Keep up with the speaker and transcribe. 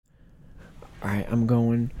right, I'm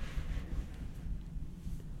going.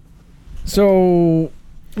 So,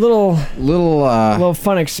 little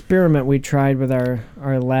fun experiment we tried with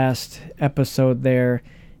our last episode there,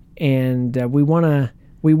 and we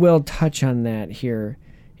will touch on that here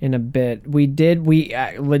in a bit. We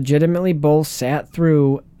legitimately both sat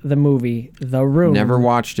through the movie The Room. Never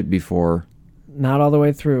watched it before. Not all the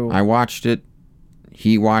way through. I watched it.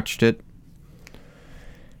 He watched it.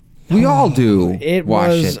 We all do. It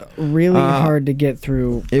was really hard to get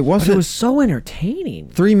through. It wasn't. But it was so entertaining.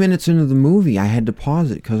 3 minutes into the movie, I had to pause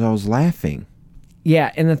it because I was laughing.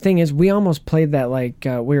 Yeah, and the thing is, we almost played that like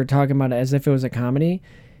we were talking about it as if it was a comedy.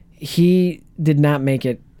 He did not make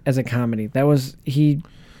it as a comedy. That was he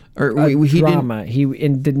drama. He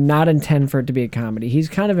did not intend for it to be a comedy. He's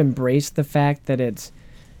kind of embraced the fact that it's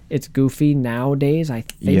goofy nowadays, I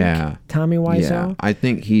think. Yeah. Tommy Wiseau. Yeah, I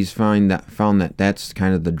think he's found that that's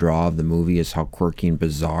kind of the draw of the movie, is how quirky and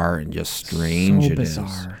bizarre and just strange it is.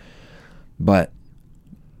 But,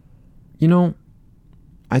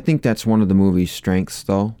 I think that's one of the movie's strengths,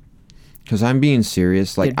 though. Because I'm being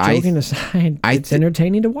serious. Like, joking aside, it's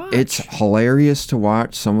entertaining to watch. It's hilarious to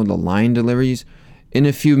watch some of the line deliveries. In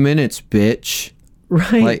a few minutes, bitch.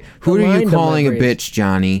 Right. Like, who are you calling a bitch,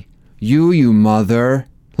 Johnny? You mother.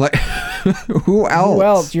 Like, who else? Who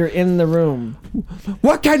else? You're in the room.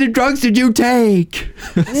 What kind of drugs did you take?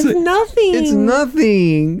 It's nothing. It's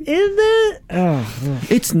nothing. Is it? Oh.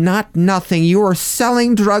 It's not nothing. You are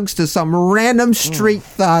selling drugs to some random street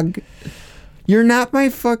thug. You're not my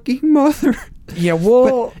fucking mother. Yeah,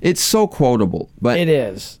 well... But it's so quotable. But it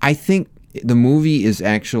is. I think the movie is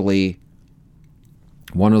actually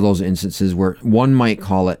one of those instances where one might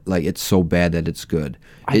call it like it's so bad that it's good.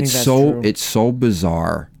 I think that's true. It's so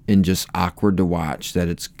bizarre and just awkward to watch that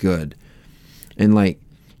it's good. And like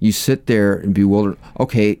you sit there and bewildered.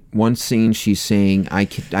 Okay, one scene she's saying, I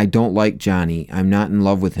don't like Johnny. I'm not in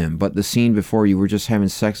love with him. But the scene before, you were just having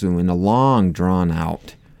sex with him in a long, drawn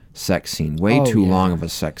out sex scene. Way too long of a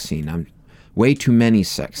sex scene. Way too many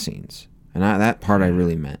sex scenes. And that part I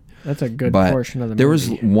really meant. That's a good portion of the movie. There was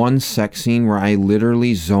one sex scene where I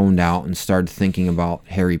literally zoned out and started thinking about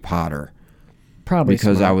Harry Potter. Probably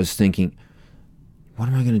because smart. I was thinking, what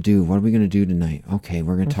am I going to do? What are we going to do tonight? Okay,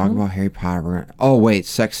 we're going to talk about Harry Potter. Oh, wait,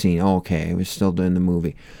 sex scene. Oh, okay, we're still doing the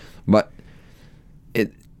movie. But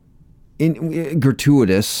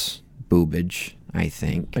gratuitous boobage, I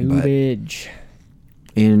think. Boobage.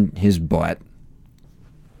 In his butt.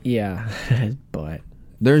 Yeah, his butt.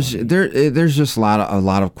 There's just a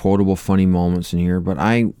lot of quotable, funny moments in here, but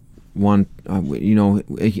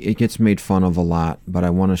it gets made fun of a lot. But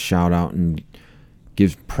I want to shout out and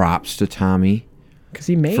give props to Tommy because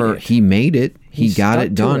he made it. He made it. He got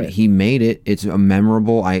it done. It. He made it. It's a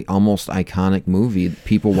memorable, almost iconic movie.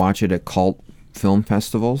 People watch it at cult film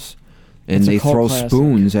festivals, and they throw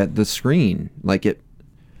spoons at the screen like it.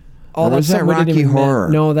 Oh, or was that Rocky Horror?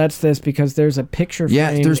 No, that's this because there's a picture frame.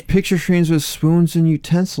 Yeah, there's picture frames with spoons and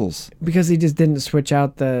utensils. Because he just didn't switch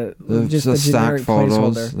out the stock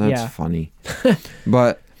photos. That's funny.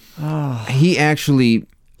 But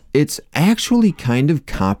it's actually kind of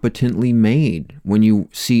competently made when you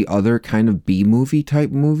see other kind of B-movie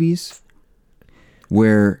type movies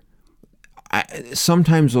where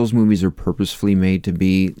sometimes those movies are purposefully made to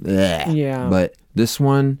be bleh. Yeah. But this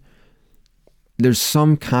one, there's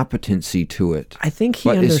some competency to it. I think he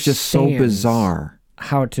understands. But it's just so bizarre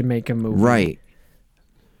how to make a movie. Right.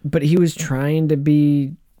 But he was trying to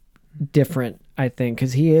be different, I think,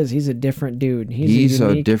 because he's a different dude. He's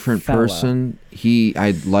a different person.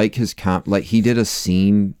 I like his he did a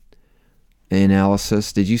scene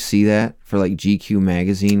analysis. Did you see that for like GQ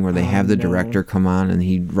magazine where they have the director come on and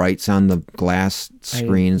he writes on the glass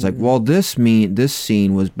screen? It's like, well, this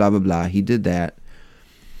scene was blah blah blah. He did that.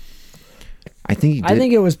 I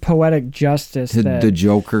think it was poetic justice. The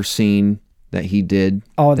Joker scene that he did.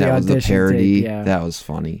 Oh, that was the parody. Yeah. That was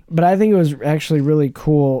funny. But I think it was actually really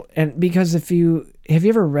cool, and because have you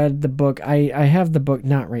ever read the book? I have the book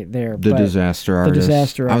not right there. The Disaster Artist. The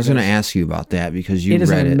Disaster Artist. I was going to ask you about that because you read it. It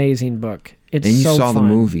is an amazing book. It's and you so saw fun. the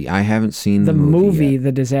movie. I haven't seen the movie. The movie, yet.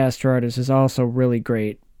 The Disaster Artist, is also really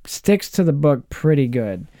great. Sticks to the book pretty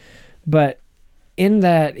good, but in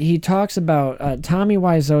that he talks about Tommy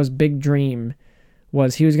Wiseau's big dream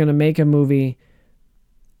was he was going to make a movie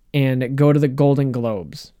and go to the Golden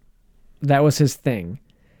Globes. That was his thing.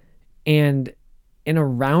 And in a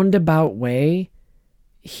roundabout way,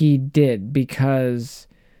 he did, because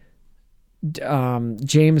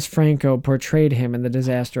James Franco portrayed him in The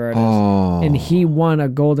Disaster Artist. Oh. And he won a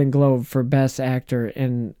Golden Globe for Best Actor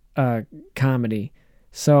in Comedy.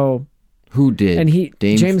 So... Who did? And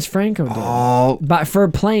James Franco did. Oh. But for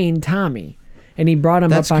playing Tommy. and he brought him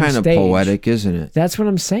That's up on kind stage. of poetic, isn't it? That's what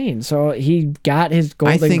I'm saying. So he got his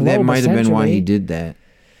Golden I Globe. think that might have been why he essentially. did that.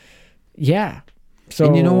 Yeah. So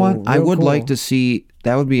And you know what? I real would cool. like to see,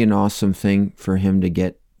 that would be an awesome thing for him to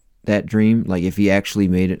get that dream. Like if he actually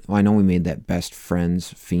made it. Well, I know we made that Best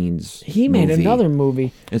Friends Fiends He made movie. another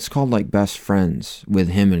movie. It's called like Best Friends with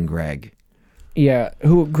him and Greg. Yeah,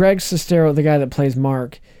 who Greg Sestero, the guy that plays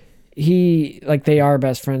Mark, they are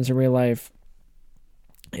best friends in real life.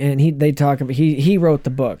 And they talk about he wrote the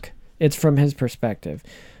book. It's from his perspective.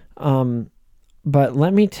 But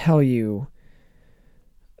let me tell you,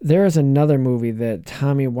 there is another movie that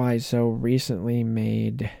Tommy Wiseau recently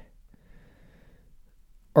made,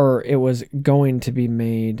 or it was going to be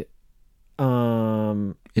made.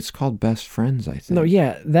 It's called Best Friends, I think. No,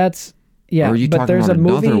 yeah, that's yeah. Or are you but talking there's about a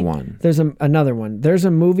movie, another one? There's another one. There's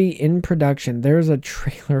a movie in production. There's a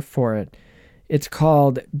trailer for it. It's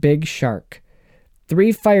called Big Shark.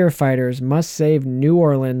 3 firefighters must save New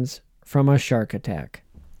Orleans from a shark attack.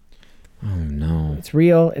 Oh no. It's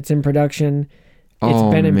real. It's in production.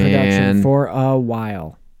 It's been in production for a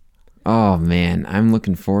while. Oh man, I'm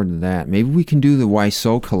looking forward to that. Maybe we can do the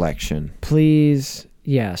Wiseau collection. Please,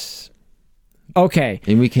 yes. Okay.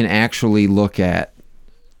 And we can actually look at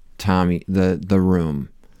Tommy, the Room.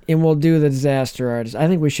 And we'll do the Disaster Artist. I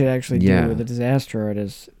think we should actually do Yeah. the Disaster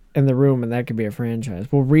Artist in the Room, and that could be a franchise.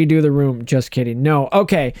 We'll redo the Room. Just kidding. No.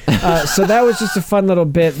 Okay. So that was just a fun little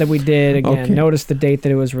bit that we did. Again, Okay. notice the date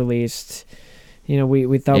that it was released. You know,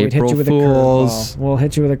 we thought we'd hit April you with Fools. a curveball. We'll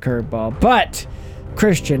hit you with a curveball. But,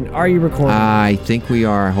 Christian, are you recording? I think we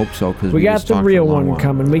are. I hope so, because we got just the talked real for a long one while.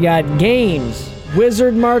 coming. We got games,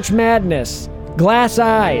 Wizard March Madness, Glass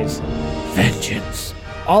Eyes, Vengeance.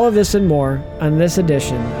 All of this and more on this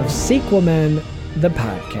edition of Sequel Men, the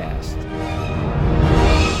podcast.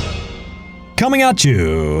 Coming at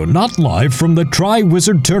you, not live from the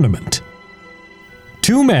Tri-Wizard Tournament.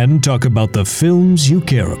 2 men talk about the films you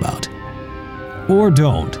care about. Or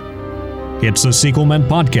don't. It's the Sequel Men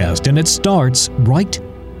podcast, and it starts right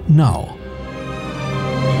now.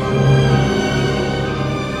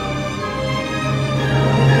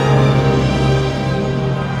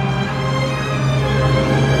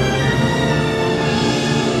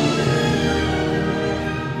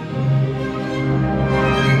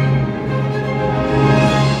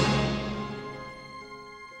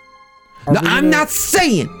 No, I'm not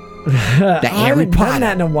saying that I Harry haven't done Potter,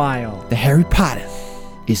 that in a while. the Harry Potter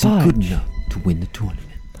isn't Fudge. good enough to win the tournament.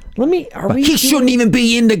 Are But we he doing- shouldn't even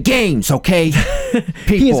be in the games, okay?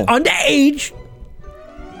 People. He is underage,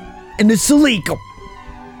 and it's illegal.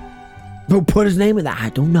 Who put his name in that? I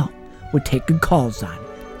don't know. We're taking calls on it.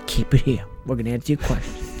 Keep it here. We're gonna answer your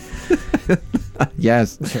questions.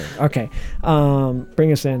 Yes. Sure. Okay.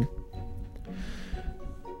 Bring us in.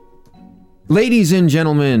 Ladies and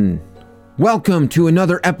gentlemen, welcome to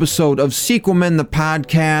another episode of Sequel Men the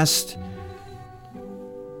podcast,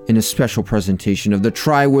 in a special presentation of the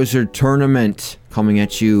Tri-Wizard Tournament, coming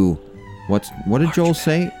at you. What did Joel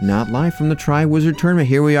say? Not live from the Tri-Wizard Tournament.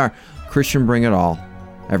 Here we are. Christian, bring it all,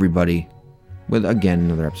 everybody, with again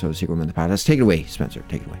another episode of Sequel Men the podcast. Take it away, Spencer.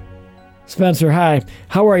 Take it away. Spencer, hi.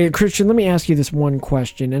 How are you? Christian, let me ask you this one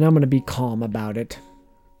question, and I'm going to be calm about it.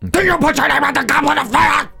 Do you put your name at the Goblet of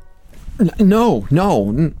Fire? No. Did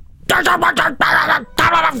you put your name at the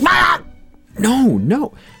Goblet of Fire?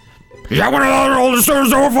 No. Is that what all the stars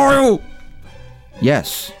do for you?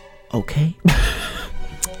 Yes. Okay.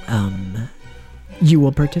 You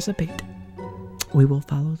will participate. We will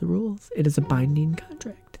follow the rules. It is a binding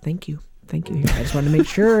contract. Thank you. Thank you. I just wanted to make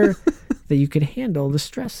sure that you could handle the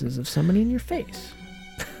stresses of somebody in your face.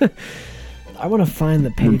 I want to find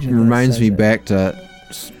the page. that Reminds says me it. back to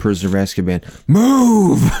Prisoner of Azkaban.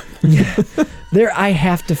 Move! There, I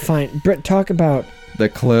have to find. Brett, talk about. The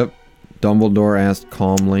clip, Dumbledore asked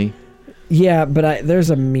calmly. Yeah, but there's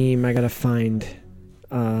a meme I gotta find.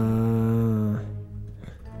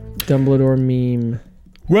 Dumbledore meme.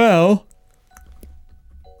 Well.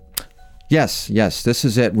 Yes, this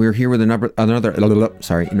is it. We're here with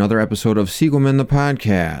another episode of Sequel Men the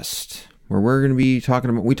podcast, where we're going to be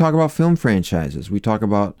we talk about film franchises. We talk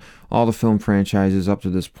about all the film franchises up to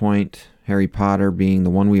this point, Harry Potter being the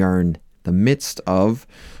one we are in the midst of.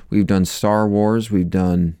 We've done Star Wars, we've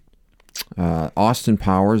done Austin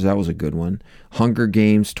Powers, that was a good one. Hunger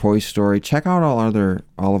Games, Toy Story. Check out all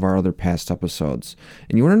of our other past episodes.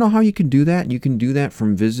 And you want to know how you can do that? You can do that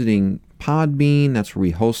from visiting Podbean. That's where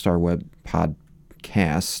we host our web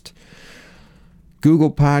podcast.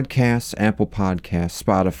 Google Podcasts, Apple Podcasts,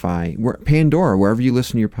 Spotify, Pandora, wherever you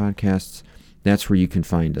listen to your podcasts, that's where you can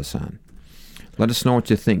find us on. Let us know what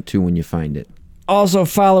you think too when you find it. Also,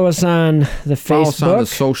 follow us on the Follow us on the Facebook,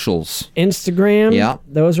 socials. Instagram. Yeah.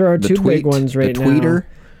 Those are our The two tweet, big ones right the now. tweeter.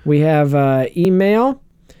 We have email.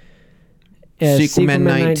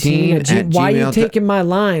 Sequelman19 at Why are you gmail. taking my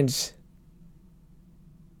lines?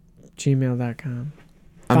 Gmail.com.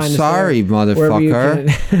 I'm Find us sorry, there, wherever you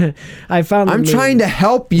motherfucker. can. I found the I'm meme. trying to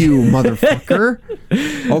help you, motherfucker.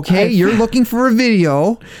 Okay, you're looking for a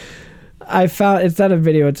video, I found it's not a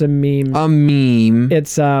video, it's a meme. a meme,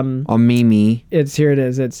 It's a meme. It's here it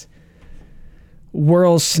is. It's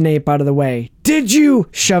whirls Snape out of the way. Did you?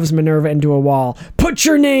 Shoves Minerva into a wall. Put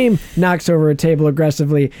your name. Knocks over a table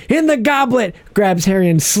aggressively. In the goblet. Grabs Harry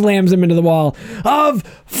and slams him into the wall. Of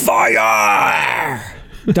fire.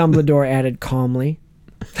 Dumbledore added calmly.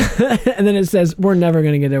 And then it says, "We're never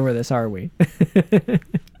gonna get over this, are we?"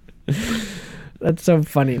 That's so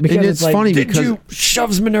funny because And it's it's like, funny did because- you?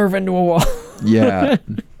 Shoves Minerva into a wall. Yeah.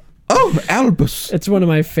 Oh, Albus. It's one of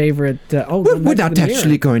my favorite. We're not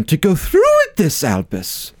actually going to go through with this,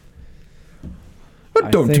 Albus.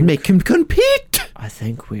 Don't think- make him compete. I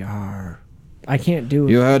think we are. I can't do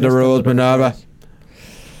it. You heard the Just a rules, little Minerva. voice.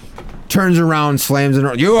 Turns around, slams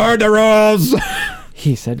it. You heard the rules.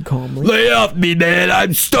 He said calmly. Lay off me, man.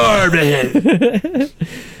 I'm starving.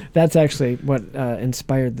 That's actually what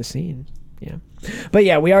inspired the scene. Yeah. But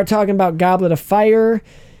yeah, we are talking about Goblet of Fire.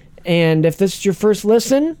 And if this is your first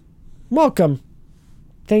listen, welcome.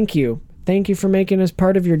 Thank you. Thank you for making us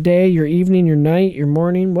part of your day, your evening, your night, your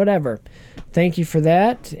morning, whatever. Thank you for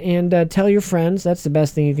that. And tell your friends. That's the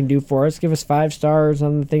best thing you can do for us. Give us 5 stars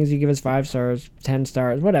on the things you give us 5 stars, 10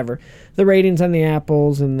 stars, whatever. The ratings on the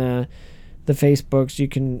Apples and the Facebooks, you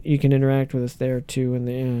can interact with us there too, and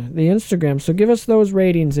the Instagram. So give us those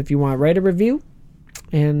ratings if you want. Write a review,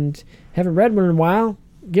 and haven't read one in a while.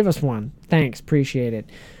 Give us one. Thanks, appreciate it.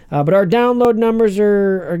 But our download numbers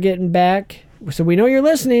are getting back, so we know you're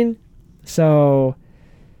listening. So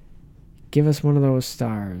give us one of those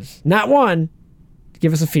stars. Not one.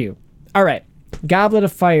 Give us a few. All right, Goblet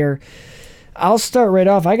of Fire. I'll start right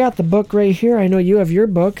off. I got the book right here. I know you have your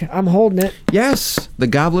book. I'm holding it. Yes, the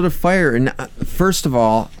Goblet of Fire. And first of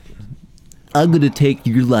all, I'm going to take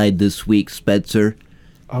your lead this week, Spencer.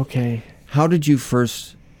 Okay. How did you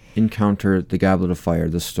first encounter the Goblet of Fire,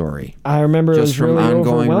 the story? I remember it Just was from really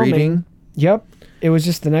ongoing overwhelming. reading? Yep. It was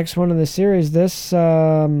just the next one in the series.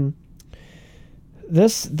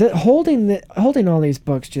 Holding all these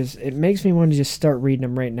books it makes me want to just start reading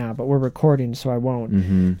them right now, but we're recording, so I won't.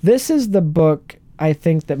 Mm-hmm. This is the book I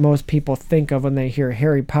think that most people think of when they hear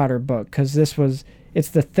Harry Potter book, because it's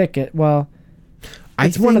the thickest. Well,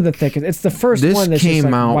 it's one of the thickest. It's the first this one that's came just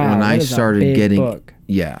like, out wow, when that I is a started big getting. book.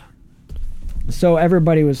 Yeah. So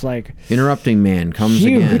everybody was like, Interrupting Man comes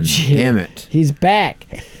huge. again. Damn it. He's back.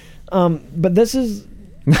 But this is.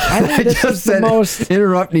 I think this is the said, most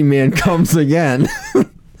Interrupting Man comes again.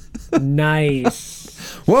 nice.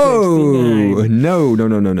 Whoa. 69.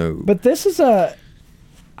 No. But this is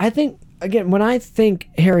I think, again, when I think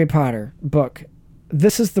Harry Potter book,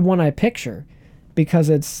 this is the one I picture because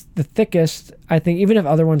it's the thickest. I think, even if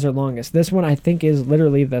other ones are longest, this one I think is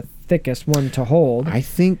literally the thickest one to hold. I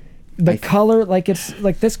think. The color, it's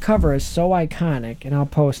like this cover is so iconic, and I'll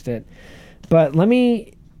post it. But let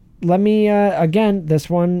me again, this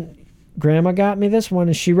one, Grandma got me this one,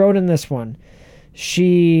 and she wrote in this one.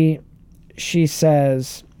 She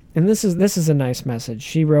says, and this is a nice message.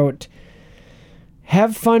 She wrote,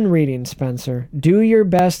 "Have fun reading, Spencer. Do your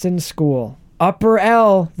best in school. Upper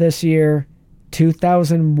L this year,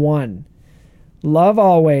 2001. Love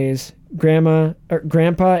always, Grandpa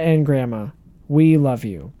and Grandma. We love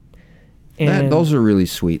you." And those are really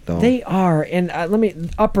sweet, though. they are, and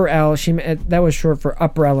Upper L. That was short for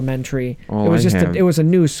Upper Elementary. Oh, it was I it was a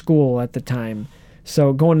new school at the time,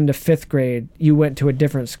 so going into 5th grade, you went to a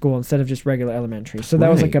different school instead of just regular elementary. So that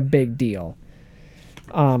was like Right. a big deal.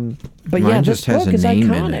 But Mine yeah, this just has book a is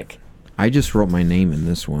name in iconic. it. I just wrote my name in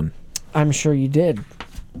this one. I'm sure you did,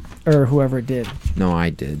 or whoever did. No, I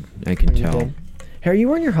did. I can You tell. did. Hey, are you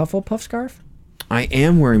wearing your Hufflepuff scarf? I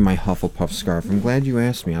am wearing my Hufflepuff scarf. I'm glad you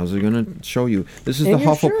asked me. I was going to show you. This is And the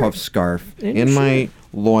your Hufflepuff shirt. scarf. And your In my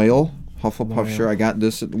loyal Hufflepuff Loyal. shirt. I got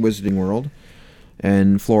this at the Wizarding World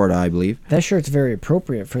in Florida, I believe. That shirt's very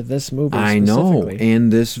appropriate for this movie. I know. specifically.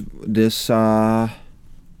 And this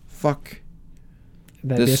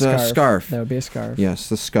That'd this, be a scarf. That would be a scarf. yes,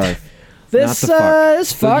 the scarf. This Not the fuck. this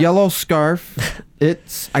The fuck. yellow scarf.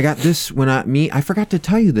 I got this when I forgot to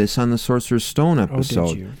tell you this on the Sorcerer's Stone Oh, episode.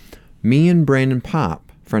 did you? Me and Brandon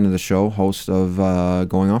Pop, friend of the show, host of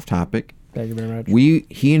Going Off Topic. Thank you very much.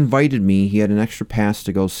 He invited me. He had an extra pass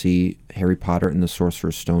to go see Harry Potter and the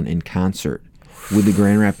Sorcerer's Stone in concert with the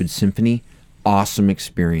Grand Rapids Symphony. Awesome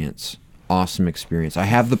experience. awesome experience. I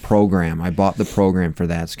have the program. I bought the program for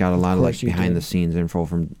that. It's got a lot of like course you behind did. the scenes info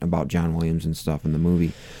about John Williams and stuff in the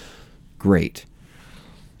movie. Great.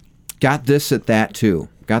 Got this at that too.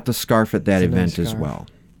 Got the scarf at that It's a nice event as scarf. well.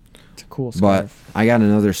 It's a cool But scarf. I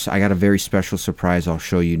got a very special surprise I'll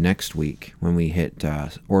show you next week when we hit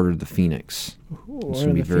Order of the Phoenix. It's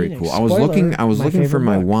gonna be very cool. I was looking for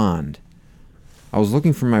my wand. I was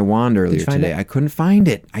looking for my wand earlier find today. it? I couldn't find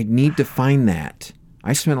it. I need to find that.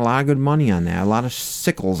 I spent a lot of good money on that. A lot of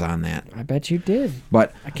sickles on that. I bet you did.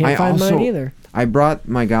 But I can't find mine either. I brought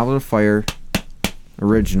my Goblet of Fire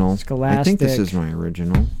original. I think this Scholastic. is my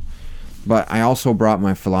original. But I also brought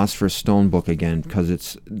my Philosopher's Stone book again because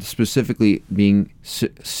it's specifically being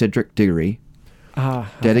Cedric Diggory. Hufflepuff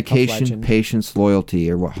Dedication, legend. patience,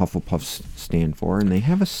 loyalty are what Hufflepuffs stand for. And they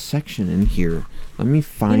have a section in here. Let me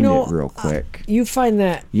find it real quick. You find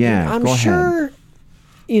that? Yeah, I'm go ahead. sure.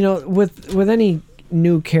 You know, with any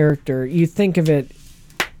new character, you think of it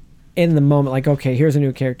in the moment, like, okay, here's a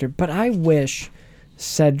new character. But I wish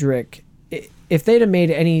Cedric, if they'd have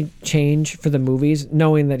made any change for the movies,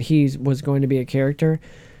 knowing that he was going to be a character,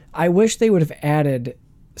 I wish they would have added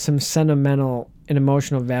some sentimental and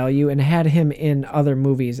emotional value and had him in other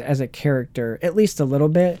movies as a character, at least a little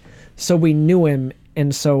bit, so we knew him.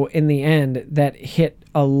 And so in the end, that hit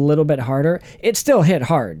a little bit harder. It still hit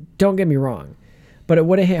hard, don't get me wrong. But it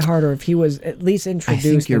would have hit harder if he was at least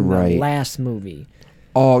introduced you're in the right. last movie.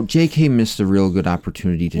 Oh, J.K. missed a real good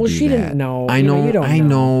opportunity to do that. Well, she didn't know. I You know, know, you don't I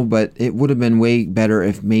know. know, but it would have been way better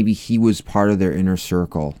if maybe he was part of their inner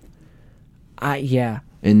circle. Yeah.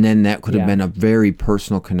 And then that could have Yeah. been a very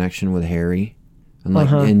personal connection with Harry. And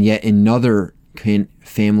Uh-huh. and yet another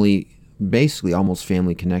family, basically almost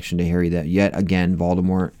family connection to Harry that yet again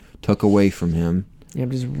Voldemort took away from him. Yeah,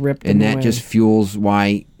 just ripped And him that away. just fuels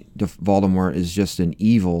why Voldemort is just an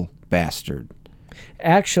evil bastard.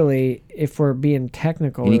 Actually, if we're being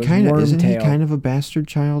technical, And he it was kind of isn't he Wormtail. kind of a bastard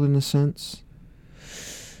child in a sense?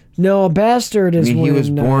 No, a bastard is I mean, he when was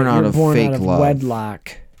born out you're of born fake out of love.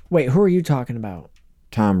 wedlock. Wait, who are you talking about?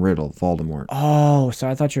 Tom Riddle, Voldemort. Oh, so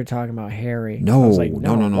I thought you were talking about Harry. No, I was like,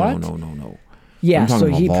 no. what? Yeah, I'm talking so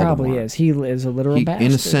about he probably Voldemort. is. He is a literal bastard.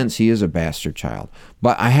 In a sense, he is a bastard child.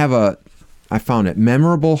 But I found it.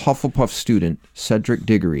 Memorable Hufflepuff student, Cedric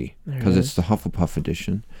Diggory, because it's the Hufflepuff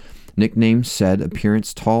edition. Nickname said,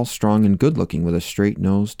 appearance tall, strong, and good-looking with a straight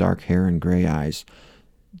nose, dark hair, and gray eyes.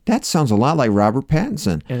 That sounds a lot like Robert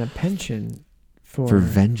Pattinson. And a pension For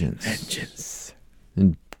vengeance.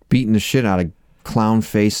 And beating the shit out of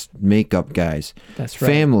clown-faced makeup guys. That's right.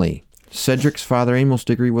 Family. Cedric's father, Amos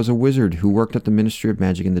Diggory, was a wizard who worked at the Ministry of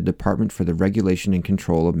Magic in the Department for the Regulation and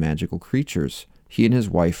Control of Magical Creatures. He and his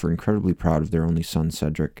wife were incredibly proud of their only son,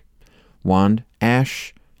 Cedric. Wand,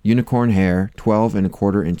 ash, unicorn hair, 12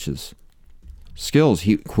 1/4 inches. Skills,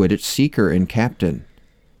 he Quidditch seeker and captain.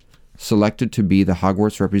 Selected to be the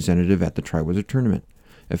Hogwarts representative at the Triwizard Tournament.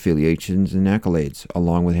 Affiliations and accolades.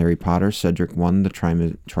 Along with Harry Potter, Cedric won the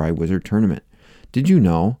Triwizard Tournament. Did you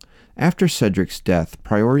know? After Cedric's death,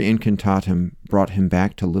 Priori Incantatem brought him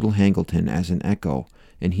back to Little Hangleton as an echo,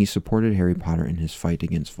 and he supported Harry Potter in his fight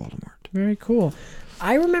against Voldemort. Very cool.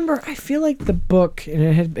 I feel like the book,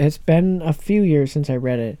 and it's been a few years since I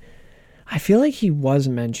read it, I feel like he was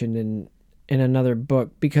mentioned in another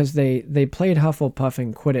book because they played Hufflepuff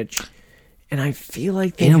in Quidditch, and I feel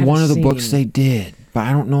like they In had one a of the scene. books they did, but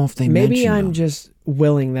I don't know if they Maybe mentioned I'm them. just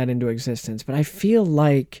willing that into existence, but I feel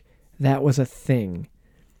like that was a thing.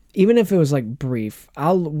 Even if it was like brief,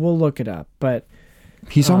 we'll look it up. But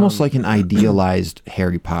He's almost like an idealized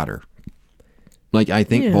Harry Potter. Like, I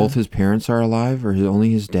think Yeah. both his parents are alive, or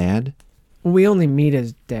only his dad. we only meet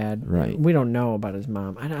his dad. Right. We don't know about his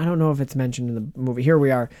mom. I don't know if it's mentioned in the movie. Here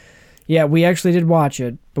we are. Yeah, we actually did watch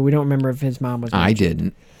it, but we don't remember if his mom was mentioned. I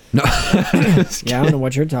didn't. No. Yeah, I don't know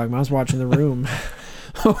what you're talking about. I was watching The Room.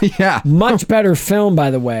 Oh, yeah. Much better film,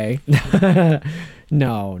 by the way.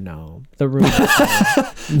 No. The Room.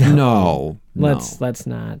 No. Let's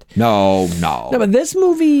not. No. No, but this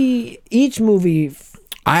movie, each movie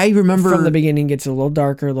I remember from the beginning gets a little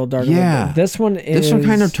darker, a little darker. Yeah. This one is This one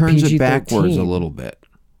kind of turns it PG-13. backwards a little bit.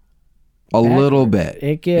 A little bit.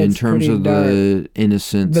 It gets in terms pretty of the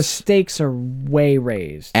innocence The stakes are way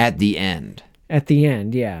raised at the end. at the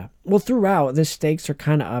end. Yeah. Well, throughout the stakes are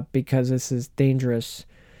kind of up because this is dangerous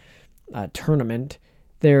tournament.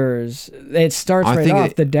 It starts I right think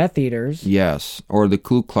off the Death Eaters. Yes, or the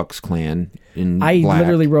Ku Klux Klan in I black.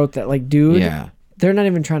 literally wrote that, like, dude. Yeah. They're not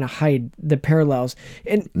even trying to hide the parallels.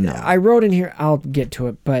 And No. I wrote in here, I'll get to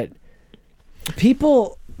it, but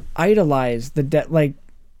people idolize the death. Like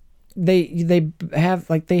they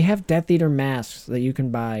have Death Eater masks that you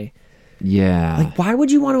can buy. Yeah. Like, why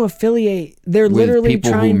would you want to affiliate? They're With literally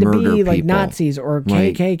people who trying to murder be like people. Nazis or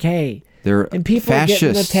Right. KKK. They're And people are getting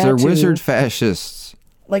the fascists. They're tattoo. wizard fascists.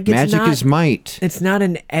 Like, it's Magic not, is might. It's not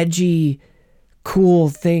an edgy, cool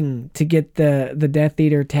thing to get the Death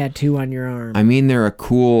Eater tattoo on your arm. I mean, they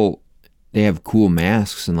have cool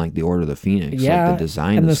masks in like the Order of the Phoenix. yeah, Like the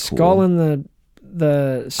design and the is cool. skull and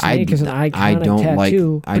the snake is an iconic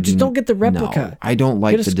tattoo. But just don't get the replica. No, I don't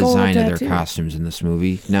like Get a the skull design of tattoo. their costumes in this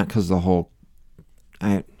movie. Not because the whole.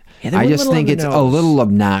 Yeah, they I went just little on think the it's a nose. little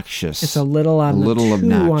obnoxious. It's a little on the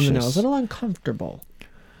obnoxious. nose, a little uncomfortable.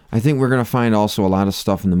 I think we're gonna find also a lot of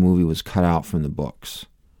stuff in the movie was cut out from the books.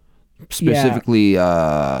 Specifically,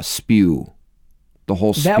 Spew. The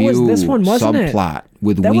whole Spew That was this one, wasn't it? subplot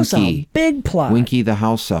with That Winky. was a big plot. Winky the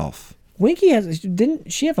house elf. Winky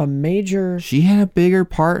didn't she have a major? She had a bigger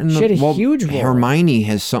part in the. She had a huge role. Hermione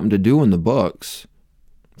has something to do in the books,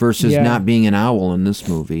 versus Yeah. not being an owl in this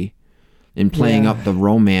movie, and playing Yeah. up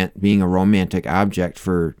the being a romantic object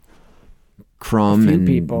for Crumb A few and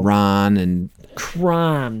people. Ron and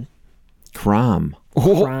Crom. Crom.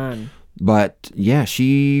 Cron. But yeah,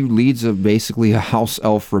 she leads basically a house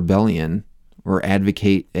elf rebellion, or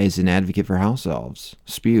advocate for house elves.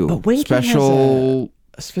 Spew. But Winky Special.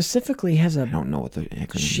 Specifically has I a. don't know what the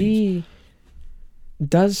acronym means. She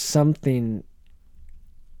does something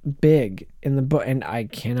big in the book, and I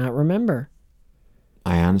cannot remember.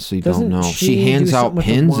 I honestly Doesn't don't know. she She hands do out something with a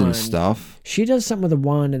pins and wand? stuff. She does something with a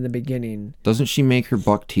wand in the beginning. Doesn't she make her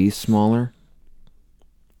buck teeth smaller?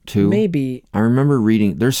 Too? Maybe I remember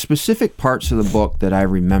reading. There's specific parts of the book that I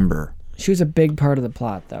remember. she was a big part of the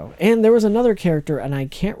plot, though. And there was another character, and I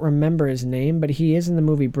can't remember his name, but he is in the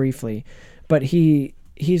movie briefly. But he's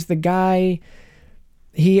the guy.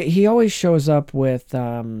 He always shows up with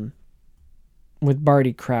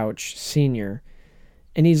Barty Crouch Sr.,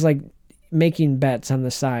 and he's like making bets on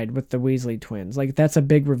the side with the Weasley twins. Like, that's a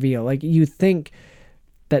big reveal. Like, you think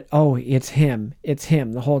that, oh, it's him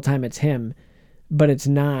the whole time, it's him, but it's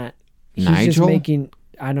not. He's just Nigel? making.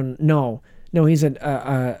 I don't know. No, he's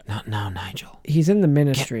Not now, Nigel. he's in the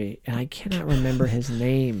ministry, and I cannot remember his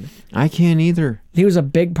name. I can't either. He was a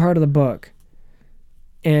big part of the book,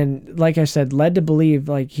 and like I said, led to believe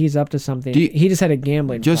like he's up to something. He just had a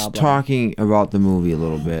gambling Just problem. talking about the movie a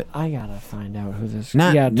little bit. I gotta find out who this.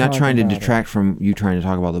 Not yeah, not talk trying to about it. detract from you trying to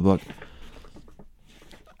talk about the book.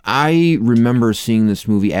 I remember seeing this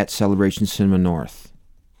movie at Celebration Cinema North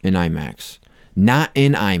in IMAX. Not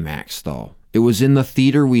in IMAX though. It was in the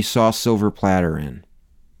theater we saw Silver Platter in.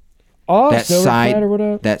 Oh, That Silver side Platter, what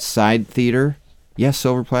up? that side theater. Yes,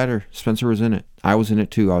 Silver Platter. Spencer was in it. I was in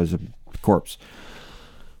it too. I was a corpse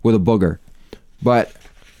with a booger. But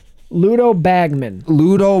Ludo Bagman.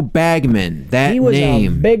 Ludo Bagman, that He was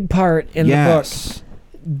name. a big part in the yes.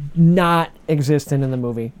 book, not existent in the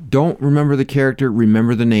movie. Don't remember the character.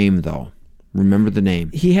 Remember the name, though. Remember the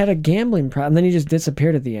name. He had a gambling problem, then he just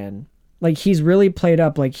disappeared at the end. Like, he's really played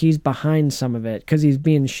up like he's behind some of it because he's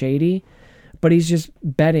being shady, but he's just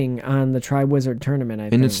betting on the Tri-Wizard tournament, I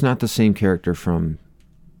think. And it's not the same character from...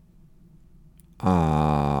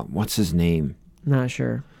 what's his name? Not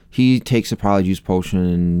sure. He takes a Polyjuice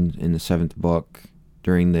potion in the 7th book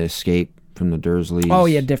during the escape from the Dursleys. Oh,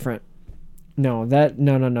 yeah, different. No.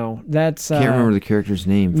 That's... Can't remember the character's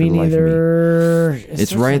name for me the life of me. neither.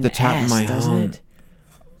 It's right at the top of my head.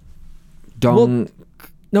 Dung...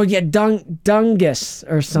 No, yeah, Dungus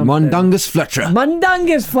or something. Mundungus Fletcher.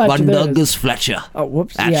 Mundungus Fletcher. there it is. Mundungus Fletcher. Oh,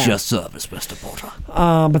 whoops. At yeah. your service, Mr.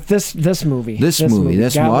 Potter. But this movie. This got one.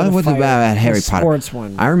 me What's fired. about Harry The Potter? sports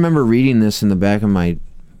one. I remember reading this in the back of my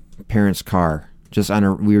parents' car.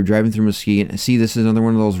 We were driving through Mesquite. See, this is another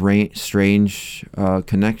one of those strange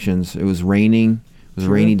connections. It was raining. It was a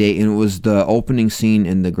rainy day, and it was the opening scene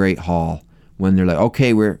in the Great Hall when they're like,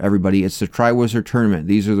 "Okay, everybody, it's the Triwizard Tournament.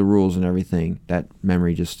 These are the rules and everything." That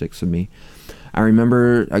memory just sticks with me. I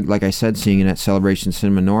remember, like I said, seeing it at Celebration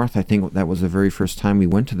Cinema North. I think that was the very first time we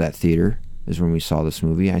went to that theater. Is when we saw this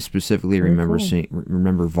movie. I specifically remember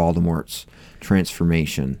Voldemort's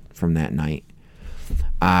transformation from that night.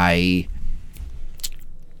 I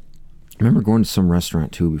remember going to some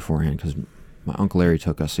restaurant too beforehand because my Uncle Larry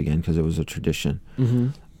took us again because it was a tradition. Mm-hmm.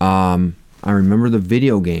 I remember the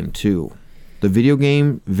video game too. The video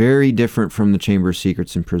game, very different from the Chamber of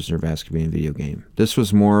Secrets and Prisoner of Azkaban video game. This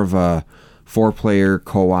was more of a 4-player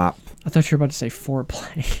co-op. I thought you were about to say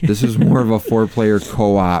foreplay. This is more of a 4-player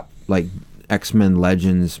co-op, like X-Men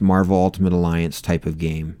Legends, Marvel Ultimate Alliance type of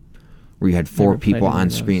game, where you had 4 Never played people any on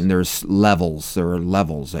of screen. There were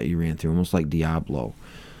levels that you ran through, almost like Diablo.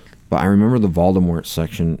 But I remember the Voldemort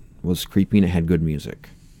section was creepy and it had good music.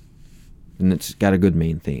 and it's got a good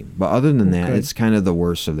main theme. But other than that, good. it's kind of the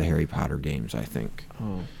worst of the Harry Potter games, I think.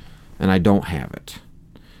 Oh. And I don't have it.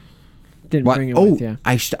 Didn't What? bring it Oh, with you.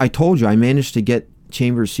 I told you I managed to get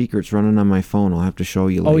Chamber of Secrets running on my phone. I'll have to show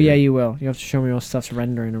you later. Oh, yeah, you will. You have to show me what stuff's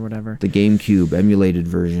rendering or whatever. The GameCube emulated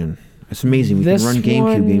version. It's amazing. We This can run GameCube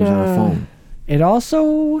one, games on a phone.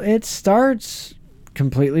 It starts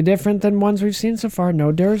completely different than ones we've seen so far.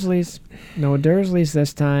 No Dursleys. No Dursleys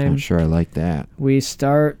this time. I'm sure I like that. We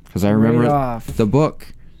start Because I remember right off. the book.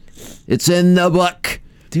 It's in the book.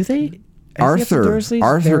 Do they? Arthur comes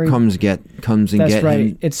and That's get right.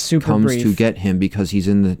 him. It's super comes brief. to get him because he's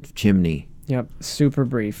in the chimney. Yep, super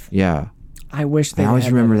brief. Yeah. I wish they I always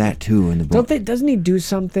remember that too in the book. Don't they? Doesn't he do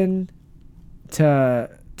something to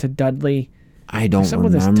Dudley? I don't Something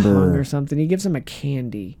with his tongue or remember. something. He gives him a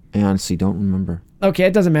candy. I honestly don't remember. Okay,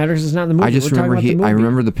 it doesn't matter because it's not in the movie. I just We're remember talking about the I movie.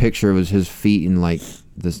 remember the picture was his feet in like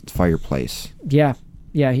this fireplace. Yeah,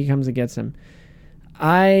 he comes and gets him.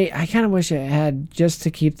 I kind of wish it had just to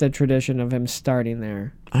keep the tradition of him starting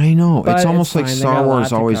there. I know. But It's it's almost like fine. They got Star a lot Wars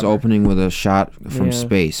to always cover. opening with a shot from Yeah.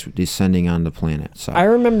 space descending on the planet. So I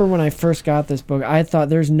remember when I first got this book, I thought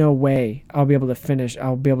there's no way I'll be able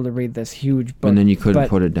to read this huge book. and then you couldn't But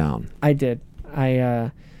put it down. I did.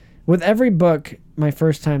 With every book, my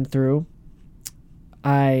first time through,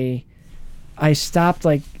 I stopped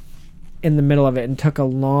like in the middle of it and took a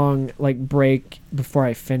long like break before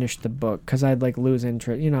I finished the book because I'd like lose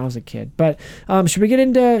interest. I was a kid. But should we get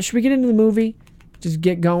into the movie? Just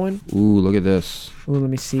get going. Ooh, look at this. Ooh, let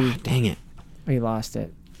me see. Dang it. Oh, you lost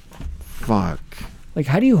it. Fuck. Like,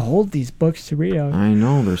 how do you hold these books to read out? I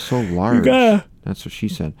know. They're so large. gotta- That's what she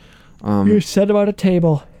said. You set them on a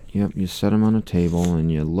table. Yep, you set them on a table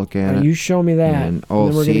and you look at it. You show me that, And- and oh,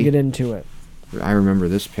 then we're see? gonna get into it. I remember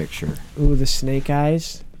this picture. Ooh, the snake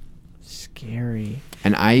eyes. Scary.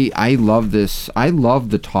 And I love this. I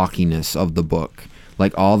love the talkiness of the book.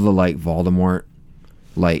 Like all the like Voldemort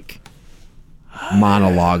like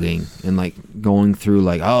monologuing and like going through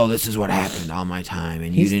like, oh, this is what happened all my time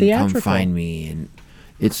and He's you didn't theatrical. come find me, and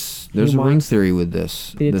there's He a ring wants theory with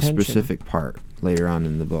this the this attention. specific part later on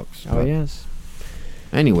in the books. Oh But yes.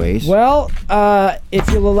 Anyways, Well, if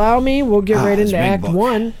you'll allow me, we'll get right it's into big Act book.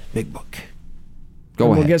 1. big book. and Go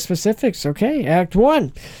We'll ahead. get specifics. Okay, Act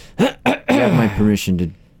 1. You have my permission to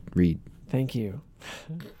read. Thank you.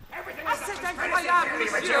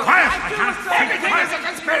 Everything is a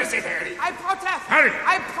conspiracy theory. I protest! Harry!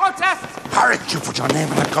 I protest! Harry, you put your name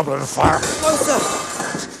in the goblet of fire. No,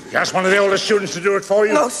 sir. You asked one of the oldest students to do it for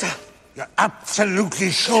you? No, sir. You're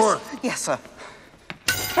absolutely sure? Yes, sir.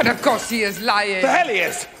 And of course he is lying. The hell he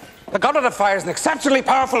is! The Goblet of Fire is an exceptionally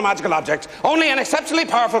powerful magical object. Only an exceptionally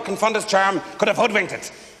powerful Confundus charm could have hoodwinked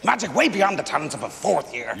it. Magic way beyond the talents of a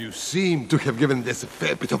fourth year. You seem to have given this a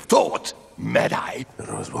fair bit of thought, Mad Eye. It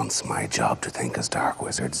was once my job to think as dark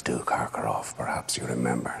wizards do, Karkaroff. Perhaps you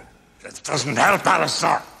remember. It doesn't help,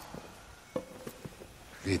 Alistair.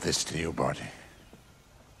 Leave this to you, Barty.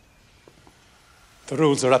 The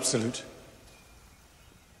rules are absolute.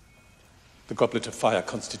 The Goblet of Fire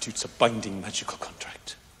constitutes a binding magical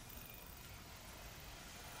contract.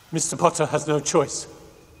 Mr. Potter has no choice.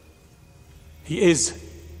 He is,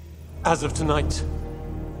 as of tonight,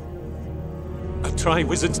 a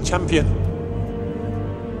Tri-Wizards champion.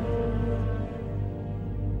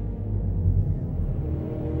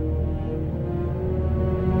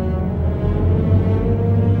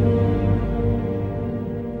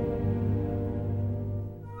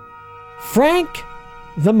 Frank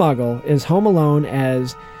the Muggle is home alone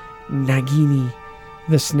as Nagini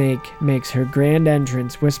the snake makes her grand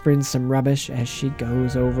entrance, whispering some rubbish as she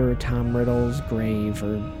goes over Tom Riddle's grave,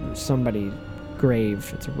 or somebody's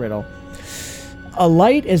grave. It's a riddle. A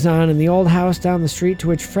light is on in the old house down the street, to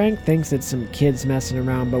which Frank thinks it's some kids messing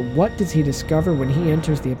around, but what does he discover when he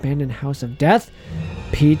enters the abandoned house of death?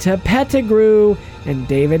 Peter Pettigrew and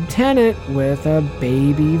David Tennant with a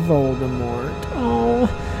baby Voldemort. Oh,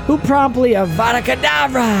 who promptly Avada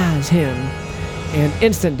Kedavras him. And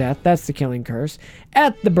instant death, that's the killing curse.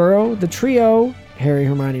 At the burrow, the trio, Harry,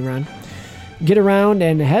 Hermione, Ron, get around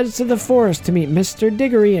and heads to the forest to meet Mr.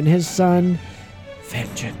 Diggory and his son,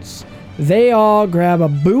 Vengeance. They all grab a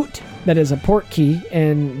boot that is a port key,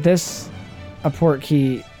 and a port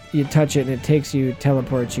key, you touch it and it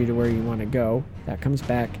teleports you to where you want to go. That comes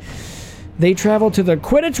back. They travel to the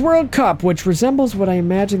Quidditch World Cup, which resembles what I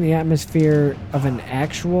imagine the atmosphere of the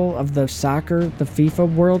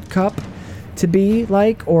FIFA World Cup to be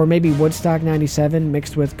like, or maybe Woodstock 97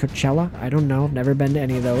 mixed with Coachella. I don't know. Never been to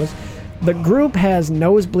any of those. The group has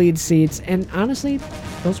nosebleed seats, and honestly,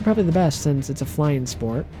 those are probably the best since it's a flying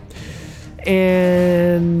sport.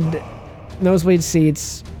 And nosebleed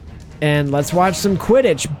seats, And let's watch some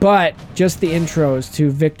Quidditch, but just the intros to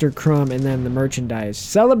Victor Crumb and then the merchandise.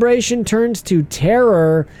 Celebration turns to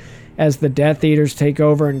terror as the Death Eaters take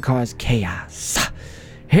over and cause chaos.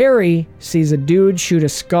 Harry sees a dude shoot a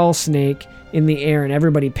skull snake in the air and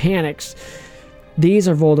everybody panics. These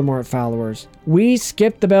are Voldemort followers. We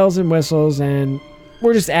skip the bells and whistles and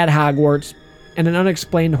we're just at Hogwarts, and an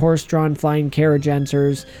unexplained horse-drawn flying carriage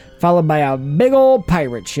enters, followed by a big old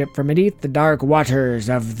pirate ship from beneath the dark waters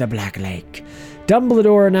of the Black Lake.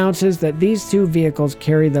 Dumbledore announces that these two vehicles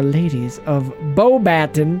carry the ladies of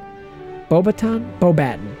Beauxbatons,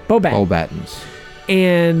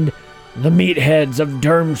 and the meatheads of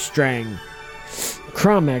Durmstrang.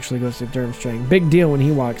 Crumb actually goes to Durmstrang. Big deal when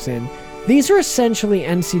he walks in. These are essentially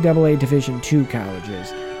NCAA Division II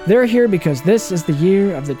colleges. They're here because this is the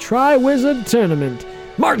year of the Triwizard Tournament,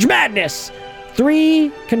 March Madness!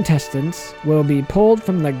 3 contestants will be pulled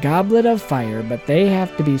from the Goblet of Fire, but they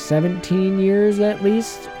have to be 17 years at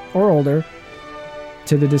least, or older,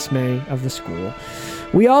 to the dismay of the school.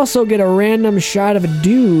 We also get a random shot of a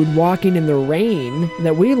dude walking in the rain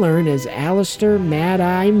that we learn is Alistair Mad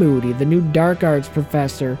Eye Moody, the new dark arts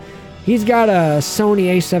professor. He's got a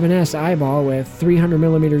Sony A7S eyeball with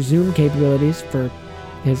 300mm zoom capabilities for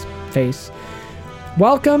his face.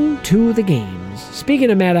 Welcome to the games.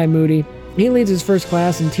 Speaking of Mad Eye Moody, he leads his first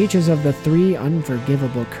class and teaches of the 3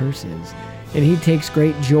 unforgivable curses, and he takes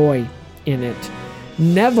great joy in it.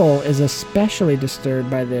 Neville is especially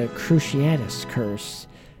disturbed by the Cruciatus curse.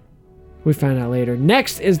 We find out later.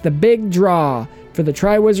 Next is the big draw for the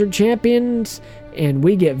Triwizard Champions, and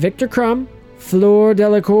we get Victor Crumb, Fleur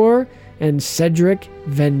Delacour, and Cedric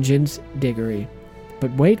Vengeance Diggory.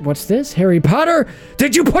 But wait, what's this? Harry Potter?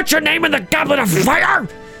 Did you put your name in the Goblet of Fire?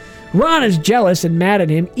 Ron is jealous and mad at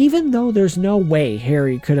him, even though there's no way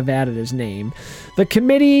Harry could have added his name. The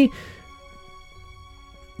committee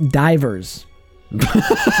divers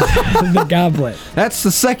the goblet. That's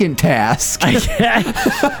the second task.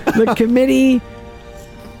 The committee...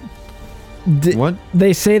 What?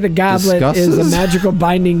 They say the goblet is a magical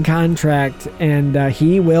binding contract, and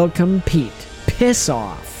he will compete. Piss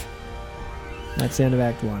off. That's the end of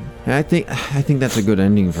Act 1. I think that's a good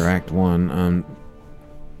ending for Act 1.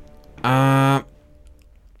 I'll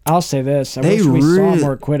say this. I wish we saw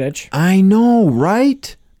more Quidditch. I know,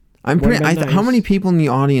 right? Nice. How many people in the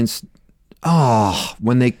audience... Oh,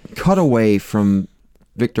 when they cut away from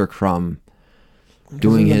Victor Crumb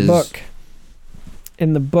doing his...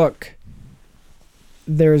 In the book,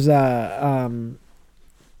 there's a...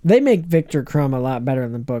 They make Victor Crumb a lot better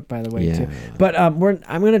in the book, by the way, too. But we're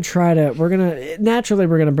gonna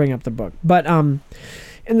bring up the book. But in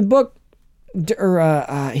the book,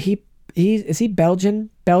 is he Belgian?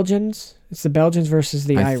 Belgians? It's the Belgians versus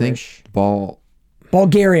the Irish.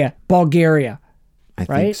 Bulgaria. I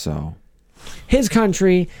think so. His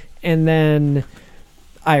country, and then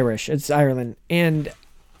Irish. It's Ireland, and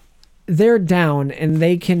they're down, and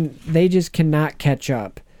they just cannot catch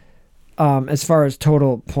up. As far as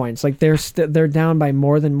total points, like they're down by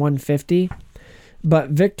more than 150, but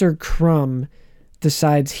Victor Crumb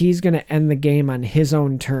decides he's going to end the game on his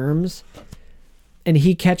own terms, and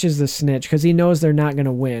he catches the snitch because he knows they're not going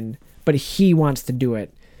to win, but he wants to do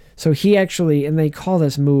it. So he actually, and they call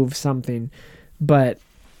this move something, but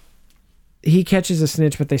he catches the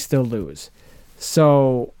snitch, but they still lose.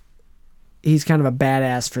 So he's kind of a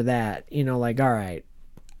badass for that, like, all right,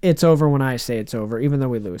 it's over when I say it's over, even though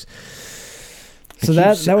we lose. So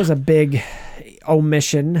that was a big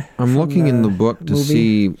omission. I'm looking in the book to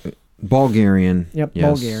see Bulgarian. Yep, yes.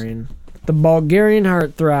 Bulgarian. The Bulgarian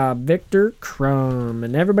heartthrob, Victor Crumb.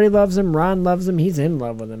 And everybody loves him. Ron loves him. He's in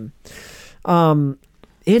love with him.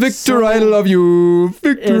 Victor, I love you.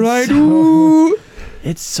 Victor, I do.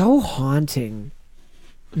 It's so haunting.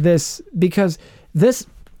 Because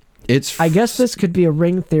I guess this could be a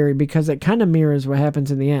ring theory because it kind of mirrors what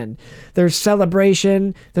happens in the end. There's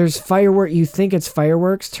celebration. There's firework. You think it's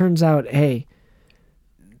fireworks. Turns out, hey,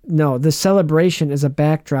 no, the celebration is a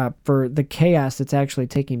backdrop for the chaos that's actually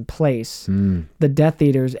taking place. The Death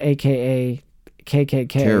Eaters, a.k.a. KKK.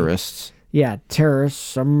 Terrorists. Yeah, terrorists.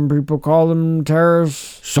 Some people call them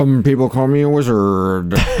terrorists. Some people call me a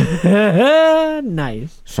wizard.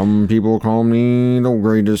 Nice. Some people call me the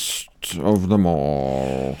greatest of them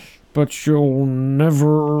all. But you'll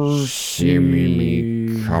never see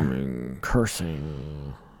me coming.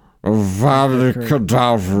 Cursing. Avada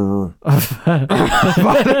Kedavra.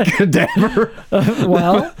 Avada Kedavra.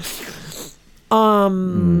 Well,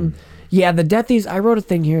 yeah, the Death Eaters, I wrote a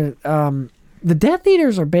thing here. The Death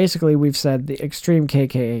Eaters are basically, we've said, the extreme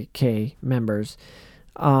KKK members.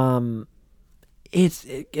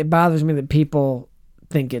 It bothers me that people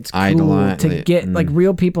think it's cool Idolize to it. get like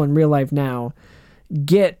real people in real life now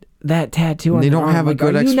get that tattoo on They their don't arm. have a Like,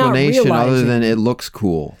 good are you not explanation other realizing? than it looks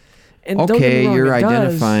cool. And don't get me Okay, wrong, you're it does.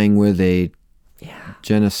 identifying with a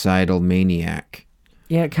genocidal maniac,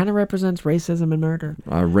 Yeah, it kind of represents racism and murder.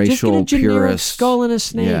 a Just racial get a generic purist. skull and a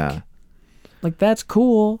snake. Yeah. Like, that's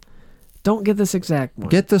cool. Don't get this exact one.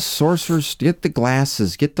 Get the sorcerer's, get the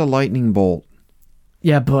glasses, get the lightning bolt.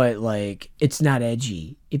 Yeah, but, like, it's not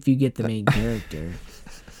edgy if you get the main character.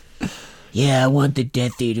 Yeah, I want the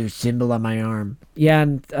Death Eater symbol on my arm. Yeah,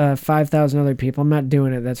 and 5,000 other people. I'm not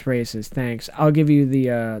doing it. That's racist. Thanks. I'll give you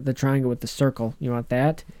the triangle with the circle. You want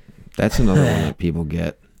that? That's another one that people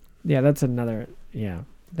get. Yeah, that's another. Yeah,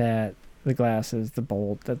 that, the glasses, the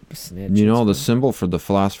bolt, the snitch. You know, the symbol for the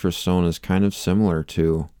Philosopher's Stone is kind of similar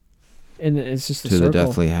to And it's just a the circle.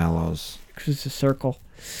 Deathly Hallows. It's just a circle.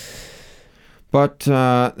 But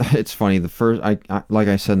it's funny. The first, I like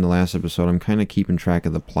I said in the last episode, I'm kind of keeping track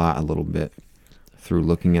of the plot a little bit through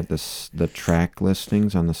looking at the track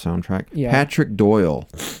listings on the soundtrack. Yeah. Patrick Doyle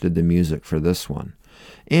did the music for this one,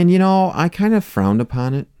 and you know, I kind of frowned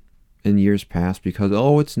upon it in years past because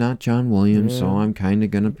it's not John Williams, so I'm kind of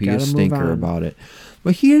gonna be Gotta a move stinker on. about it.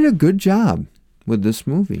 But he did a good job with this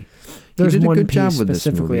movie. There's he did a one good piece job with this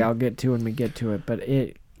specifically movie. I'll get to when we get to it, but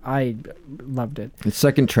I loved it. The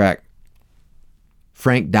second track,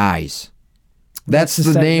 Frank Dies. That's That's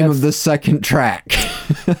the the name that's- of the second track.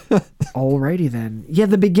 Alrighty then. Yeah,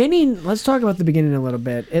 the beginning. Let's talk about the beginning a little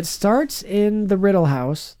bit. It starts in the Riddle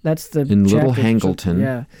House. That's the In Little chapter- Hangleton.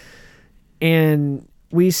 Yeah, and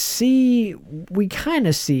we kind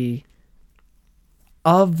of see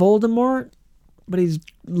of Voldemort, but he's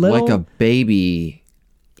little, Like a baby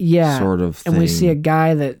yeah, sort of And we thing. see a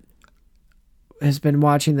guy that has been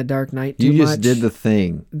watching The Dark Knight too You just much. did the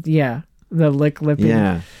thing. Yeah, the lipping.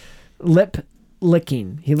 Yeah. Lip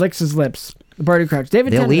licking. He licks his lips. Barty Crouch.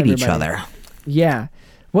 David They'll Tennant, eat each everybody. other. Yeah.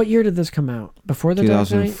 What year did this come out? Before the Dark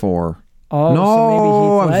Knight? 2004. Oh, no, so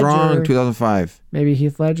maybe I Heath was wrong. Ledger- 2005. Maybe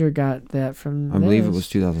Heath Ledger got that from I believe it this. was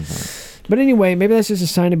 2005. But anyway, maybe that's just a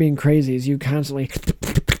sign of being crazy, is you constantly...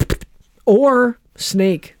 Or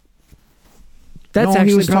Snake. That's no, actually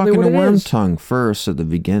he was probably talking what to it is. Wormtongue first at the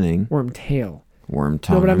beginning. Wormtail. Wormtongue.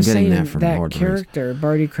 No, but I'm getting saying that from that Lord of the Rings. character,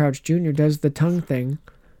 Barty Crouch Jr., does the tongue thing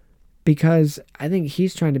because I think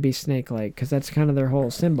he's trying to be Snake-like because that's kind of their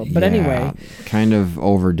whole symbol. But Yeah, anyway... kind of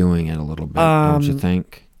overdoing it a little bit, don't you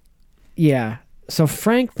think? Yeah. So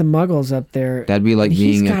Frank the Muggle's up there. That'd be like and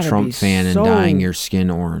he's being a gotta Trump be fan and so- dyeing your skin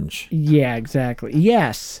orange. Yeah, exactly.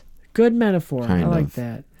 Yes. Good metaphor. Kind I like of.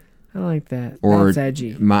 that. I like that. Or That's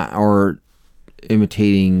edgy. or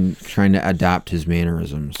imitating, trying to adopt his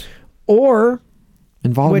mannerisms. Or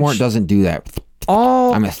And Voldemort Which- doesn't do that.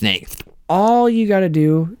 all I'm a snake. all you got to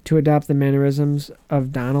do to adopt the mannerisms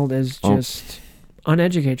of Donald is Oh. just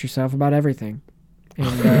uneducate yourself about everything.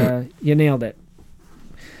 And you nailed it.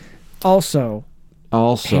 Also,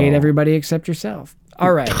 hate everybody except yourself.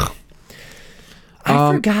 All right.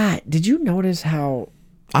 I forgot. Did you notice how...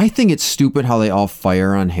 I think it's stupid how they all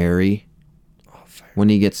fire on Harry when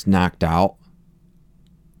he gets knocked out.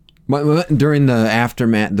 During the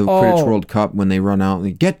aftermath, the Quidditch World Cup, when they run out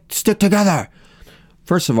and stick together.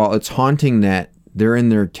 First of all, it's haunting that they're in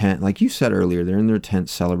their tent. Like you said earlier, they're in their tent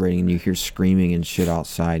celebrating and you hear screaming and shit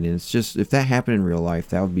outside. And it's just, if that happened in real life,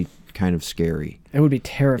 that would be kind of scary. It would be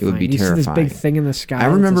terrifying. It would be you see this terrifying. big thing in the sky. I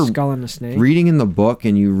remember that's a skull and a snake. reading in the book,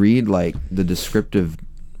 and you read like the descriptive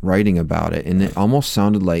writing about it, and it almost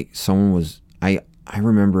sounded like someone was. I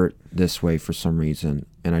remember it this way for some reason,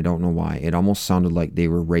 and I don't know why. It almost sounded like they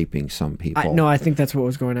were raping some people. No, I think that's what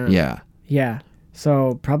was going on. Yeah. Yeah.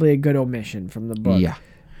 So probably a good omission from the book. Yeah.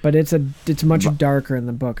 But it's much darker in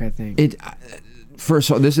the book, I think.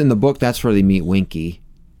 So this in the book, that's where they meet Winky.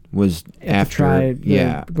 Was after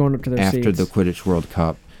going up to their after seats. the Quidditch World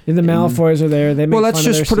Cup. And the Malfoys are there. They make Well, let's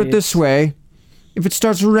fun of just their put it this seats. way: if it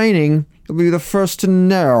starts raining, you'll be the first to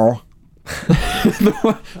know.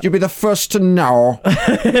 You'll be the first to know.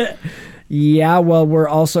 Yeah, well, we're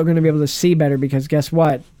also going to be able to see better because guess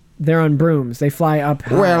what? They're on brooms. They fly up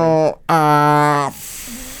high. Well,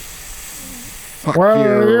 fuck you.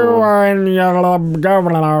 are in your...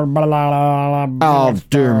 I'll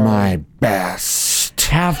do my best.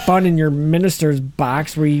 Have fun in your minister's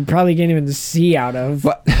box where you probably can't even see out of.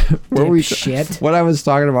 But Shit. what I was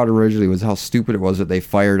talking about originally was how stupid it was that they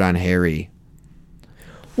fired on Harry.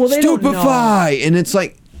 Well, they don't know. Stupefy! And it's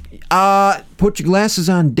like, put your glasses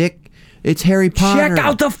on, Dick. It's Harry Potter. Check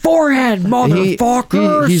out the forehead,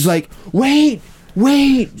 motherfuckers! He's like, wait.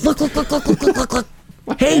 Look.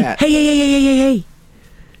 Hey.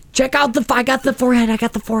 Check out I got the forehead.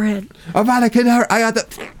 Avada Kedavra, I got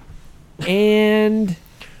the... And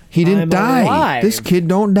he didn't I'm die. alive. This kid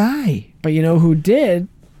don't die. But you know who did?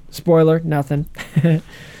 Spoiler, nothing.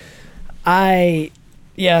 He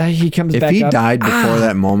comes back up. If he died before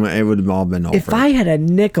that moment, it would have all been over. If I had a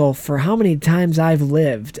nickel for how many times I've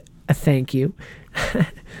lived, thank you,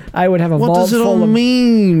 I would have a what vault does it all full of,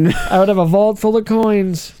 mean? I would have a vault full of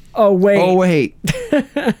coins. Oh, wait.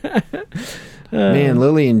 Man,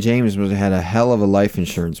 Lily and James must have had a hell of a life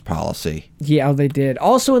insurance policy. Yeah, they did.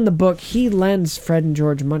 Also in the book, he lends Fred and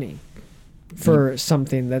George money for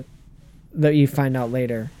something that you find out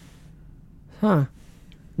later. Huh.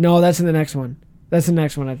 No, that's in the next one. That's the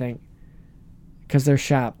next one, I think. Because they're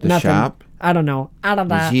shop. The shop? I don't know. I don't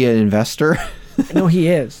know. Is he an investor? No, he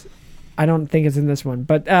is. I don't think it's in this one.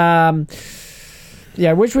 But,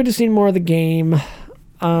 yeah, I wish we'd have seen more of the game.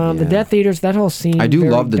 The Death Eaters, that whole scene. I do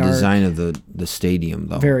very love the dark. design of the stadium,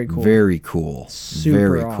 though. Very cool. Very cool. Super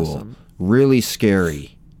Very cool. awesome. Really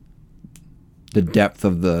scary. The depth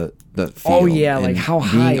of the field. Oh, yeah, like and how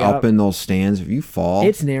high being up in those stands, if you fall.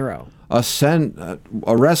 It's narrow.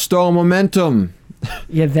 Arresto momentum.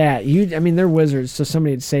 Yeah, that. They're wizards, so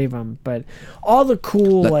somebody'd save them. But all the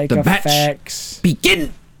cool, Let the match effects.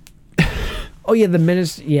 begin. Oh, yeah, the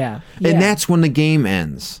minutes. Yeah. And that's when the game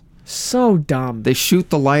ends. So dumb. They shoot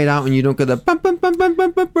the light out and you don't get the bum, bum, bum, bum,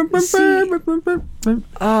 bum, bum, bum, bum,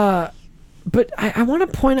 bum. But I want to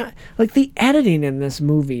point out, like, the editing in this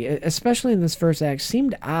movie, especially in this first act,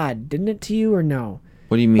 seemed odd, didn't it to you, or no?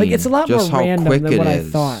 What do you mean? Like, it's a lot Just more how random quick than it what I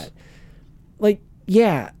is. thought. Like,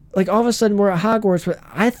 yeah. Like, all of a sudden, we're at Hogwarts, but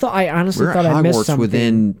I honestly We're thought at I missed Hogwarts something.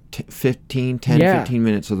 within 15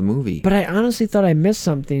 minutes of the movie. But I honestly thought I missed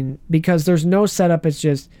something because there's no setup. It's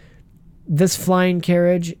just this flying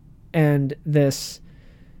carriage and this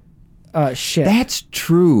ship. That's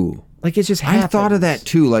true. Like, it just I happens. thought of that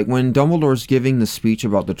too. Like when Dumbledore's giving the speech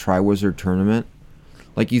about the Triwizard Tournament,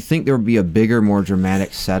 like you think there would be a bigger, more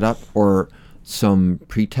dramatic setup or some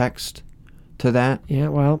pretext to that. Yeah,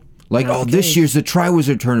 well. Like, not oh, the this case. year's the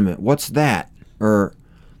Triwizard Tournament. What's that? And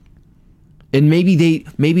maybe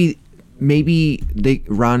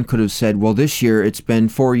Ron could have said, well, this year it's been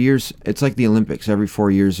 4 years. It's like the Olympics. Every 4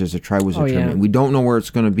 years there's a Triwizard Tournament. We don't know where it's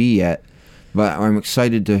going to be yet, but I'm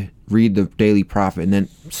excited to read the Daily Prophet, and then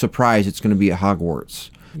surprise, it's going to be at Hogwarts.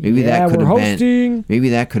 Maybe that could have been. Maybe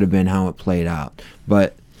that could have been how it played out.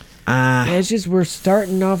 But it's just we're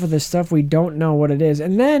starting off with the stuff we don't know what it is,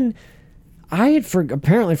 and then I had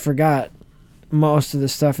apparently forgot most of the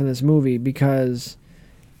stuff in this movie because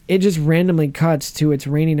it just randomly cuts to it's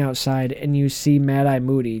raining outside, and you see Mad-Eye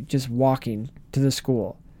Moody just walking to the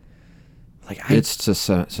school. It's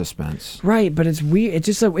suspense, right? But it's weird.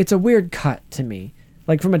 It's a weird cut to me.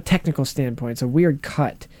 Like, from a technical standpoint, it's a weird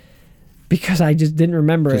cut because I just didn't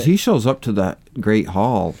remember it. Because he shows up to that Great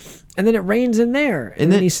Hall. And then it rains in there,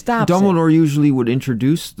 and then he stops Dumbledore usually would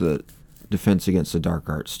introduce the Defense Against the Dark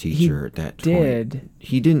Arts teacher at that point.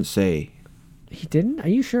 He didn't say. He didn't? Are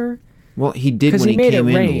you sure? Well, he did when he came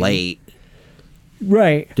in late.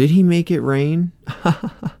 Right. Did he make it rain?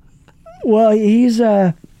 Well, he's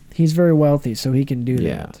very wealthy, so he can do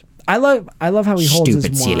that. I love how he holds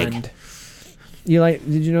his wand.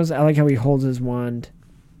 Did you notice? I like how he holds his wand.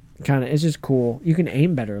 Kind of, it's just cool. You can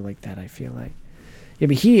aim better like that, I feel like. Yeah,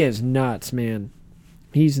 but he is nuts, man.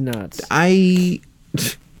 He's nuts. I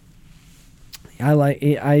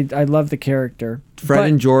love the character. Fred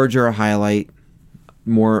and George are a highlight. A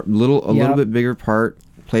little bit bigger part.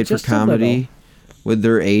 Played just for comedy. With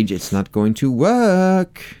their age, it's not going to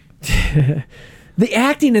work. The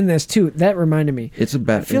acting in this too, that reminded me. It's a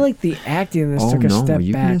bad. I feel like the acting in this took a step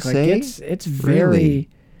back. Like it's very.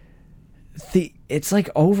 Really? It's like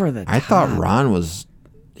over the top. I thought Ron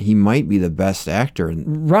he might be the best actor.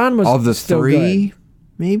 Ron was of the still three, good.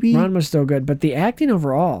 Maybe. Ron was still good, but the acting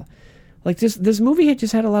overall, like this movie had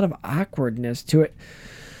just had a lot of awkwardness to it.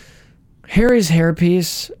 Harry's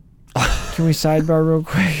hairpiece. Can we sidebar real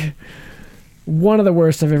quick? One of the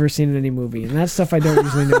worst I've ever seen in any movie, and that's stuff I don't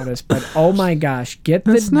usually notice. But oh my gosh, get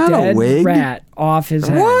the dead rat off his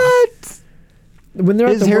head. What? When they're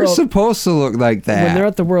his hair's supposed to look like that. When they're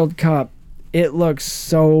at the World Cup, it looks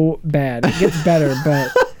so bad. It gets better,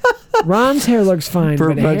 but Ron's hair looks fine.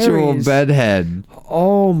 Perpetual bedhead.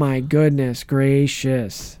 Oh my goodness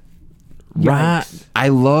gracious! Ron, I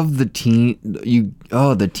love the teenage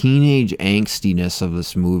angstiness of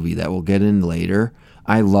this movie that we'll get in later.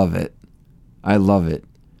 I love it.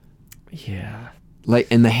 Yeah.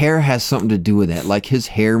 And the hair has something to do with that. Like, his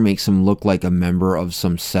hair makes him look like a member of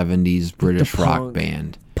some 70s British rock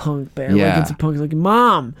band. Punk band. Yeah. Like, it's a punk. Like,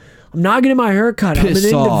 Mom, I'm not getting my hair cut. I'm an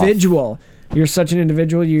individual. You're such an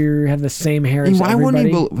individual. You have the same hair as Why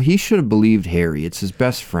everybody. wouldn't he should have believed Harry. It's his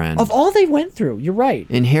best friend. Of all they went through, you're right.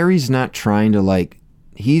 And Harry's not trying to like.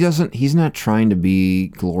 He's not trying to be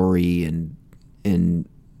glory and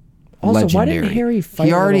Also, legendary. why didn't Harry fight?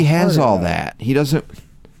 He a already little has harder, all though? that. He doesn't.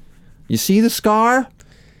 You see the scar?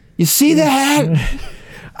 You see that?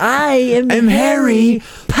 I am Harry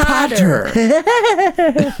Potter.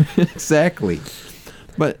 Exactly.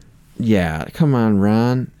 But yeah, come on,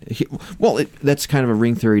 Ron. That's kind of a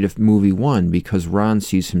ring theory to movie 1 because Ron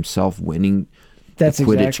sees himself winning That's the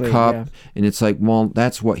Quidditch exactly, Cup, yeah. and it's like, well,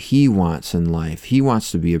 that's what he wants in life. He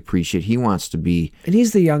wants to be appreciated. He wants to be. And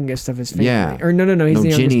he's the youngest of his family. Yeah. Or no, he's the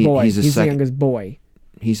youngest Ginny, boy. he's He's the youngest boy.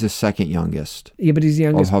 He's the second youngest. Yeah, but he's the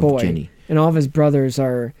youngest of boy. Ginny. And all of his brothers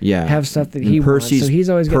have stuff that he wants. So he's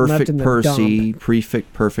always getting left in the Percy,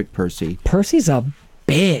 dump. perfect Percy. Percy's a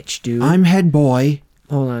bitch, dude. I'm head boy.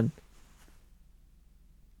 Hold on.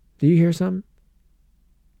 Do you hear something?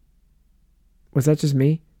 Was that just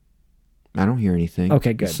me? I don't hear anything.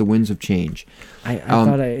 Okay, good. It's the winds of change. I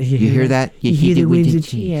thought you hear that? You hear the winds of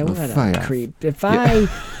change. Yeah, Oh, what fire. a creep. If I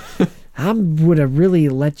would have really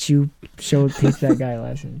let you teach that guy a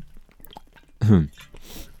lesson.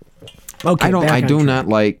 Okay, I do not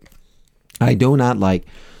like.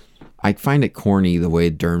 I find it corny the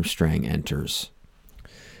way Durmstrang enters.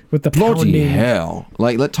 With the Bloody pounding. hell!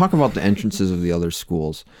 Like, let's talk about the entrances of the other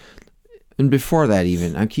schools. And before that,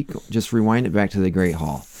 even just rewind it back to the Great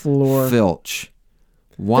Hall. Floor. Filch.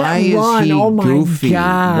 Why That is run, he oh my goofy?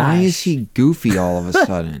 Why gosh. is he goofy all of a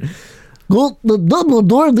sudden? Well, the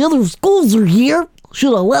Dumbledore, the other schools are here.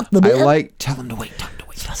 Should have left them in. Tell him to wait.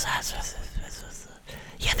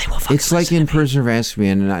 Yeah, they will It's like in Prisoner of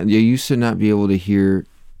Azkaban, and you used to not be able to hear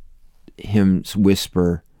him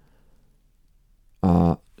whisper.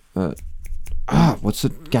 What's the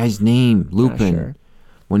guy's name? Lupin. sure.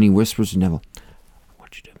 When he whispers to Neville, I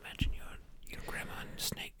want you to imagine your grandma and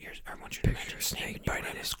Snake. I want you to imagine Snake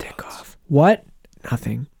biting his dick off. What?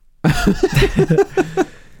 Nothing.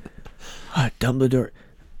 Dumbledore.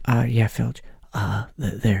 Yeah, Filch.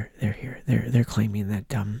 They're here. They're claiming that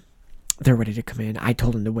they're ready to come in. I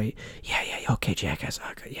told them to wait. Yeah. Okay, Jackass.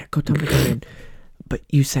 Yeah, go tell them to come in. But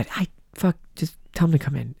you said, just tell them to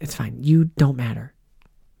come in. It's fine. You don't matter.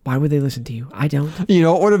 Why would they listen to you? I don't. You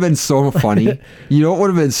know what would have been so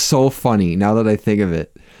funny? Now that I think of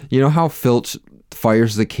it? You know how Filch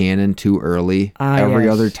fires the cannon too early every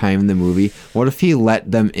yes. other time in the movie? What if he let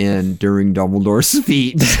them in during Dumbledore's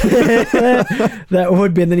speech? That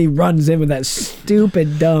would be, and then he runs in with that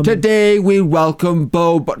stupid dumb. Today we welcome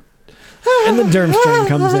Bo, but and the Durmstrang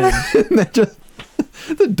comes in. and then just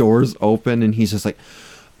the doors open and he's just like,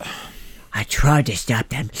 I tried to stop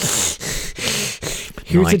them.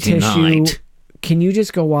 Here's I a tissue. denied. Can you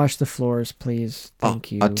just go wash the floors, please?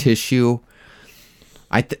 Thank you. A tissue.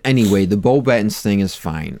 Anyway, the Bo Bettins thing is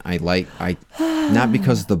fine. Not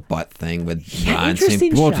because of the butt thing with Ron saying,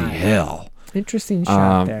 interesting bloody shot. hell. Interesting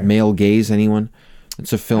shot there. Male gaze, anyone?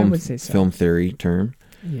 It's a would say so. film theory term.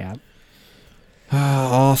 Yeah.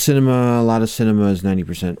 All cinema, a lot of cinema is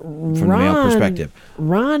 90% from the male perspective.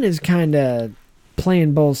 Ron is kind of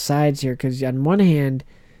playing both sides here because on one hand,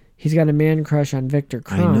 he's got a man crush on Victor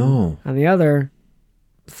Crumb. I know. On the other,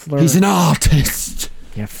 Fleur. He's an artist.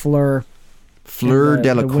 Yeah, Fleur. Fleur And the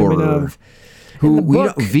women Delacour. of- in the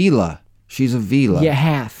book- Vila. She's a Vila. Yeah,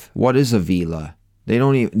 half. What is a Vila? They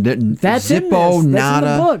don't even. That's in Zippo this. That's in the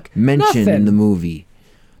nada book. mentioned Nothing. in the movie.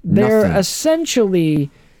 They're Nothing.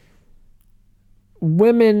 essentially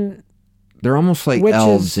women. They're almost like Witches.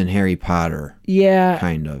 elves in Harry Potter, Yeah,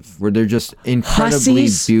 kind of, where they're just incredibly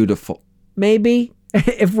Hussies? beautiful. maybe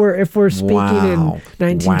if we're speaking Wow. in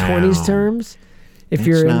 1920s Wow. terms. If That's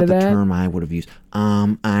you're not into the that, term I would have used.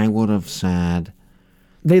 I would have said.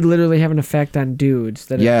 they literally have an effect on dudes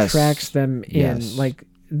that Yes. attracts them in. Yes. Like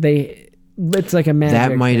it's like a magic.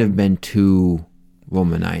 That might have thing. been too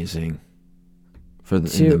womanizing for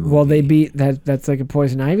the, in the movie. Well, they beat that. That's like a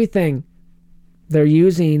poison ivy thing. They're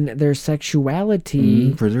using their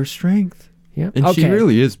sexuality. for their strength. Yeah, And she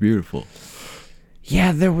really is beautiful.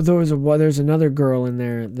 Yeah, there's another girl in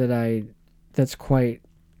there that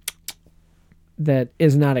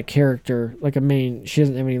is not a character, like a main. She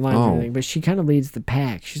doesn't have any lines or Oh. anything, but she kind of leads the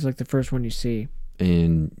pack. She's like the first one you see.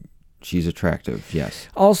 And she's attractive, yes.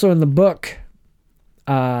 Also in the book,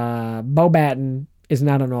 Beauxbaton is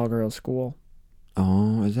not an all-girls school.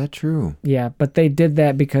 Oh, is that true? Yeah, but they did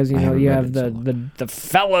that because I haven't you read have it the, so long. the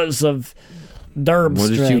fellas of Durmstrang. What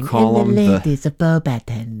did you call them? The ladies of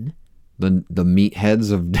Beauxbaton. The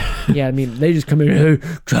meatheads of. Yeah, I mean they just come in. Hey,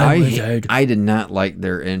 try wizard. I did not like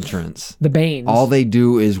their entrance. The Banes. All they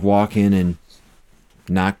do is walk in and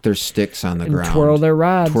knock their sticks on the and ground. twirl their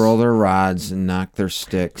rods. Twirl their rods and knock their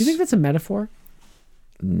sticks. Do you think that's a metaphor?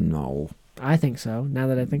 No. I think so, now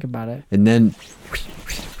that I think about it. And then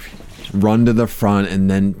run to the front and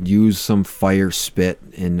then use some fire spit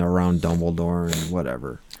in around Dumbledore and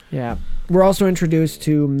whatever. Yeah. We're also introduced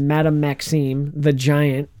to Madame Maxime, the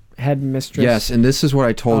giant headmistress. Yes, and this is what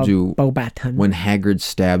I told you Beauxbaton. when Hagrid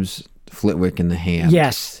stabs Flitwick in the hand.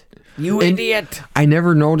 Yes. You idiot. I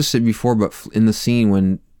never noticed it before, but in the scene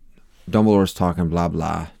when Dumbledore's talking blah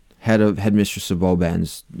blah, headmistress of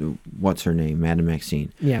Beauxbaton's, what's her name, Madame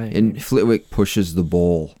Maxime. Yeah. And Flitwick pushes the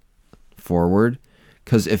bowl forward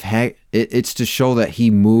because if it's to show that he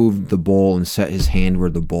moved the bowl and set his hand where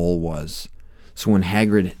the bowl was. So when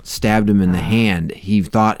Hagrid stabbed him in the hand, he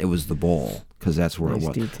thought it was the bowl because that's where Nice it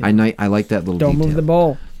was. detail. I like that little Don't detail. move the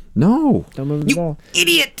bowl. No. Don't move the bowl.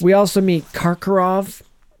 Idiot. We also meet Karkaroff,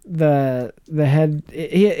 the head.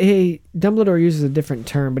 Dumbledore uses a different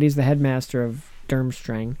term, but he's the headmaster of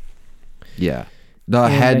Durmstrang. Yeah. The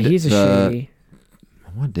And, head. he's a shady.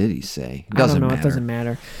 What did he say? I don't know. It doesn't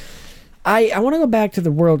matter. I want to go back to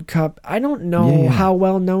the World Cup. I don't know how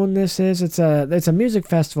well known this is. It's a music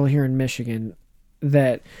festival here in Michigan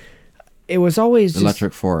that it was always just,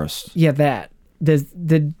 Electric Forest. Yeah, that. Do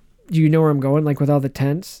you know where I'm going? Like with all the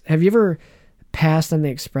tents. Have you ever passed on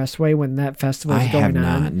the expressway when that festival is going on? I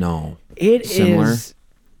have not. No. It Similar? is.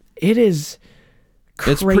 It is.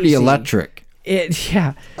 Crazy. It's pretty electric.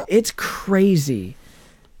 It's crazy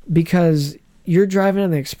because you're driving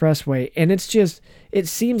on the expressway and it's just. It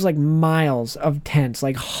seems like miles of tents,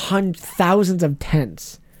 like thousands of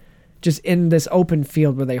tents, just in this open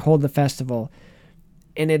field where they hold the festival,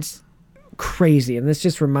 and it's crazy. And this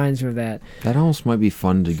just reminds me of that. That almost might be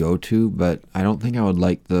fun to go to, but I don't think I would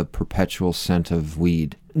like the perpetual scent of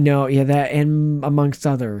weed. No, yeah, that and amongst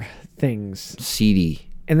other things. Seedy.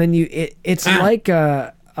 And then it's like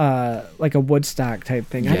a Woodstock type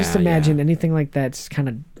thing. I just imagine anything like that's kind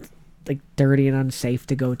of like dirty and unsafe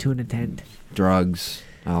to go to in a tent. Drugs,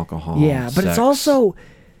 alcohol. Yeah, but sex. it's also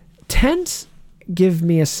tents give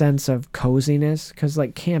me a sense of coziness because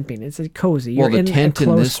like camping, it's cozy. Well, You're the in tent a in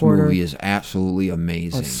close this quarter. movie is absolutely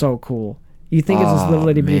amazing. Oh, it's so cool. You think it's this little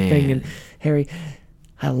itty bitty thing, and Harry,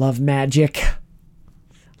 I love magic.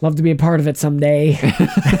 Love to be a part of it someday.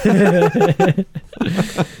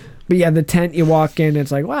 But yeah, the tent, you walk in,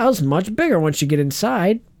 it's like, wow, it's much bigger once you get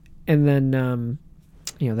inside. And then,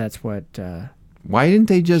 that's what why didn't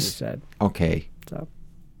they just... said. Okay. So.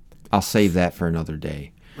 I'll save that for another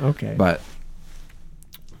day. Okay. But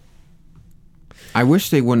I wish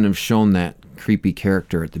they wouldn't have shown that creepy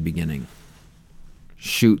character at the beginning.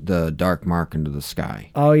 Shoot the dark mark into the sky.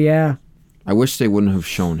 Oh, yeah. I wish they wouldn't have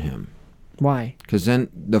shown him. Why? Because then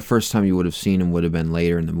the first time you would have seen him would have been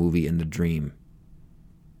later in the movie in the dream.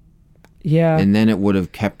 Yeah. And then it would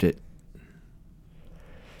have kept it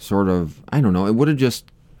sort of, I don't know, it would have just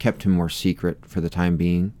kept him more secret for the time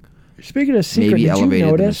being. Speaking of secret, maybe did elevated you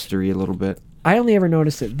the notice? mystery a little bit. I only ever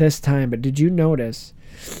noticed it this time, but did you notice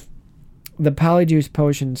the Polyjuice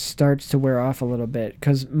potion starts to wear off a little bit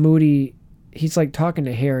because Moody, he's like talking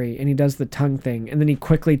to Harry and he does the tongue thing and then he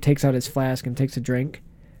quickly takes out his flask and takes a drink.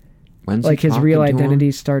 When's like he his real talking to identity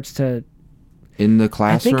him? starts to... In the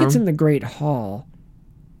classroom? I think it's in the Great Hall.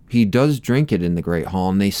 He does drink it in the Great Hall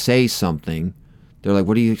and they say something. They're like,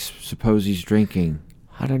 what do you suppose he's drinking?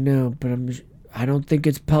 I don't know, but I don't think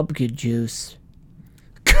it's pumpkin juice.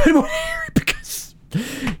 Good one, Harry, because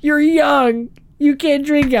you're young. You can't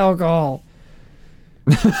drink alcohol.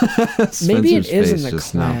 Maybe it is in the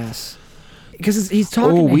class. Because he's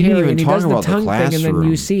talking to Harry and he does the tongue thing and then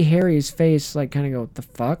you see Harry's face like kind of go, what the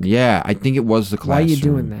fuck? Yeah, I think it was the classroom. Why are you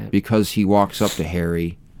doing that? Because he walks up to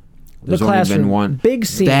Harry. There's The only classroom, been one. big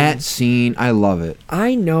scene. That scene, I love it.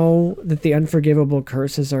 I know that the unforgivable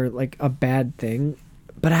curses are like a bad thing,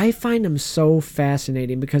 but I find them so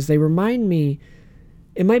fascinating because they remind me,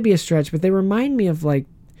 it might be a stretch, but they remind me of like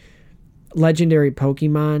legendary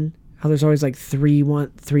Pokemon, how there's always like three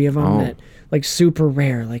of them that like super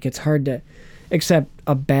rare, like it's hard to, except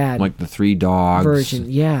a bad like the 3 dogs version.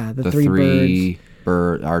 Yeah, the three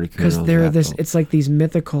birds. Articuno. Because they're this, it's like these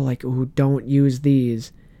mythical, like, ooh, don't use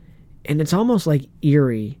these. And it's almost like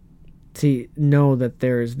eerie to know that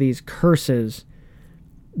there's these curses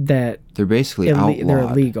that they're basically outlawed. They're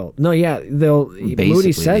illegal. No, yeah, Basically,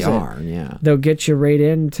 Moody says they are, yeah. They'll get you right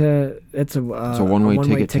into it's a one-way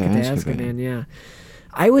ticket to Azkaban. Yeah,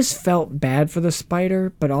 I always felt bad for the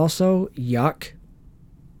spider, but also yuck.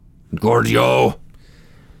 Gordio.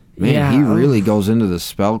 Man, Yeah, he really goes into the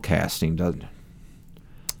spell casting, doesn't he?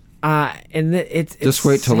 And it's Just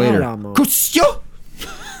wait till sad later. almost. Custio!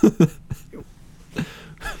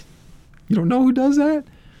 You don't know who does that?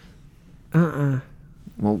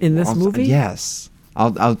 Well, In this movie? Yes.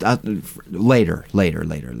 I'll later.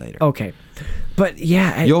 Okay. But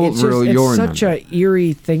yeah, You'll it's such remember. a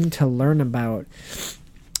eerie thing to learn about.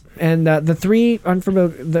 And the three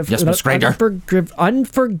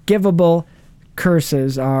unforgivable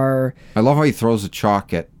curses are... I love how he throws the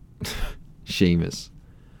chalk at Seamus.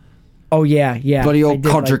 Oh, yeah. Bloody I old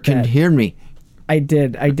did codger like can that. hear me. I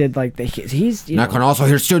did like that. He's And I can also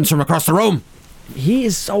hear students from across the room. he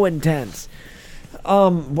is so intense.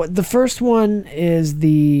 What the first one is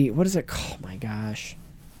what is it called? Oh my gosh.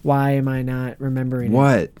 Why am I not remembering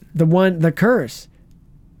What? it? The curse.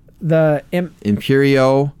 The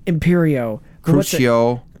Imperio, Imperio.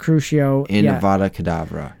 Crucio, Crucio. and yeah. Avada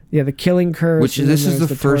Kedavra. Yeah, the killing curse. Which and this then is the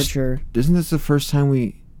there's first. torture. Isn't this the first time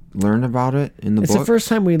we learn about it in the It's book? the first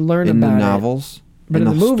time we learn in about the it. novels. But in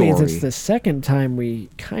the movies, story. it's the second time we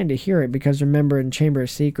kind of hear it because remember in Chamber of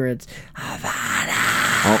Secrets,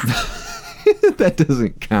 Oh. That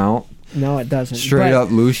doesn't count. no, it doesn't. Straight up,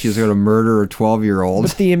 Lucia's going to murder a 12-year-old.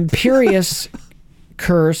 But the Imperious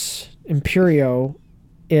curse, Imperio,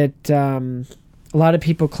 it a lot of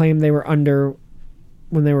people claim they were under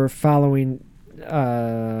when they were following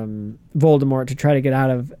Voldemort to try to get out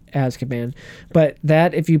of Azkaban. But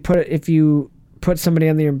that if you put somebody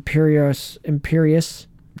on the Imperious,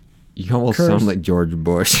 You almost curse. sound like George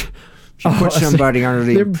Bush. If you put somebody under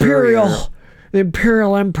the the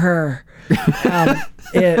Imperial Emperor.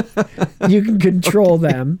 You can control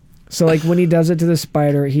them. So like when he does it to the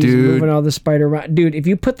spider, he's moving all the spider around. Dude, if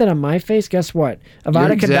you put that on my face, guess what?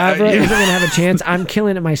 Avada Kedavra isn't gonna have a chance. I'm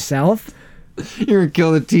killing it myself. You're gonna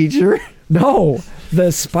kill the teacher? No, the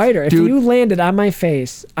spider. If Dude. you landed on my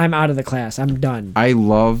face, I'm out of the class. I'm done. I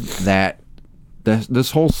love that.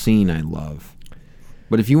 This whole scene I love.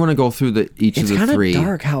 But if you want to go through each It's of the kind three, of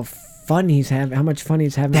dark how fun he's having, how much fun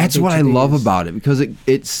he's having. that's with what each I of love these. about it because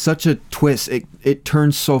it's such a twist. It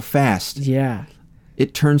turns so fast. Yeah.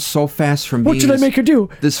 It turns so fast from What being should I make her do?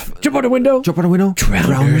 this Jump out a window? jump out a window,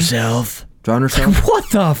 Drown herself. drown herself. What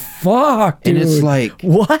the fuck, dude? And it's like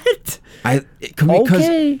what? Because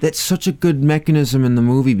Okay. that's such a good mechanism in the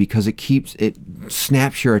movie because it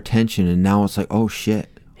snaps your attention and now it's like, oh shit,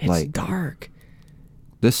 It's like dark.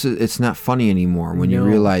 it's not funny anymore when you No.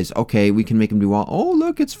 realize, okay, we can make him do all. Oh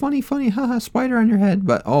look, it's funny, haha, spider on your head.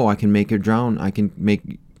 But I can make her drown. I can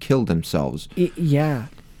make kill themselves Yeah.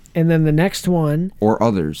 And then the next one, or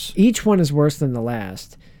others. each one is worse than the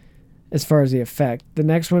last as far as the effect. The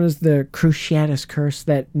next one is the Cruciatus curse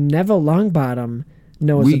that Neville Longbottom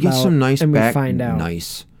knows We about. get some nice and back. we find out.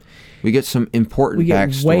 Nice. We get some important We get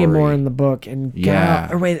backstory. way more in the book. And Yeah.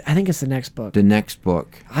 or wait, I think it's the next book. The next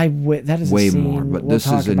book. That is way a scene. more, but we'll this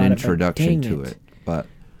talk is an about it, but introduction dang to it. But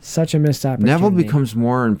Such a missed opportunity. Neville becomes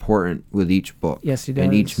more important with each book. Yes, he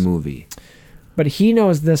And each does. movie. But he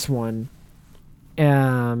knows this one.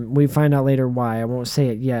 We find out later why. I won't say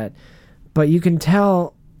it yet. But you can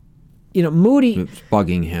tell, Moody, It's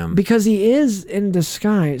bugging him. because he is in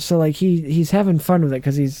disguise. So like he's having fun with it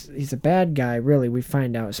because he's a bad guy. Really, we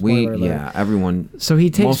find out. Spoiler alert. Everyone. So he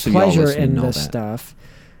takes most of y'all pleasure listening in know this that. stuff.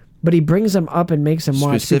 But he brings him up and makes him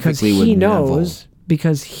watch because Specifically with he Neville. knows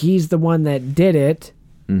because he's the one that did it.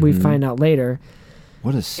 We Mhm. find out later.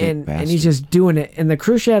 What a sick bastard. And he's just doing it. And the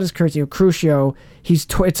Cruciatus curse, Crucio,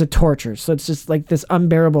 it's a torture. So it's just like this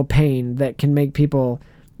unbearable pain that can make people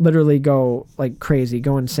literally go like crazy,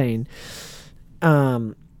 go insane.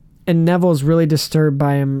 And Neville's really disturbed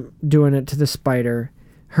by him doing it to the spider.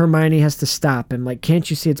 Hermione has to stop him. Like, can't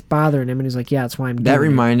you see it's bothering him? And he's like, yeah, that's why I'm doing That it.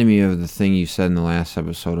 reminded me of the thing you said in the last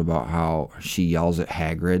episode about how she yells at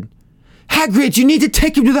Hagrid. Hagrid, you need to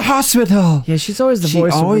take him to the hospital. Yeah, she's always the She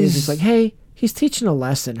voice of always- reason. She's like, hey, he's teaching a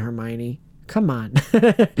lesson, Hermione. Come on.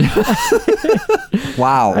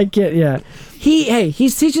 Wow. I can't, yeah.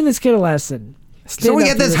 He's teaching this kid a lesson. So we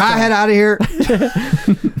get this hothead out of here.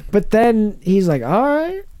 But then he's like, all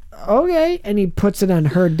right, okay. And he puts it on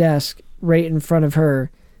her desk right in front of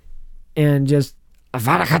her and just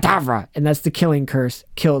Avada Kedavra. And that's the killing curse.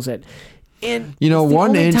 Kills it. And You know, it's the 1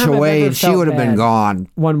 only inch time I've away ever and she felt would have been bad. gone.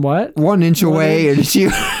 One what? 1 inch One away inch? and she.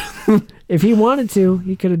 If he wanted to,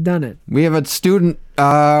 he could have done it. We have a student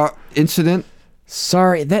incident.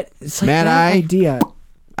 Sorry, it's like Man, that idea.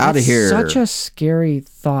 Outta It's here. Such a scary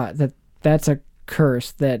thought that's a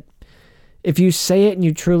curse that if you say it and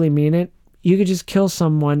you truly mean it, you could just kill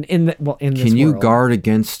someone in this Can you world. guard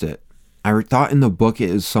against it? I thought in the book it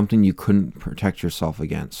is something you couldn't protect yourself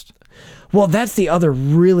against. Well, that's the other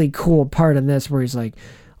really cool part in this where he's like,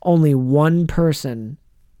 only one person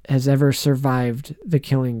has ever survived the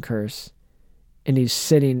killing curse, and he's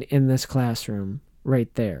sitting in this classroom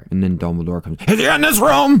right there. And then Dumbledore comes, is he in this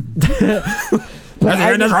room? Is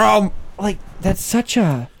he in this room? Like, that's such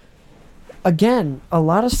a... Again, a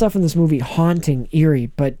lot of stuff in this movie haunting, eerie,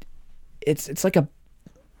 but it's like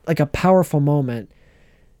a powerful moment.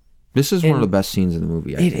 This is one of the best scenes in the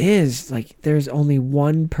movie. It is. Like, there's only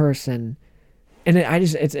one person... And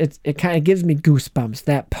it kind of gives me goosebumps,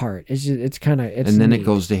 that part. It's kind of... And then neat. it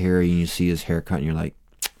goes to Harry, and you see his haircut, and you're like,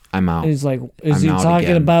 I'm out. And he's like, is I'm he out talking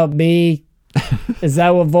again. about me? Is that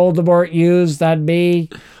what Voldemort used? That me?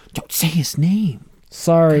 Don't say his name.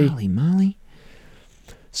 Sorry. Golly molly.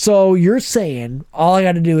 So you're saying all I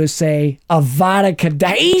got to do is say Avada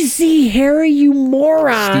Kedavra? Easy, Harry, you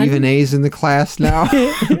moron. Stephen A's in the class now.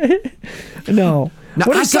 No. Now,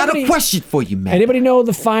 What I if got a question for you, man. Anybody know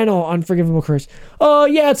the final unforgivable curse? Oh,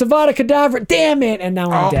 yeah, it's Avada Kedavra. Damn it. And now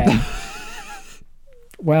I'm dead.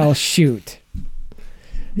 Well, shoot.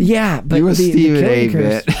 Yeah, but You a the Stephen killing A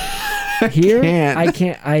curse- bit. Here, can't. I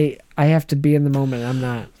can't. I have to be in the moment. I'm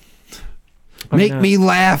not. Make me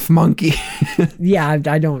laugh, monkey. Yeah,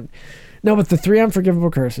 I don't. No, but the 3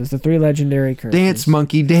 unforgivable curses, the 3 legendary curses. Dance,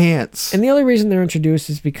 monkey, dance. And the only reason they're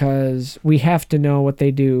introduced is because we have to know what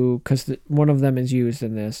they do, because one of them is used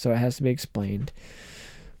in this, so it has to be explained.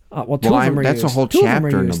 Well, 2 of them are that's used. a whole 2 of them are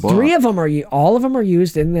chapter in the used. book. 3 of them are all of them are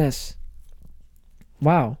used in this.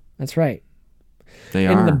 Wow, that's right. They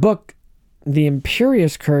In are. the book, the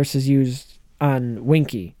Imperious curse is used on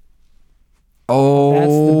Winky. Oh, That's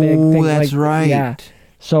the big thing. that's like, right. Yeah.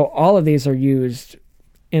 So all of these are used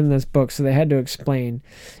in this book, so they had to explain.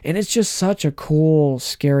 And it's just such a cool,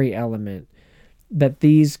 scary element that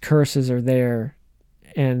these curses are there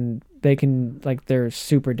and they can, like, they're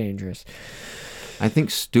super dangerous. I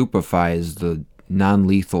think Stupefy is the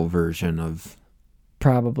non-lethal version of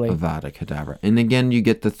Probably. Avada Kedavra. And again, you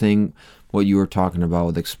get the thing, what you were talking about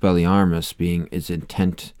with Expelliarmus being is the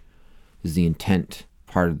intent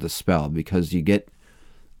part of the spell, because you get,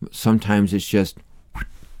 sometimes it's just,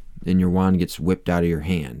 and your wand gets whipped out of your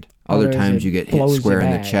hand. Other Others, times it you get hit blows square you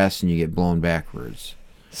in the back. chest and you get blown backwards.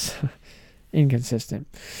 Inconsistent.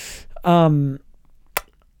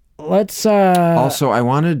 Let's Also, I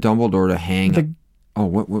wanted Dumbledore to hang.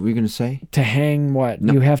 What were you going to say? to hang what?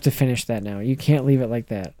 No. You have to finish that now. You can't leave it like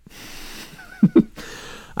that.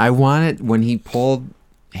 I wanted, when he pulled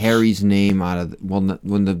Harry's name out of when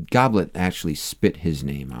the goblet actually spit his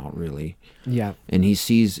name out, really. Yeah. And he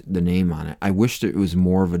sees the name on it. I wished it was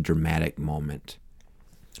more of a dramatic moment.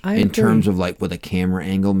 I In agree. terms of, like, with a camera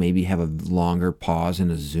angle, maybe have a longer pause and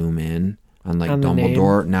a zoom in on, like, On the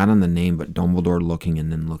Dumbledore, not on the name, but Dumbledore looking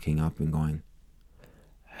and then looking up and going,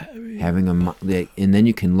 having and then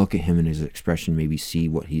you can look at him and his expression, maybe see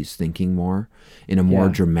what he's thinking more in a more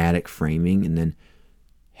Yeah. dramatic framing, and then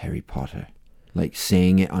Harry Potter, like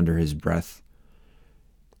saying it under his breath,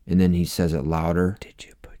 and then he says it louder. Did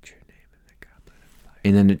you put your name in the goblet of fire?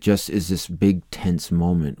 And then it just is this big tense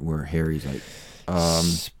moment where Harry's like,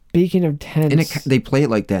 Speaking of tense, and they play it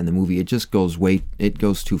like that in the movie. It just goes it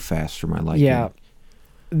goes too fast for my liking. yeah,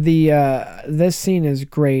 this scene is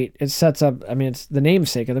great. It sets up. I mean, it's the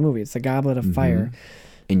namesake of the movie. It's the Goblet of Fire.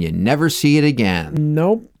 And you never see it again.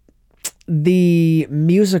 Nope. The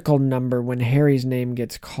musical number when Harry's name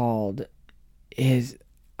gets called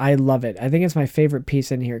I love it. I think it's my favorite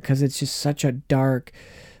piece in here because it's just such a dark,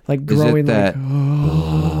 like growing, Is it that? like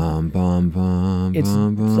Bum, bum, bum, it's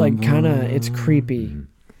bum, bum, like kind of it's creepy.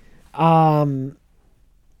 Play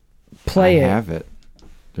I it. have it.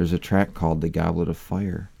 There's a track called "The Goblet of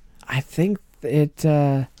Fire." I think it.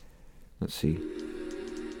 Let's see.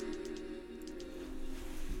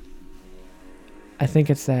 I think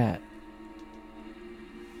it's that.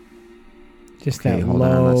 Just Okay, that hold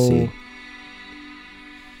low. on. Let's see.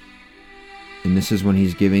 And this is when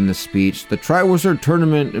he's giving the speech, the Triwizard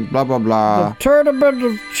Tournament, and blah blah blah. The Tournament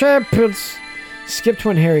of Champions. Skip to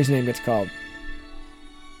when Harry's name gets called.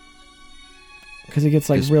 Because it gets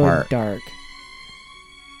like This really part. dark.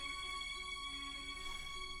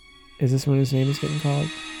 Is this when his name is getting called?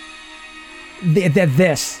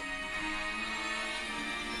 This.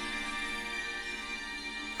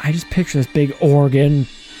 I just picture this big organ.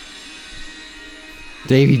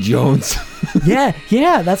 Davy Jones. yeah,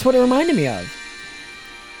 that's what it reminded me of.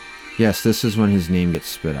 Yes, this is when his name gets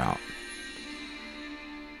spit out.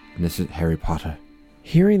 And this is Harry Potter.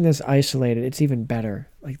 Hearing this isolated, it's even better.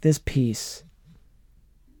 Like this piece.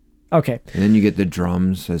 Okay. And then you get the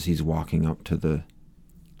drums as he's walking up to the...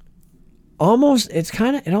 It almost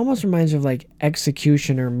reminds you of like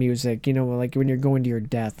executioner music, you know, like when you're going to your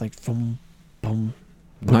death, like boom, boom,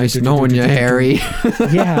 Nice knowing you, Harry.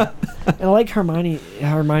 Yeah. And I like Hermione.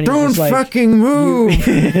 Don't was like, fucking move.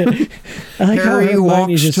 I like how Harry Hermione's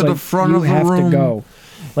walks just to the like, front you of the have room. to go.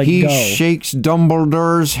 Like, He go. shakes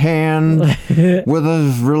Dumbledore's hand with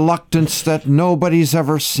a reluctance that nobody's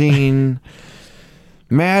ever seen.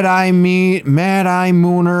 Mad-Eye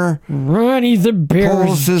Mooner. Ronnie the Bear's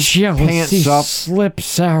pulls his jealousy pants up.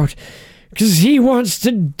 slips out because he wants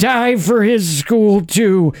to die for his school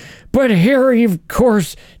too. But Harry, of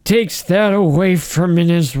course, takes that away from him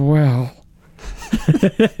as well.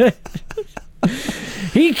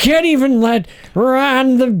 He can't even let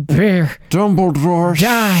Ron the Bear Dumbledore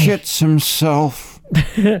die. shits himself.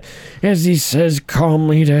 As he says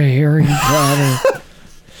calmly to Harry Potter,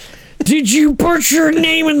 "Did you put your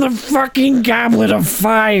name in the fucking goblet of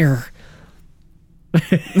fire?" I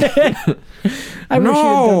wish you had done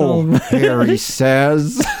all No, of Harry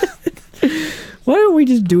says. Why don't we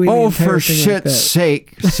just do it? Oh, for shit's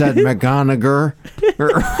sake, said McGonagall.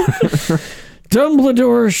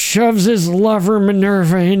 Dumbledore shoves his lover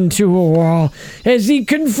Minerva into a wall as he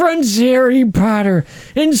confronts Harry Potter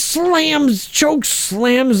and choke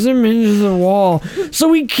slams him into the wall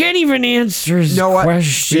so he can't even answer his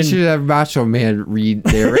question. We should have Macho Man read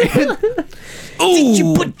there. Did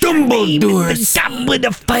you put Dumbledore in the goblet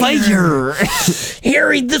of fire?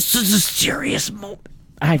 Harry, this is a serious moment.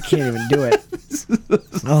 I can't even do it.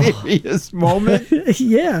 Serious moment?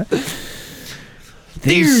 Yeah.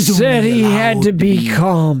 They said he had to be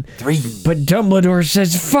calm. But Dumbledore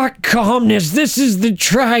says, fuck calmness. This is the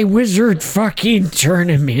Triwizard fucking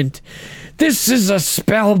tournament. This is a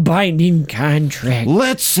spellbinding contract.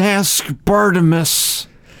 Let's ask Bartimus.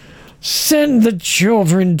 Send the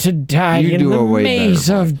children to die You in do the a way maze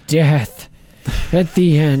better of death. At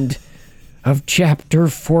the end of chapter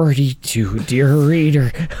 42, dear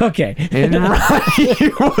reader. Okay. And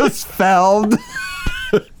Ronnie was felled.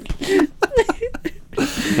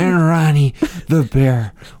 And Ronnie the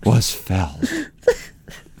Bear was felled.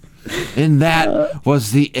 And that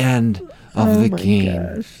was the end of the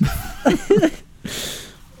game.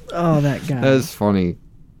 Oh, that guy. That's funny.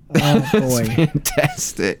 Oh, boy. That's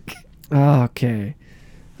fantastic. Okay.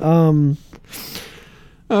 Yeah,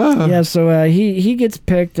 so he gets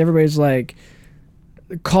picked. Everybody's like,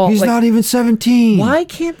 He's not even 17. Why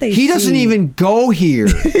can't they He doesn't even go here.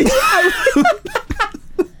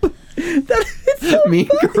 Mean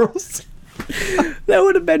Girls. That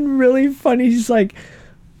would have been really funny. He's like,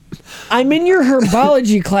 I'm in your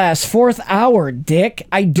herbology class, 4th hour, dick.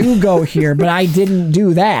 I do go here, but I didn't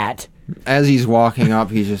do that. As he's walking up,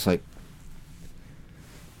 he's just like,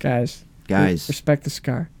 Guys, respect the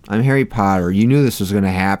scar. I'm Harry Potter. You knew this was going to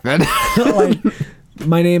happen. Like,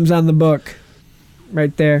 my name's on the book.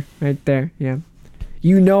 Right there. Yeah.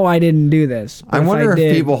 You know I didn't do this. I wonder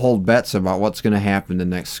if people hold bets about what's going to happen the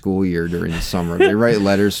next school year during the summer. They write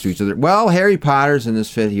letters to each other. Well, Harry Potter's in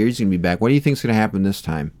this 5th year. He's going to be back. What do you think's going to happen this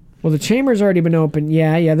time? Well, the chamber's already been open.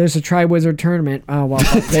 Yeah, there's a Triwizard tournament. Oh, well,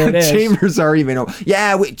 there it is. The chamber's already been open.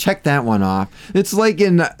 Yeah, wait, check that one off. It's like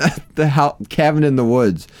in the Cabin in the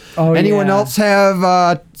Woods. Oh, Anyone yeah. else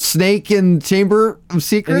have Snake in Chamber of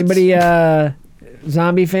Secrets? Anybody,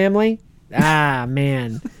 zombie family? Ah,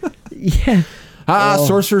 man. Yeah.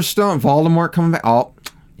 Sorcerer's Stone. Voldemort coming back. Oh,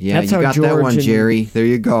 yeah, That's you how got that George one, and- Jerry. There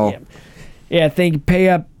you go. Yeah, thank you. Pay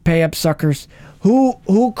up, suckers.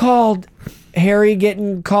 Who called Harry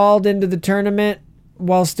getting called into the tournament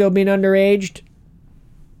while still being underaged?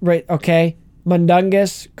 Right, okay.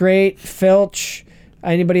 Mundungus, great. Filch,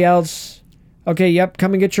 anybody else? Okay, yep,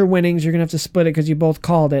 come and get your winnings. You're going to have to split it because you both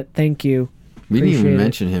called it. Thank you. We didn't even Appreciate it.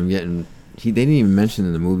 mention him getting... They didn't even mention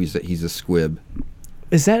in the movies that he's a squib.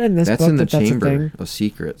 Is that in this That's book? in the that's a Chamber thing? of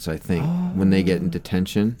Secrets, I think. When they get in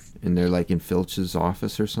detention and they're like in Filch's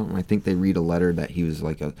office or something. I think they read a letter that he was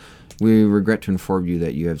like we regret to inform you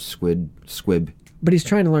that you have squib. But he's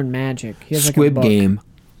trying to learn magic. He has Squib like a book. game.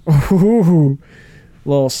 Ooh,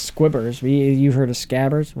 little squibbers. You've heard of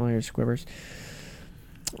scabbers? Well, here's squibbers.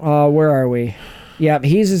 Where are we? Yeah,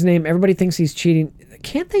 he's his name. Everybody thinks he's cheating.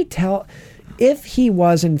 Can't they tell if he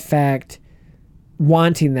was in fact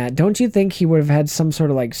wanting that? Don't you think he would have had some sort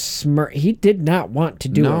of like smirk? He did not want to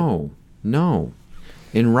do it. No.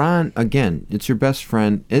 And Ron, again, it's your best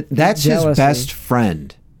friend. That's his Jealousy. best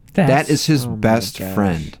friend. That is his best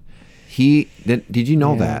friend. Did you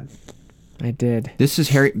know that? I did. This is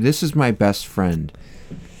Harry. This is my best friend.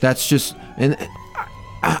 That's just, and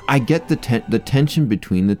I get the tension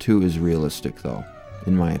between the two is realistic, though,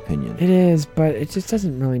 in my opinion. It is, but it just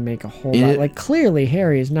doesn't really make a whole lot. Like, clearly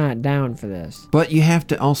Harry is not down for this. But you have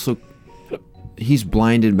to also, he's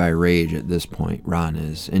blinded by rage at this point, Ron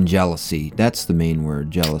is, and jealousy. That's the main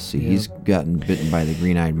word, jealousy. Yeah. He's gotten bitten by the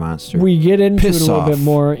green-eyed monster. We get into it a little bit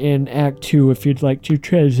more in Act 2 if you'd like to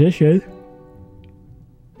transition.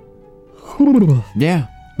 Yeah,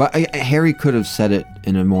 but Harry could have said it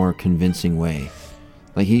in a more convincing way.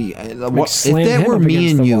 Like if that were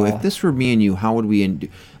me and you, if this were me and you, how would we?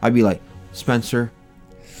 I'd be like, Spencer,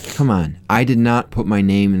 come on, I did not put my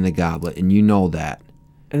name in the goblet, and you know that.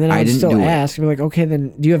 And then I'd still ask, be like, okay,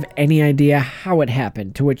 then do you have any idea how it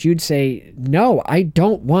happened? To which you'd say, no, I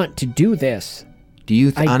don't want to do this.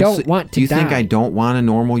 I don't want to die. Do you think I don't want a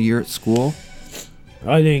normal year at school?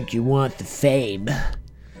 I think you want the fame.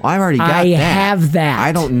 Well, I've already got that. I have that.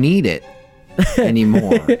 I don't need it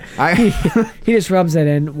anymore. He just rubs that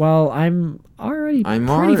in. Well, I'm pretty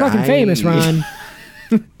fucking famous, Ron.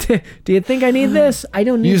 Do you think I need this? I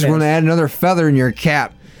don't need this. You just want to add another feather in your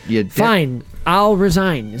cap. Fine. I'll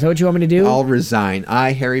resign. Is that what you want me to do? I'll resign. I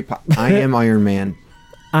am Iron Man.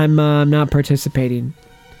 I'm not participating.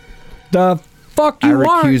 The fuck you are?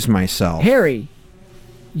 I recuse myself. Harry,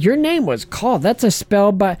 your name was called. That's a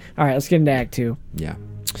spell by... All right, let's get into Act 2. Yeah.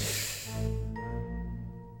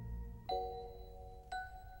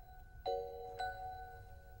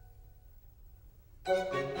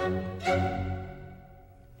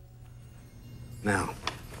 Now,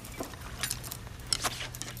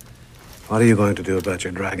 what are you going to do about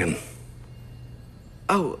your dragon?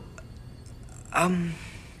 Oh,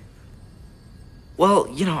 well,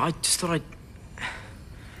 you know, I just thought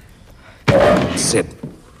I'd... Sit.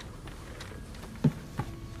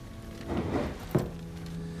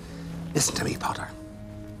 Listen to me, Potter.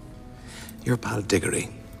 Your pal Diggory.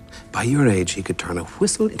 By your age, he could turn a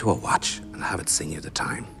whistle into a watch and have it sing you the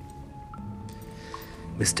time.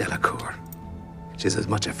 Miss Delacour. She's as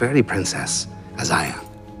much a fairy princess as I am.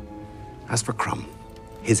 As for Crumb,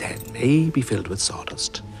 his head may be filled with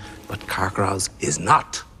sawdust, but Karkaroff's is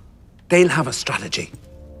not. They'll have a strategy.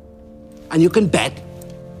 And you can bet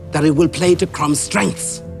that it will play to Crumb's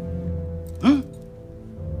strengths.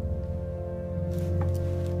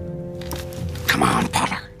 Come on,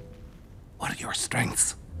 Potter. What are your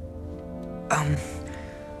strengths?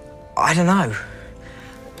 I don't know.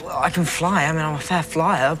 Well, I can fly. I mean, I'm a fair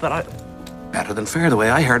flyer, but I... Better than fair, the way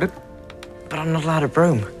I heard it. But I'm not allowed a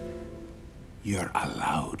broom. You're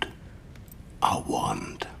allowed a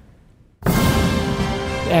wand.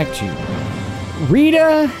 Act 2.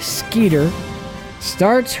 Rita Skeeter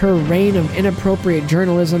starts her reign of inappropriate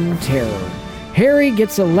journalism terror. Harry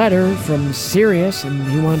gets a letter from Sirius and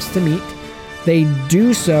he wants to meet. They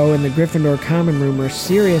do so in the Gryffindor common room where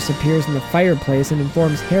Sirius appears in the fireplace and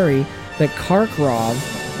informs Harry that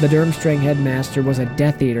Karkaroff, the Durmstrang headmaster, was a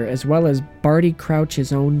Death Eater, as well as Barty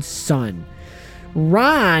Crouch's own son.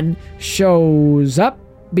 Ron shows up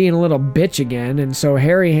being a little bitch again, and so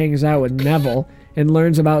Harry hangs out with Neville and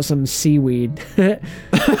learns about some seaweed.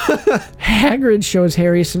 Hagrid shows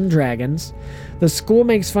Harry some dragons. The school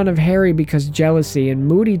makes fun of Harry because jealousy, and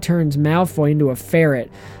Moody turns Malfoy into a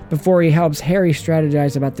ferret before he helps Harry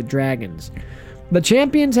strategize about the dragons. The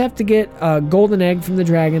champions have to get a golden egg from the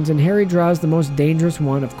dragons, and Harry draws the most dangerous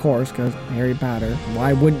one, of course, because Harry Potter.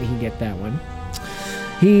 Why wouldn't he get that one?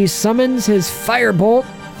 He summons his firebolt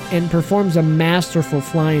and performs a masterful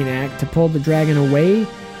flying act to pull the dragon away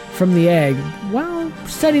from the egg while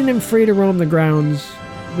setting him free to roam the grounds.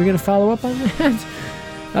 We're going to follow up on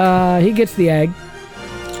that? He gets the egg.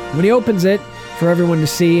 When he opens it for everyone to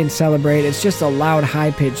see and celebrate, it's just a loud,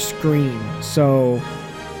 high-pitched scream. So,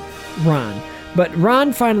 Ron. But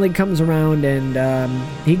Ron finally comes around and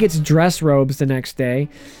he gets dress robes the next day.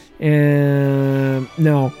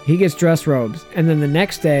 No, he gets dress robes. And then the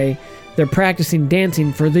next day, they're practicing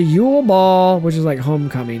dancing for the Yule Ball, which is like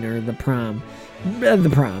homecoming or the prom. The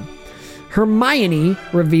prom. Hermione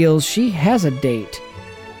reveals she has a date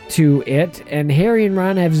to it, and Harry and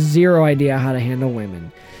Ron have zero idea how to handle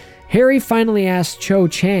women. Harry finally asks Cho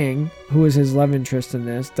Chang, who is his love interest in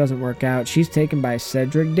this. Doesn't work out. She's taken by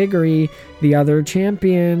Cedric Diggory, the other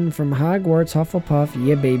champion from Hogwarts, Hufflepuff.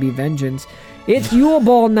 Yeah, baby, vengeance. It's Yule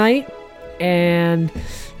Ball night, and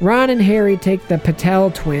Ron and Harry take the Patel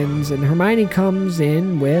twins, and Hermione comes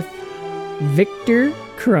in with Victor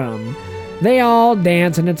Crumb. They all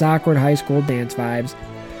dance, and it's awkward high school dance vibes.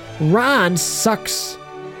 Ron sucks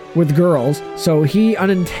with girls, so he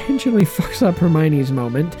unintentionally fucks up Hermione's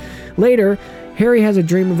moment. Later, Harry has a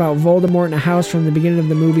dream about Voldemort in a house from the beginning of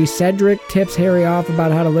the movie. Cedric tips Harry off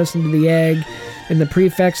about how to listen to the egg in the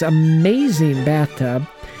prefect's amazing bathtub.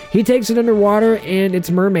 He takes it underwater, and it's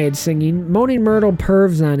mermaids singing. Moaning Myrtle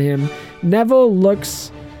pervs on him. Neville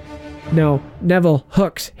looks No, Neville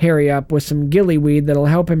hooks Harry up with some gillyweed that'll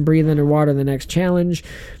help him breathe underwater the next challenge.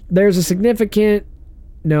 There's significant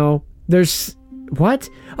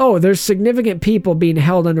people being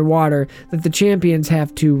held underwater that the champions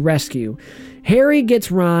have to rescue. Harry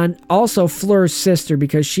gets Ron, also Fleur's sister,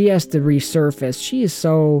 because she has to resurface. She is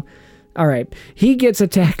so... Alright, he gets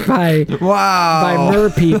attacked by mer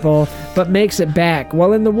people, but makes it back.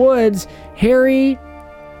 While in the woods, Harry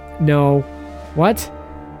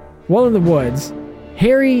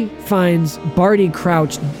finds Barty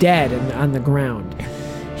Crouch dead on the ground.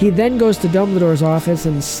 He then goes to Dumbledore's office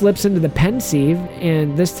and slips into the Pensieve,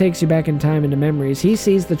 and this takes you back in time into memories. He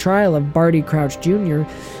sees the trial of Barty Crouch Jr.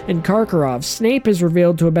 and Karkaroff. Snape is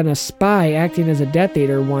revealed to have been a spy acting as a Death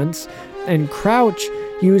Eater once, and Crouch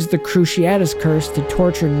used the Cruciatus Curse to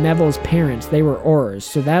torture Neville's parents. They were Aurors,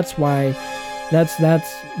 so that's why... That's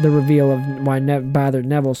the reveal of why bothered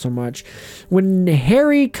Neville so much. When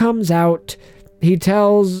Harry comes out,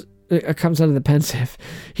 comes out of the Pensieve.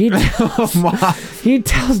 He tells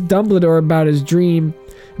Dumbledore about his dream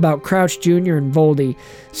about Crouch Jr. and Voldy.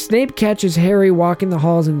 Snape catches Harry walking the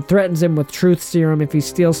halls and threatens him with truth serum if he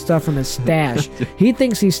steals stuff from his stash. He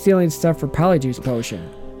thinks he's stealing stuff for Polyjuice Potion.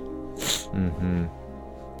 Mm-hmm.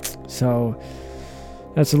 So...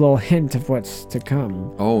 that's a little hint of what's to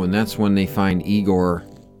come. Oh, and that's when they find Igor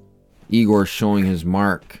showing his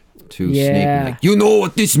mark to Snape. Like, you know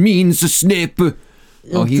what this means, Snape?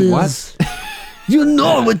 What? You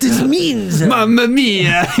know what this means. Mamma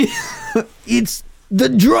mia! It's the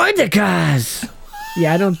Droidicas.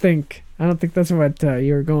 Yeah, I don't think that's what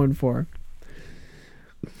you were going for.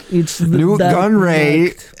 It's the Newt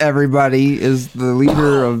Gunray, everybody, is the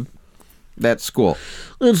leader of that school.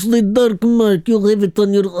 It's the dark mark. You'll have it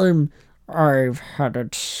on your arm. I've had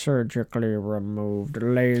it surgically removed.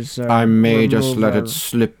 Laser. I may removal. just let it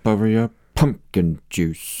slip over your pumpkin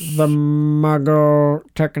juice. The Muggle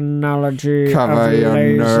technology Cover of your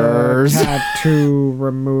laser nerves. tattoo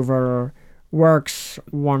removal works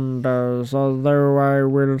wonders, although I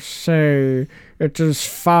will say it is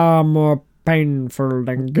far more painful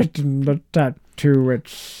than getting the tattoo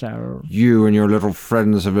itself. You and your little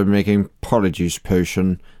friends have been making Polyjuice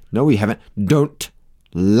Potion. No, we haven't. Don't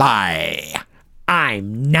lie.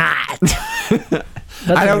 I'm not.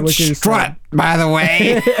 I don't strut, by the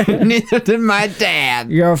way. Neither did my dad.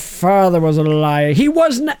 Your father was a liar. He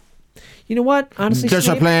wasn't. You know what? Honestly,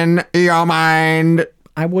 discipline your mind.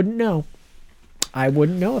 I wouldn't know. I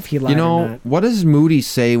wouldn't know if he lied or not. What does Moody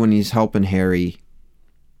say when he's helping Harry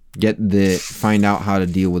find out how to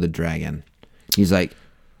deal with a dragon? He's like,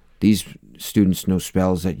 these students know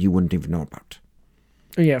spells that you wouldn't even know about.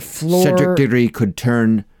 Yeah, Fleur... Cedric Diggory could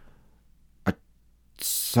turn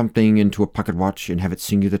something into a pocket watch and have it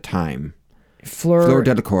sing you the time. Fleur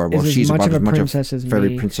Delacour, well, she's about as much a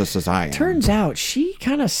fairy princess as I am. Turns out she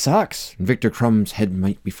kind of sucks. Victor Crumb's head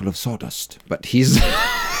might be full of sawdust, but he's...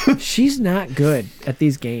 She's not good at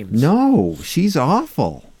these games. No, she's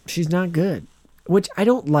awful. She's not good. Which I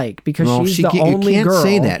don't like, because she's the You only can't girl.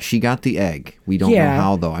 say that. She got the egg. We don't know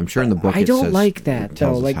how, though. I'm sure in the book I don't like that,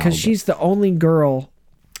 though. Like, because she's the only girl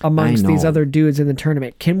amongst these other dudes in the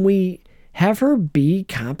tournament. Can we have her be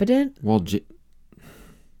competent? Well,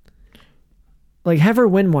 like, have her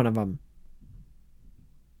win one of them.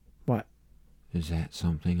 What? Is that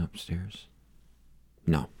something upstairs?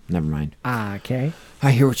 No, never mind. Okay. I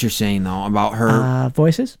hear what you're saying, though, about her...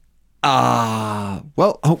 voices?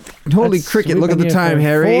 Well, holy cricket, look at the time,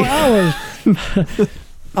 Harry. 4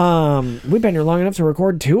 hours. We've been here long enough to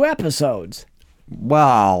record 2 episodes.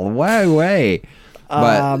 Well, way.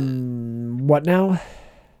 But, what now?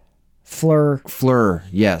 Fleur,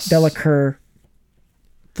 yes. Delacour.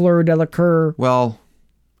 Fleur Delacour. Well,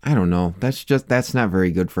 I don't know. That's not very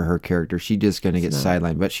good for her character. She's just going to get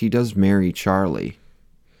sidelined. But she does marry Charlie.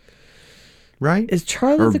 Right? Is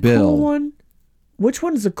Charlie or the Bill. cool one? Which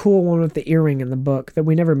one's the cool one with the earring in the book that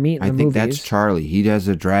we never meet in the movies? I think that's Charlie. He does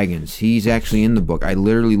the dragons. He's actually in the book. I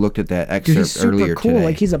literally looked at that excerpt he's super earlier cool. today.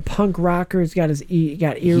 Like, he's a punk rocker. He's got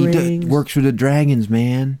earrings. He works with the dragons,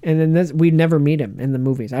 man. And then we never meet him in the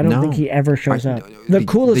movies. I don't think he ever shows up. The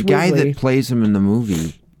coolest the guy Weasley, that plays him in the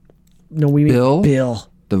movie. No, we meet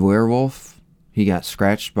Bill. The werewolf. He got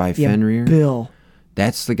scratched by Fenrir. Bill.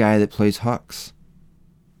 That's the guy that plays Hux.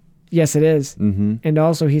 Yes, it is. Mm-hmm. And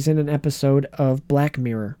also, he's in an episode of Black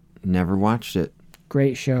Mirror. Never watched it.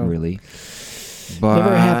 Great show. Really. But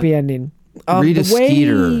never a happy ending. Rita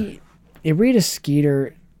Skeeter. Rita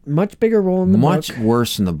Skeeter, much bigger role in the book. Much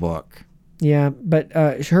worse in the book. Yeah, but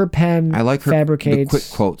her pen I like her, fabricates... the quick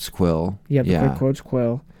quotes quill. Yeah, the quick quotes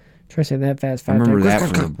quill. Try saying that fast. I remember that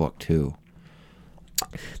from the book, too.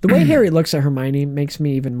 The way Harry looks at Hermione makes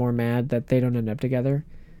me even more mad that they don't end up together.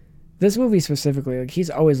 This movie specifically, like, he's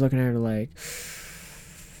always looking at her like,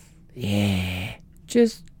 yeah,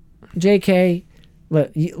 just JK.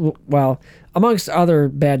 Well, amongst other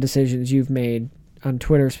bad decisions you've made on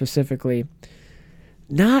Twitter specifically,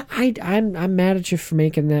 I'm mad at you for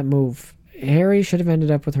making that move. Harry should have ended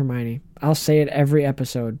up with Hermione. I'll say it every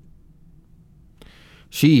episode.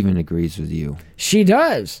 She even agrees with you. She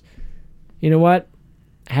does. You know what?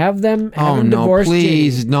 Have them divorce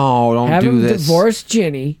please, Ginny. No, don't have do him this. Divorce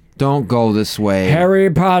Ginny. Don't go this way. Harry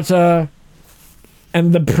Potter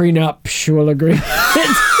and the prenuptial agreement.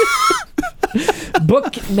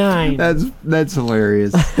 Book 9. That's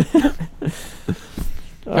hilarious.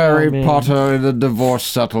 Harry Potter and the divorce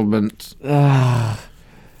settlement.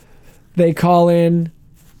 They call in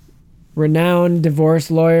renowned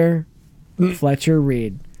divorce lawyer Fletcher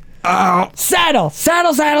Reed. Saddle.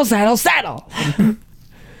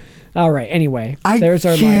 All right. Anyway, there's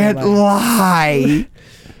our can't lie.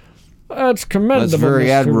 That's commendable. That's very Mr.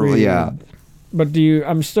 admirable. Reed. Yeah. But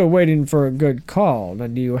I'm still waiting for a good call. Now,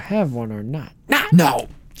 do you have one or not? No.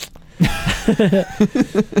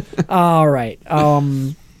 All right.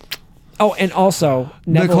 Oh, and also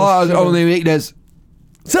The claws only make this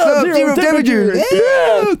Sub-zero temperature.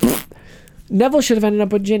 Neville should have ended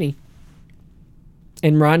up with Ginny,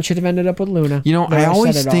 and Ron should have ended up with Luna. You know, There, I said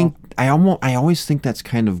always it think all. I always think that's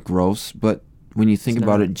kind of gross, but when you think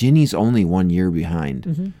about it, Ginny's only 1 year behind.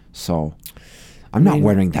 Mm-hmm. So I'm not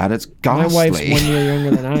wearing that. It's ghastly. My wife's 1 year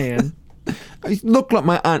younger than I am. I look like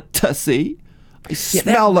my Aunt Tessie. I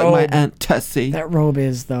smell like my Aunt Tessie. That robe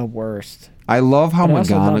is the worst. I love how But I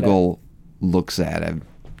also love McGonagall looks at him.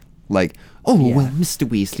 Like, well, Mr.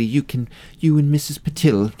 Weasley, you and Mrs.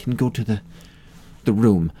 Patil can go to the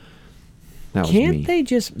room. That was Can't me. they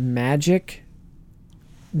just magic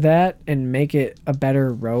that and make it a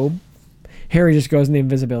better robe? Harry just goes in the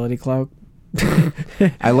invisibility cloak.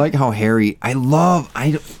 I like how Harry. I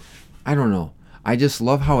don't know. I just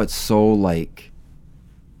love how it's so like.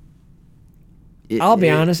 I'll be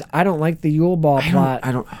honest. I don't like the Yule Ball plot.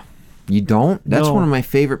 I don't. You don't? That's No. one of my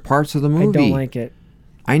favorite parts of the movie. I don't like it.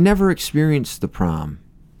 I never experienced the prom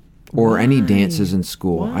or any dances in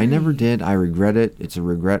school. I never did. I regret it. It's a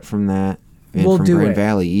regret from that. And We'll from do Grand it.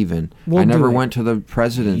 Valley even. We'll I never do it. went to the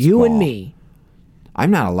president's You ball. and me.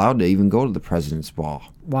 I'm not allowed to even go to the president's ball.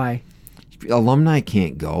 Why? Alumni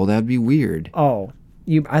can't go. That'd be weird. Oh,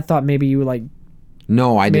 I thought maybe you like.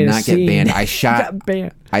 No, I did made a not get scene. banned. I You shot. got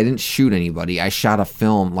banned. I didn't shoot anybody. I shot a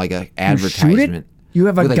film, like a shoot it? advertisement. You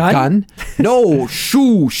have a With gun? No,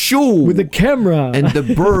 shoo. With a camera. And the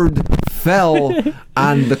bird fell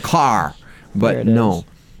on the car. There But it no, is.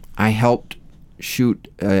 I helped shoot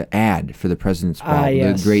an ad for the President's Ball,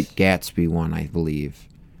 yes. the Great Gatsby one, I believe.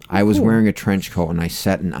 I was cool. wearing a trench coat and I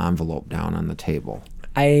set an envelope down on the table.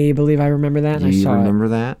 I believe I remember that. And I You saw remember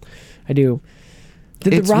that? I do.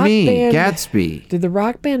 Did It's the rock me, band, Gatsby. Did the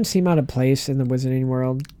rock band seem out of place in the Wizarding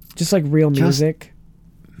World? Just like real music?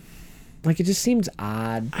 Like, it just seems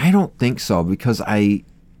odd. I don't think so because I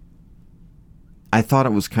thought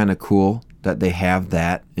it was kind of cool that they have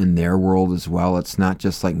that in their world as well. It's not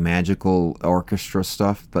just like magical orchestra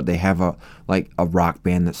stuff, but they have a rock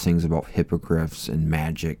band that sings about hippogriffs and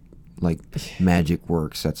magic, like Magic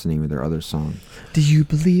Works. That's the name of their other song. Do you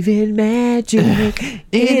believe in magic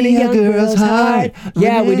in a young girl's heart?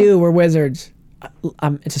 Yeah, we do. We're wizards.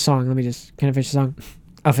 It's a song. Can I finish the song?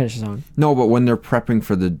 I'll finish the song. No, but when they're prepping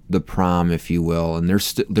for the prom, if you will, and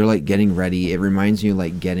they're like getting ready, it reminds you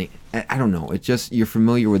like getting. I don't know. It just you're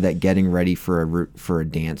familiar with that getting ready for a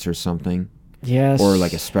dance or something. Yes. Or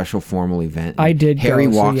like a special formal event. I did Harry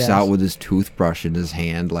go, so walks yes. out with his toothbrush in his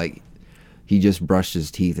hand, like he just brushed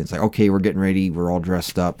his teeth. It's like, okay, we're getting ready. We're all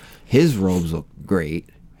dressed up. His robes look great.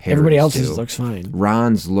 Harry's Everybody else's too. looks fine.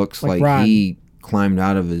 Ron's looks like Ron. he climbed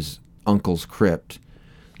out of his uncle's crypt.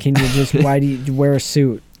 Can you just, why do you wear a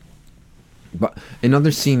suit? But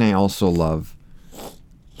another scene I also love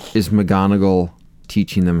is McGonagall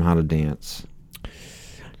teaching them how to dance.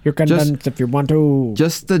 You can dance if you want to.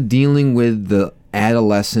 Just the dealing with the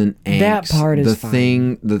adolescent angst. That part is the fine.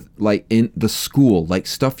 thing, like in the school, like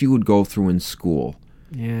stuff you would go through in school.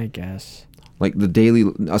 Yeah, I guess. Like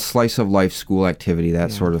a slice of life school activity,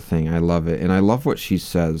 that sort of thing. I love it. And I love what she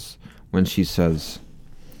says when she says,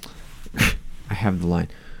 I have the line.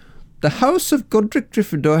 The House of Godric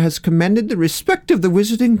Gryffindor has commanded the respect of the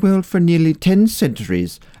wizarding world for nearly 10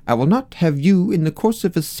 centuries. I will not have you, in the course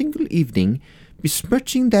of a single evening,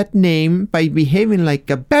 besmirching that name by behaving like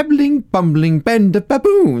a babbling, bumbling band of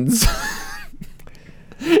baboons.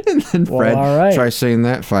 And then Well, Fred, all right. try saying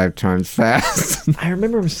that 5 times fast. I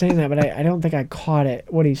remember him saying that, but I don't think I caught it.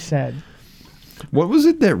 What he said. What was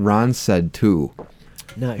it that Ron said too?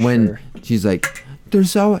 Not when sure. she's like,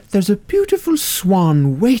 there's a beautiful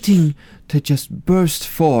swan waiting to just burst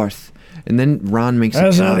forth. And then Ron makes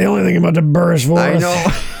That's not the only thing about to burst forth. I know.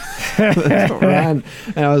 That's what Ron.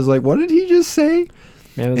 And I was like, what did he just say?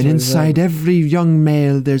 Yeah, and inside every young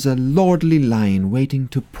male, there's a lordly lion waiting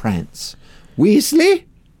to prance. Weasley?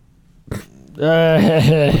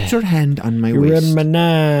 Put your hand on my You waist. read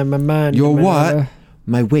my mind. Your man. what?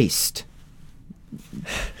 My waist.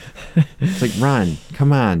 It's like, Ron,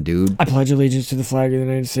 come on, dude. I pledge allegiance to the flag of the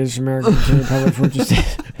United States of America and to the republic for which it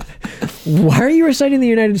stands. Why are you reciting the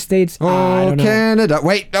United States? I Oh, don't know. Canada.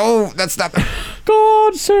 Wait, no, that's not.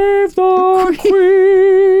 God save the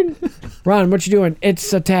Queen. Ron, what you doing?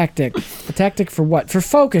 It's a tactic. A tactic for what? For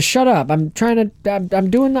focus. Shut up. I'm trying to. I'm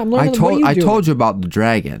doing that. I'm learning. I told you about the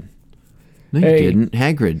dragon. No, you didn't.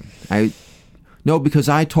 Hagrid. No, because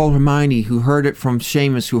I told Hermione, who heard it from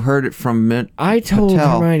Seamus, who heard it from I told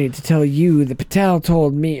Patel. Hermione to tell you that Patel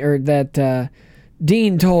told me, or that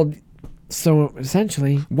Dean told. So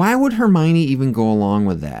essentially, why would Hermione even go along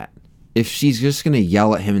with that? If she's just going to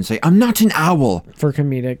yell at him and say, I'm not an owl. For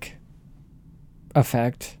comedic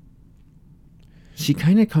effect. She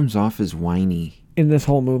kind of comes off as whiny. In this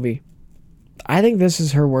whole movie. I think this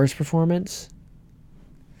is her worst performance.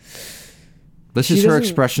 This is her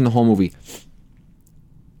expression the whole movie.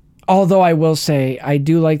 Although I will say, I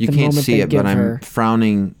do like You the can't moment see they it, give but I'm her.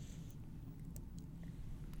 frowning.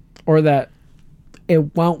 Or that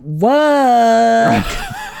it won't work.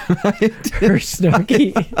 Her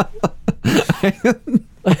snarky.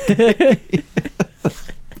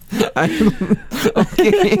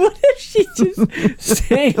 Okay. What if she just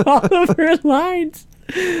sang all of her lines?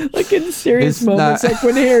 Like in serious It's moments, not- like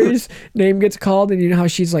when Harry's name gets called, and you know how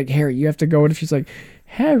she's like, Harry, you have to go. And if she's like,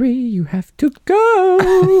 Harry, you have to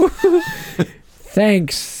go.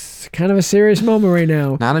 Thanks. Kind of a serious moment right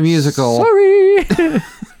now. Not a musical. Sorry.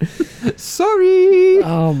 Sorry.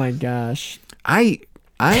 Oh my gosh. I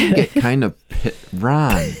get kind of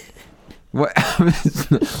Ron. What?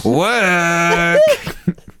 Work.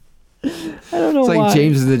 I don't know It's like why.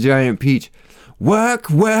 James and the Giant Peach. Work,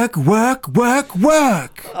 work, work, work,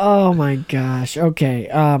 work. Oh my gosh. Okay.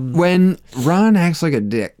 When Ron acts like a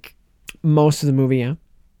dick. Most of the movie, yeah.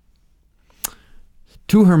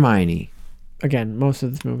 To Hermione. Again, most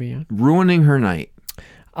of this movie, yeah. Ruining her night.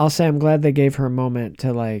 I'll say I'm glad they gave her a moment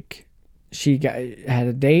to like, had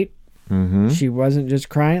a date. Mm-hmm. She wasn't just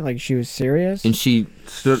crying, like she was serious. And she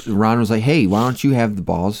stood, Ron was like, hey, why don't you have the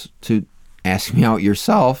balls to ask me out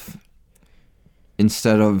yourself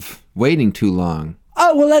instead of waiting too long?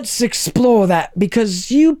 Oh, well, let's explore that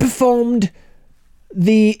because you performed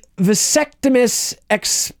the Vasectomus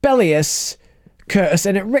Expellius curse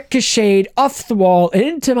and it ricocheted off the wall and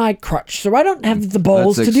into my crotch, so I don't have the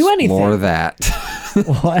balls to do anything. Let's explore that.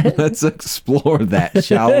 What? Let's explore that,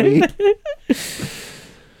 shall we?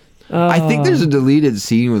 I think there's a deleted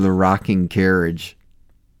scene with a rocking carriage.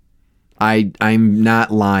 I'm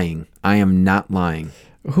not lying. I am not lying.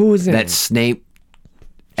 Who was in that it? Snape?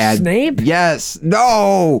 Snape? Yes.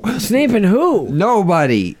 No. Snape and who?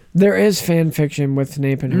 Nobody. There is fan fiction with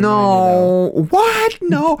Snape and Hermione. No. Though. What?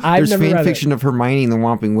 No. I've There's never fan read fiction it. of Hermione and the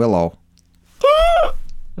Whomping Willow.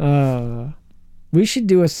 We should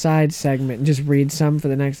do a side segment and just read some for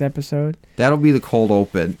the next episode. That'll be the cold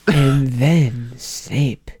open. And then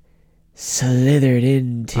Snape slithered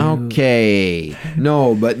into Okay.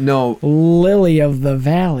 No, but no. Lily of the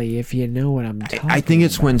Valley, if you know what I'm talking about. I think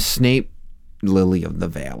it's when Snape, Lily of the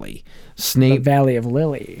Valley. Snape, The Valley of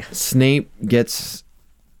Lily. Snape gets,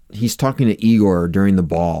 he's talking to Igor during the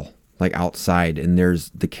ball, like outside, and there's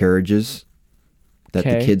the carriages that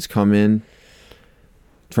the Okay. kids come in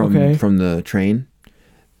from the train,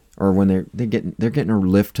 or when they're getting a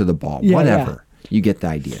lift to the ball, Yeah, whatever. You get the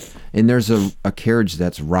idea. And there's a carriage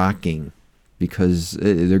that's rocking because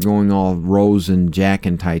they're going all Rose and Jack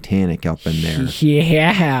and Titanic up in there.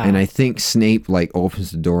 Yeah. And I think Snape like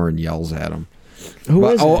opens the door and yells at him. Who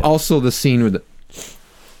is it? Also the scene with the,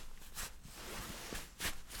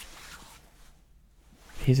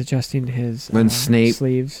 He's adjusting his when Snape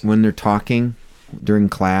sleeves. when they're talking during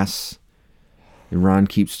class, and Ron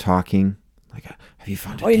keeps talking like, "Have you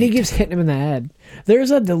found?" Oh, and he keeps hitting him in the head.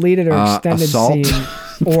 There's a deleted or extended assault scene,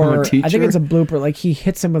 from a or I think teacher? it's a blooper. Like he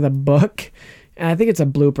hits him with a book, and I think it's a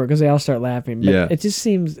blooper because they all start laughing. But Yeah. it just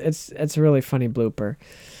seems it's a really funny blooper.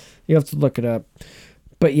 You have to look it up.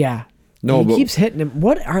 But yeah, No, he but keeps hitting him.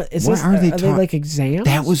 What are they like exams?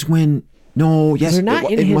 That was when no, yes, they're not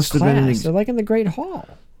in it his must class. have been an They're like in the Great Hall.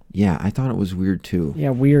 Yeah, I thought it was weird too. Yeah,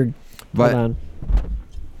 weird. But Hold on.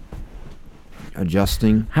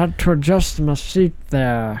 Adjusting. Had to adjust my seat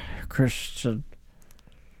there, Christian.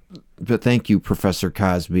 But thank you, Professor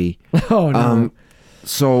Cosby. Oh, no.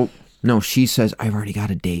 So, no, she says, I've already got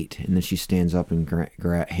a date. And then she stands up and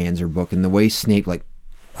hands her book. And the way Snape, like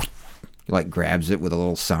grabs it with a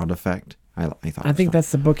little sound effect. I think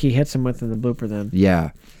that's the book he hits him with in the blooper then.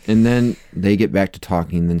 Yeah. And then they get back to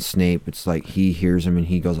talking. And then Snape, it's like he hears him and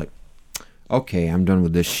he goes like, okay, I'm done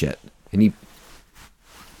with this shit. And he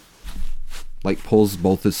like pulls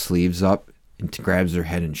both his sleeves up and grabs her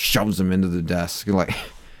head and shoves him into the desk. Like,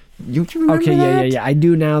 you remember okay, that? yeah. I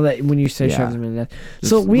do now that when you say shoves him in the desk.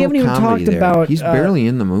 So we haven't even talked about... He's barely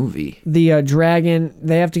in the movie. The dragon,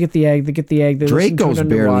 they have to get the egg. They get the egg. They Draco's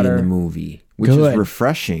barely in the movie, which is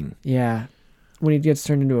refreshing. Yeah. When he gets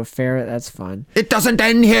turned into a ferret, that's fun. It doesn't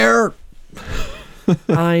end here!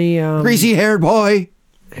 Greasy-haired boy!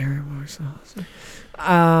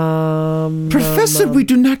 Professor, we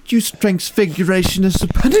do not use transfiguration as a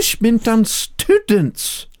punishment on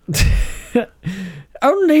students.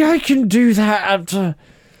 Only I can do that.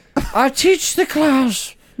 I teach the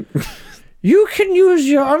class. You can use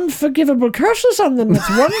your unforgivable curses on them. That's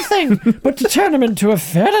one thing. But to turn them into a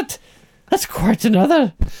ferret, that's quite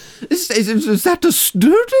another. Is that a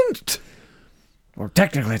student? Well,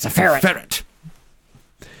 technically, it's a ferret.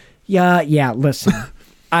 Yeah, listen.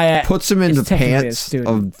 Puts him in the pants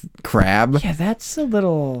of Crab. Yeah, that's a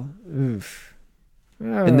little... Oof.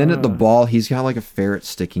 And then at the ball, he's got like a ferret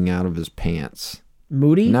sticking out of his pants.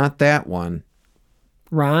 Moody? Not that one.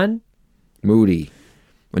 Ron? Moody.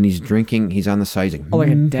 When he's drinking, he's on the side. He's like, like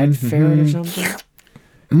a dead ferret or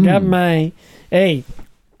something? Got my... Hey,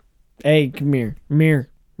 come here. You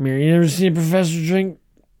never seen a professor drink?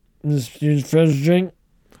 Professor drink?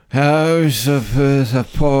 How's a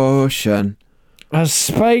potion? I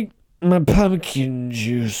spiked my pumpkin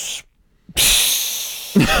juice.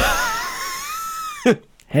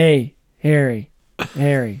 Hey, Harry,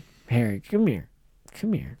 come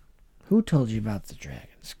here. Who told you about the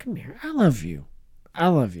dragons? Come here. I love you.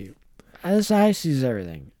 This eye sees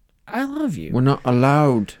everything. I love you. We're not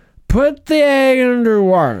allowed. Put the egg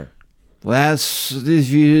underwater. That's if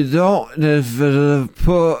you don't.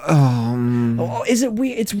 Oh, is it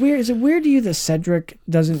weird? It's weird. Is it weird to you that Cedric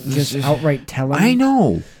doesn't just outright tell him? I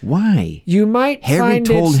know. Why? You might Harry find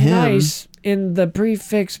told it's him. nice in the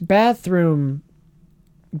prefix bathroom.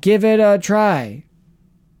 Give it a try.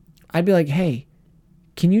 I'd be like, hey,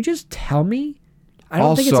 can you just tell me? I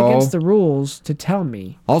don't think it's against the rules to tell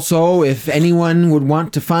me. Also, if anyone would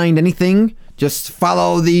want to find anything, just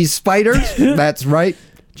follow these spiders. That's right.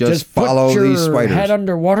 Just follow put your these spiders. Head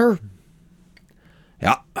underwater.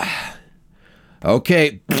 Yeah.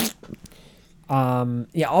 Okay.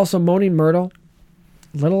 Yeah. Also, Moaning Myrtle.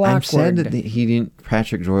 Little awkward. I'm sad that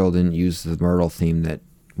Patrick Doyle didn't use the Myrtle theme that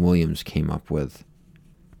Williams came up with.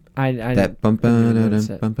 But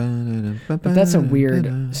that's a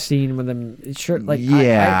weird scene with him. Sure, like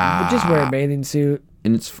I just wear a bathing suit.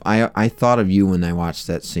 And it's I thought of you when I watched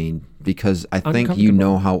that scene because I think you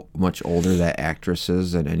know how much older that actress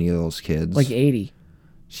is than any of those kids. Like 80.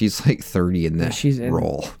 She's like 30 in that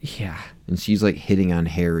role. Yeah. And she's like hitting on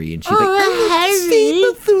Harry, and she's Harry.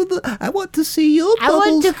 I want to see your bubbles. I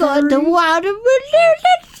want to go underwater.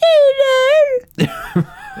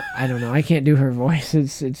 I don't know. I can't do her voice.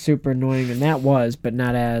 It's super annoying, and that was, but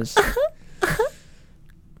not as.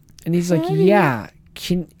 And he's like, yeah,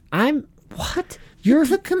 what? It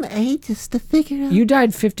took him ages to figure out. You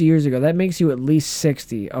died 50 years ago. That makes you at least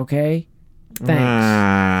 60, okay? Thanks.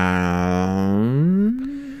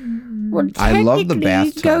 Well, I love the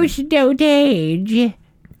bathtub. Ghost don't age.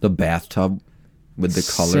 The bathtub with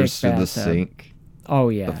the colors through the sink. Oh,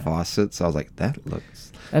 yeah. The faucets. I was like, that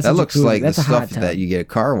looks cool, like the that's a stuff hot tub. that you get a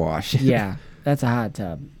car wash. Yeah, that's a hot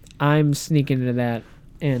tub. I'm sneaking into that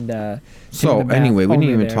and so anyway, we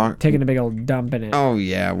didn't even talk. Taking a big old dump in it. Oh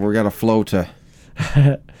yeah, we're gonna flow to.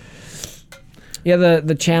 Yeah,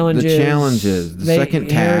 the challenges. The challenges. The second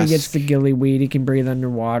task. Harry gets the gillyweed. He can breathe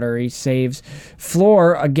underwater. He saves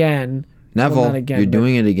Floor again. Neville, Well, not again, you're but-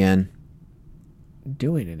 doing it again.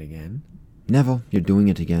 Doing it again. Neville, you're doing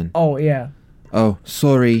it again. Oh yeah. Oh,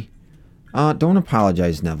 sorry. Don't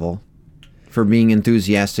apologize, Neville, for being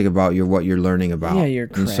enthusiastic about what you're learning about. Yeah, your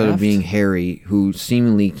instead of craft. being Harry, who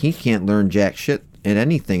seemingly he can't learn jack shit at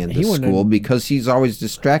anything in He this wouldn't- school because he's always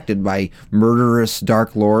distracted by murderous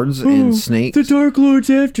Dark Lords and snakes. The Dark Lord's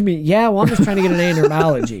after me. Yeah, well, I'm just trying to get an A in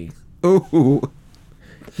herbology. Ooh.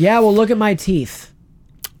 Yeah, well, look at my teeth.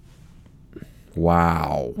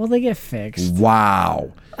 Wow. Well, they get fixed.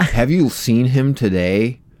 Wow. Have you seen him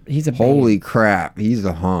today? He's a Holy crap, he's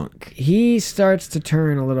a hunk. He starts to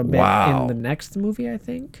turn a little bit Wow. in the next movie, I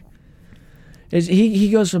think. He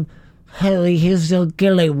goes from Harry, he's so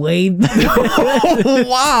gilly-weed.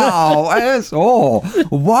 Wow, asshole.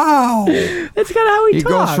 Wow. That's kind of how he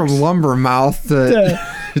talks. Goes from lumber mouth to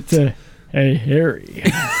hey, Harry.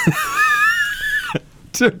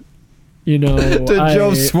 to I,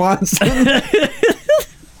 Joe Swanson.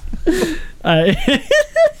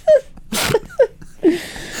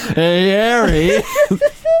 Hey, Harry.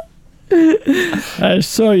 I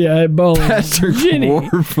saw you eyeballing Pastor Ginny.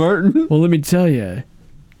 Warburton. Well, let me tell you,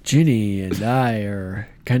 Ginny and I are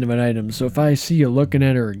kind of an item. So if I see you looking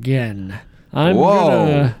at her again, I'm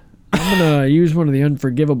gonna use one of the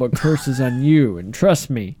unforgivable curses on you. And trust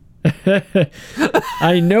me,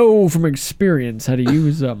 I know from experience how to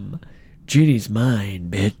use them. Ginny's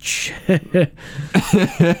mine, bitch.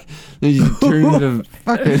 You turn to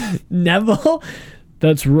fucking Neville?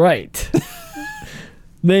 That's right.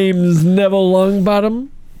 Name's Neville Longbottom.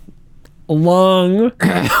 Long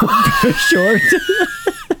short.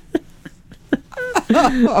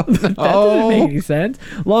 That doesn't make any sense.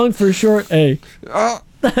 Long for short. Hey.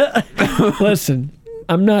 Listen,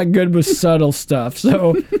 I'm not good with subtle stuff,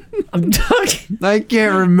 so I'm talking. I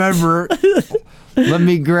can't remember. Let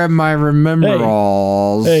me grab my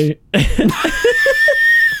remember-alls. Hey.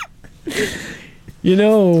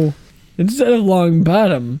 Instead of long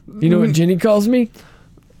bottom, you know what Ginny calls me?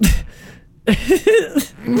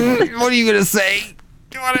 What are you gonna say?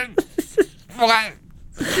 What?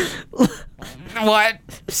 What?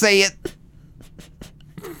 Say it.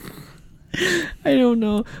 I don't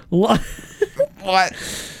know. What?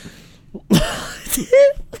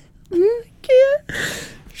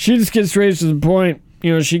 She just gets straight to the point.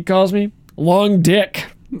 She calls me long dick.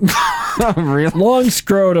 Really? Long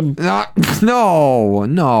scrotum. No.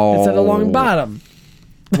 Instead of long bottom.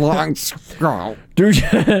 Long scrotum. Do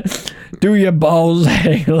your balls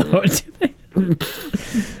hang low?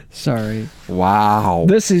 Sorry. Wow.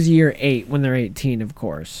 This is year 8 when they're 18, of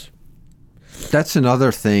course. That's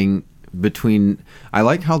another thing I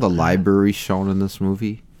like how the library's shown in this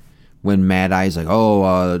movie. When Mad Eye's like,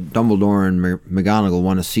 Dumbledore and McGonagall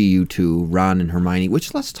want to see you two, Ron and Hermione,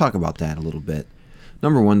 which let's talk about that a little bit.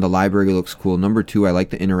 Number 1, the library looks cool. Number 2, I like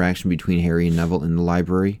the interaction between Harry and Neville in the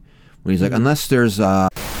library. When he's like, unless there's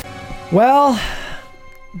Well,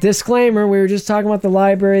 disclaimer, we were just talking about the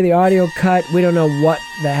library, the audio cut. We don't know what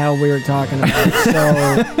the hell we were talking about. So,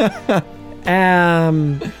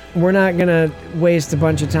 we're not going to waste a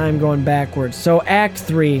bunch of time going backwards. So, Act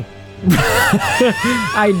 3. We're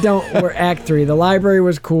Act 3. The library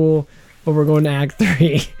was cool, but we're going to Act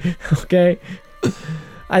 3. Okay?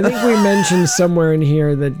 I think we mentioned somewhere in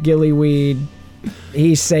here that Gillyweed,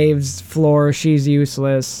 he saves Floor, she's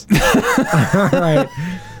useless. All right.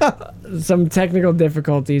 Some technical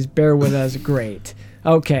difficulties. Bear with us. Great.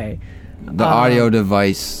 Okay. the audio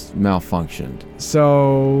device malfunctioned.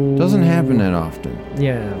 So... Doesn't happen that often.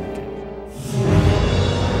 Yeah.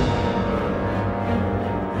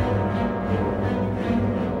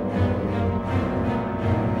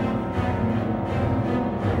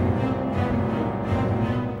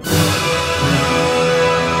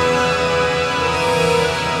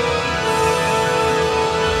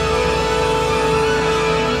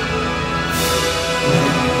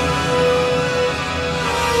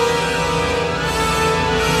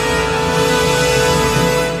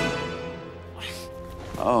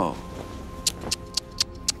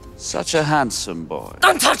 Such a handsome boy.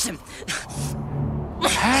 Don't touch him!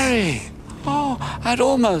 Harry! Oh, I'd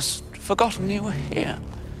almost forgotten you were here.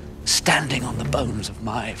 Standing on the bones of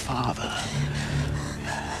my father.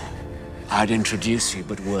 I'd introduce you,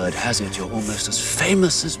 but word has it you're almost as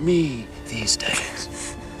famous as me these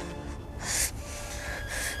days.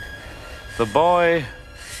 The boy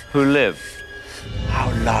who lived. How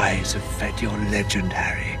lies have fed your legend,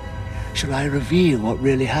 Harry. Shall I reveal what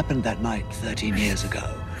really happened that night 13 years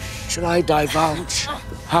ago? Should I divulge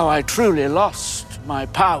how I truly lost my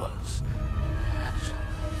powers?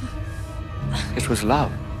 It was love.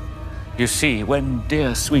 You see, when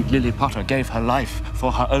dear sweet Lily Potter gave her life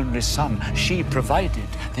for her only son, she provided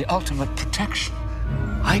the ultimate protection.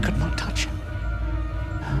 I could not touch him.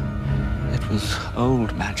 It was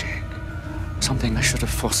old magic, something I should have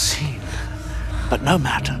foreseen. But no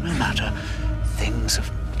matter, no matter. Things have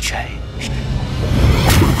changed.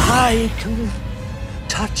 I can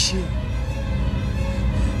touch you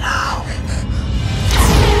now.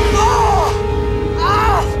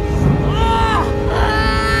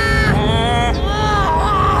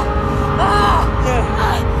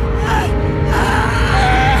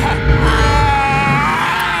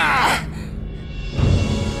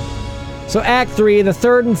 So Act 3, the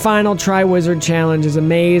third and final Triwizard Challenge, is a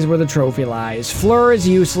maze where the trophy lies. Fleur is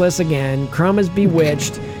useless again. Crumb is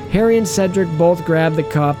bewitched. Harry and Cedric both grab the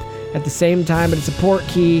cup at the same time, but it's a port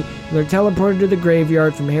key, and they're teleported to the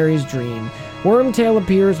graveyard from Harry's dream. Wormtail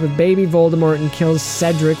appears with baby Voldemort and kills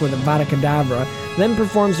Cedric with Avada Kedavra, then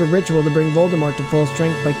performs a ritual to bring Voldemort to full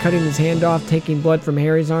strength by cutting his hand off, taking blood from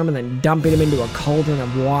Harry's arm, and then dumping him into a cauldron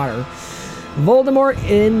of water. Voldemort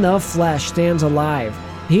in the flesh stands alive.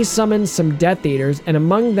 He summons some Death Eaters, and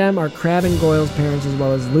among them are Crabbe and Goyle's parents, as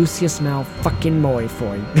well as Lucius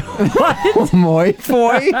Malfoy. What?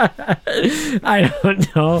 Malfoy? I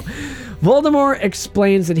don't know. Voldemort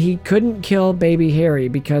explains that he couldn't kill baby Harry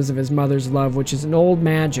because of his mother's love, which is an old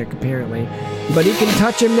magic, apparently. But he can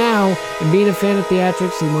touch him now, and being a fan of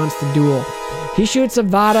theatrics, he wants to duel. He shoots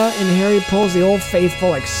Avada, and Harry pulls the old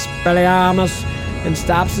faithful Expelliarmus and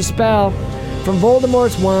stops the spell. From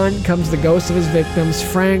Voldemort's wand comes the ghosts of his victims,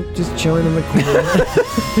 Frank just chilling in the corner,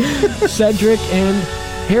 Cedric, and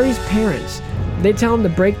Harry's parents. They tell him to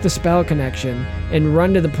break the spell connection and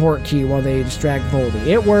run to the port key while they distract Voldy.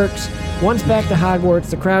 It works. Once back to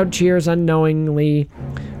Hogwarts, the crowd cheers unknowingly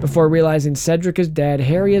before realizing Cedric is dead.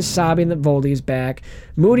 Harry is sobbing that Voldy is back.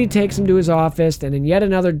 Moody takes him to his office, and in yet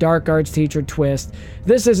another dark arts teacher twist,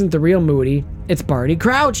 this isn't the real Moody, it's Barty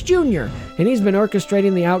Crouch Jr., and he's been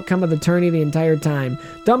orchestrating the outcome of the tourney the entire time.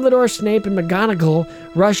 Dumbledore, Snape, and McGonagall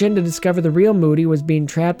rush in to discover the real Moody was being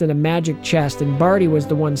trapped in a magic chest, and Barty was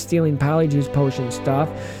the one stealing Polyjuice potion stuff.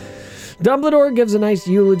 Dumbledore gives a nice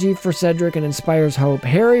eulogy for Cedric and inspires hope.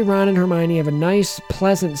 Harry, Ron, and Hermione have a nice,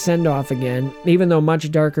 pleasant send-off again, even though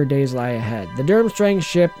much darker days lie ahead. The Durmstrang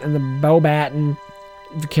ship and the Beauxbaton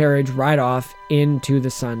carriage ride off into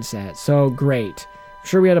the sunset. So great. I'm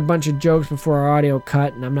sure we had a bunch of jokes before our audio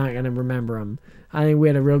cut, and I'm not going to remember them. I think we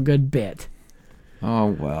had a real good bit.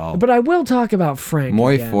 Oh, well. But I will talk about Frank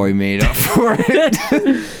Malfoy made up for it.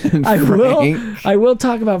 I will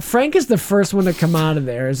talk about Frank is the first one to come out of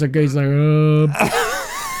there. He's like,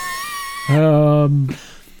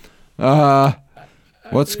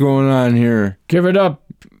 what's going on here? Give it up.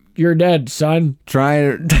 You're dead, son.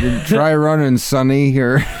 Try running, Sonny,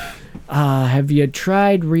 here. Have you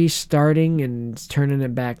tried restarting and turning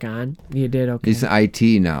it back on? You did, okay. He's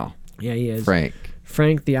IT now. Yeah, he is.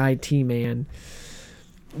 Frank the IT man.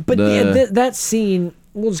 But that scene,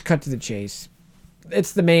 we'll just cut to the chase.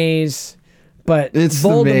 It's the maze, but it's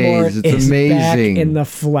Voldemort the maze. It's is amazing. back in the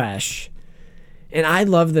flesh. And I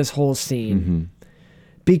love this whole scene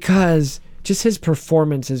because just his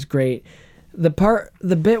performance is great. The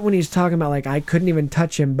bit when he's talking about, like, I couldn't even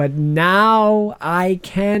touch him, but now I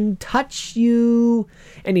can touch you.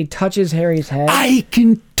 And he touches Harry's head. I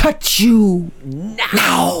can touch you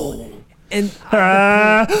now. And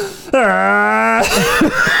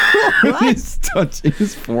he's touching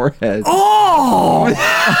his forehead. Oh!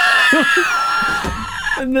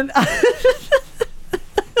 And then I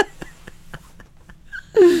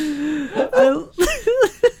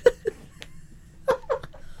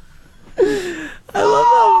love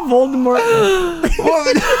how Voldemort.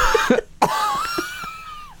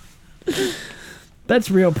 That's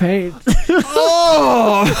real pain.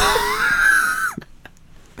 Oh!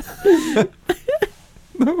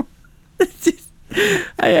 No.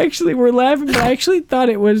 We're laughing, but I actually thought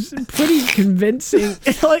it was pretty convincing.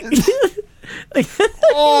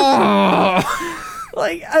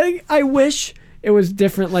 I wish it was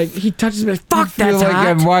different. Like, he touches me, fuck, I feel that's like hot.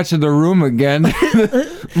 I'm watching The Room again.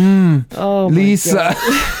 Oh, Lisa.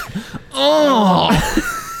 Oh.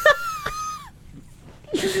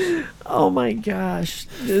 Oh my gosh.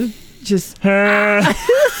 Just.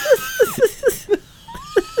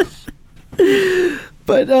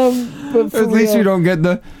 But at least you don't get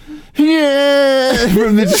the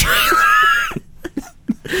from the trailer.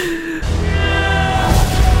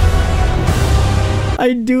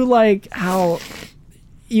 I do like how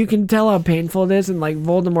you can tell how painful it is, and like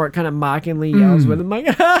Voldemort kind of mockingly yells with him, like,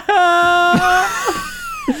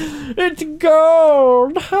 it's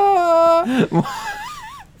gold.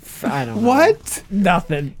 I don't know. What?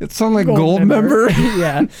 Nothing. It sounds like Goldmember.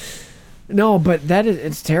 Yeah. No, but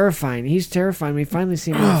it's terrifying. He's terrifying. We finally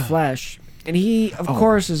see him in the flesh. And he, of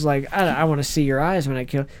course, is like, I want to see your eyes when I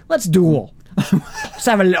kill. Let's duel. Let's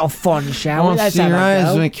have a little fun, shall we? I want to see your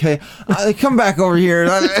eyes when I kill. Come back over here.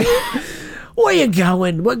 Where you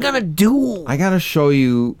going? We're going to duel. I got to show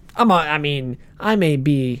you. I may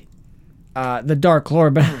be the Dark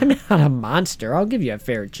Lord, but I'm not a monster. I'll give you a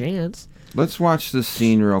fair chance. Let's watch this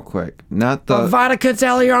scene real quick. Not the... Avada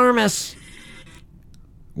Kedavra.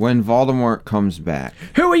 When Voldemort comes back.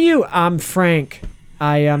 Who are you? I'm Frank.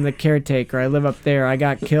 I am the caretaker. I live up there. I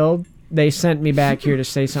got killed. they sent me back here to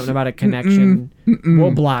say something about a connection.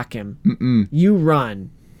 We'll block him. You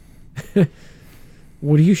run.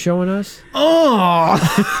 What are you showing us? Oh!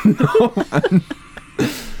 No.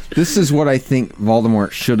 This is what I think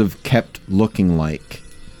Voldemort should have kept looking like.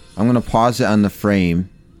 I'm going to pause it on the frame.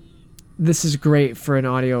 This is great for an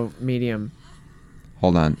audio medium.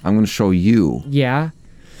 Hold on. I'm going to show you. Yeah?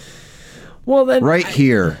 Well, then... Right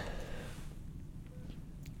here.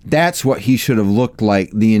 That's what he should have looked like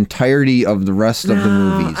the entirety of the rest of the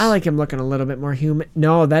movies. I like him looking a little bit more human.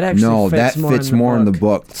 No, that actually fits more in the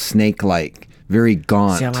book. Snake-like. Very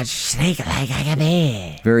gaunt. So much snake-like I can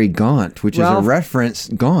be. Very gaunt, which is a reference.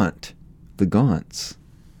 Gaunt. The Gaunts.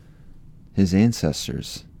 His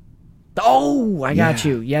ancestors. Oh, I got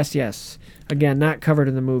you. Yes, yes. Again, not covered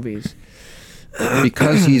in the movies.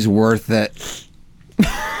 Because he's worth it.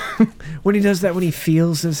 When he does that, when he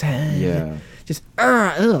feels his head. Yeah. Just,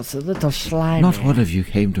 it's a little slimy. Not one of you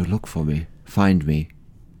came to look for me. Find me.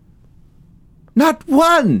 Not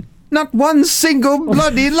one! Not one single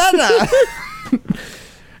bloody letter!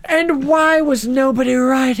 And why was nobody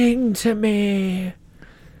writing to me?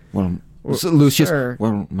 Well, Lucius, sir.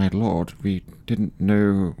 Well, my lord, we didn't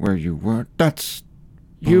know where you were. That's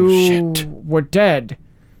bullshit. You were dead.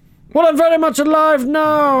 Well, I'm very much alive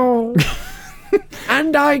now.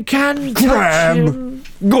 And I can touch him.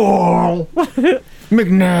 Gall!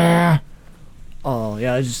 McNair! Oh,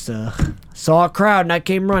 yeah, I just saw a crowd and I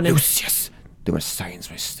came running. Lucius, there were signs,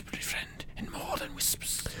 my stupid friend, and more than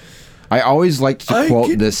whispers. I always liked to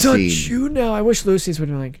quote this scene. I can touch you now. I wish Lucy's would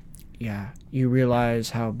have been like, yeah, you realize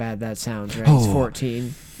how bad that sounds, right? He's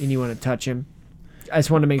 14 and you want to touch him. I just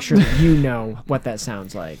want to make sure that you know what that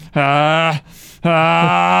sounds like.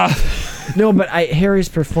 No, but Harry's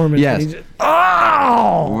performance. Yes. He's,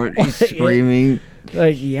 oh! What, he's screaming.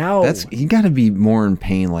 Like, yow. He got to be more in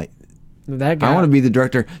pain. Like, that guy. I want to be the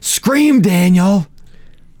director. Scream, Daniel!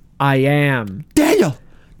 I am. Daniel!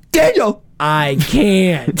 Daniel! I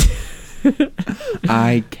can't.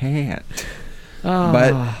 I can't.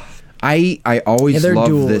 But I always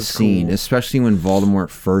love this scene, especially when Voldemort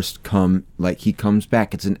first he comes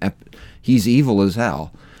back. It's he's evil as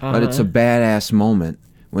hell, but it's a badass moment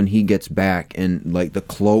when he gets back and like the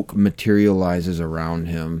cloak materializes around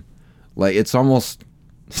him. Like it's almost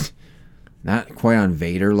not quite on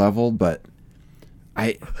Vader level, but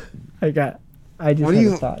I just had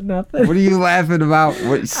a thought. Nothing. What are you laughing about?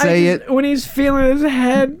 Say it. When he's feeling his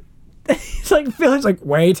head, he's like,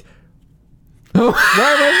 wait. Where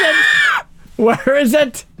is it? Where is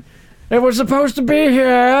it? It was supposed to be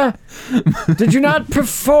here. Did you not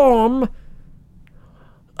perform?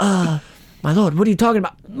 My lord, what are you talking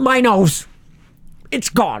about? My nose. It's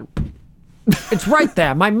gone. It's right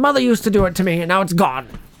there. My mother used to do it to me, and now it's gone.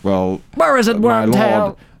 Well, where is it,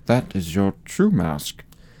 Wormtail? That is your true mask.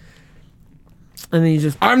 And then you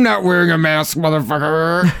just... I'm not wearing a mask,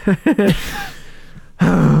 motherfucker.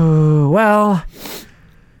 Oh, well...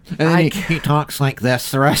 And then he talks like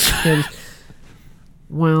this the rest.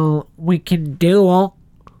 Well, we can duel.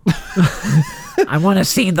 I want to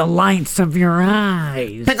see the lights of your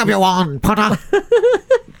eyes. Pick up your wand, Potter.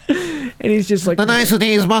 And he's just like... The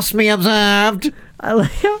niceties must be observed.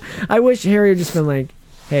 I wish Harry had just been like,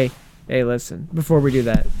 hey, listen, before we do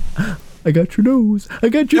that... I got your nose. I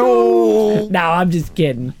got your nose. No, I'm just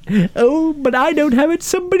kidding. Oh, but I don't have it.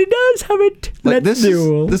 Somebody does have it. Like, Let's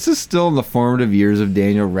duel. This is still in the formative years of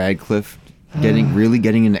Daniel Radcliffe really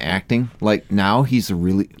getting into acting. Like now he's a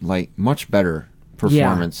really much better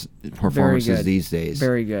performances these days.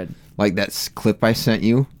 Very good. Like that clip I sent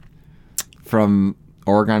you from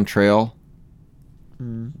Oregon Trail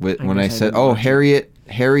when I said, "Oh, Harriet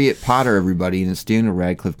Potter, everybody," and it's Daniel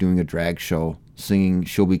Radcliffe doing a drag show. Singing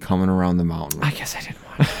 "She'll Be Coming Around the Mountain." I guess I didn't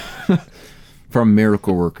watch it. From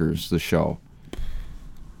Miracle Workers, the show.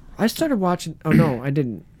 I started watching... Oh, no, I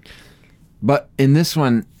didn't. But in this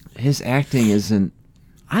one, his acting isn't...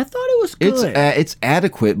 I thought it was good. It's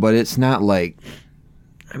adequate, but it's not like...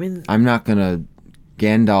 I mean... I'm not going to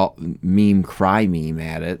Gandalf cry meme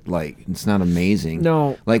at it. Like, it's not amazing.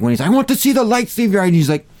 No. Like when he's, I want to see the lights leave your eye, and he's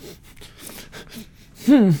like...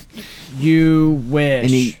 You wish. And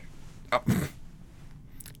he...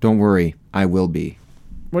 Don't worry, I will be.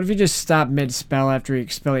 What if you just stop mid-spell after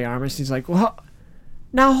Expelliarmus? He's like, well,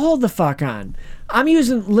 now hold the fuck on. I'm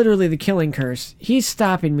using literally the killing curse. He's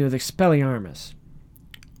stopping me with Expelliarmus.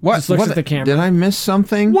 What? Just looks at the camera. Did I miss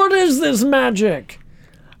something? What is this magic?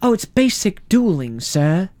 Oh, it's basic dueling,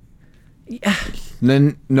 sir. Yeah. And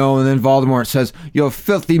then Voldemort says, "You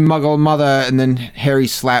filthy muggle mother," and then Harry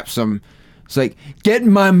slaps him. It's like, get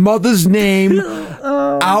my mother's name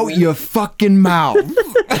out your fucking mouth.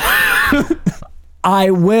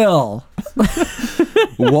 I will.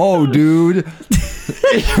 Whoa, dude.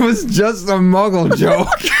 It was just a Muggle joke.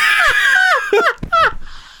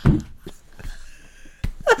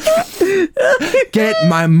 Get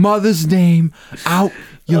my mother's name out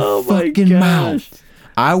your fucking mouth.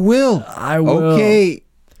 I will. I will. Okay.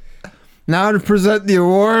 Now to present the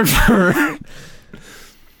award for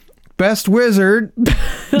Best Wizard. It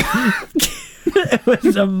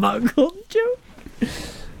was a Muggle joke.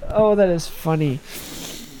 Oh, that is funny.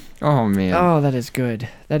 Oh, man. Oh, that is good.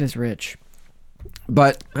 That is rich.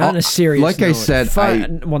 But on a serious like note, I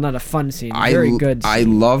said, well, not a fun scene. Very good scene. I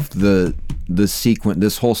loved the sequence.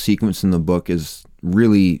 This whole sequence in the book is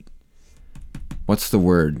really, what's the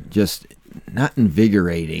word? Just not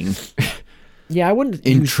invigorating. Yeah, I wouldn't.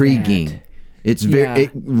 Intriguing. It's very.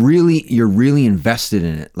 It really, you're really invested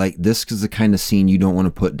in it. Like this is the kind of scene you don't want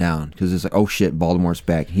to put down because it's like, oh shit, Voldemort's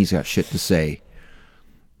back. He's got shit to say.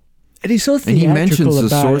 And he's so theatrical. And he mentions the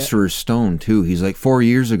about Sorcerer's Stone too. He's like, 4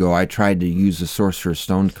 years ago, I tried to use the Sorcerer's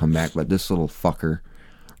Stone to come back, but this little fucker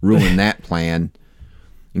ruined that plan.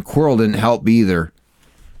 And Quirrell didn't help either.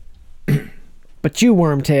 But you,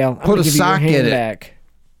 Wormtail, I'm put gonna a give sock you your hand in back.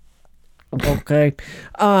 Okay.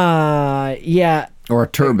 Yeah. Or a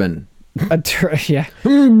turban. Yeah.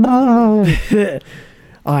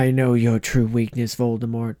 I know your true weakness,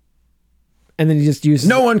 Voldemort. And then he just uses.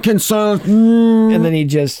 No one can silence. And then he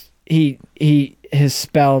just his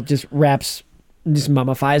spell just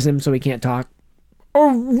mummifies him so he can't talk.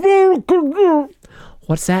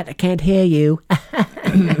 What's that? I can't hear you.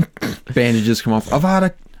 Bandages come off.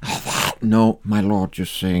 Avada. No, my lord, you're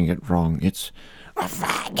saying it wrong. It's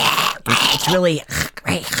really.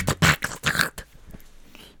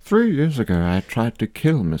 3 years ago, I tried to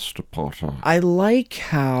kill Mr. Potter. I like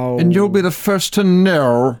how. And you'll be the first to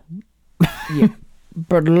know. Yeah.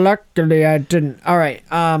 But luckily I didn't. All right.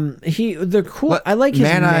 I like his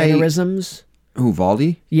mannerisms. Who,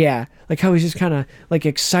 Valdi? Yeah. Like how he's just kind of like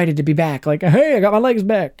excited to be back. Like, hey, I got my legs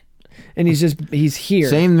back. And he's here.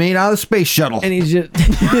 Same made out of the space shuttle. And he's just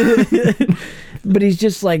but he's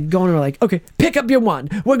just like going like, okay, pick up your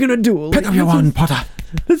wand. We're gonna duel. Pick up your wand, Potter.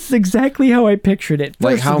 That's exactly how I pictured it.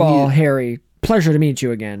 First of all, Harry, pleasure to meet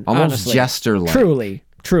you again. Almost honestly. jester-like.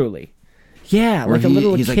 Truly. Yeah, where like a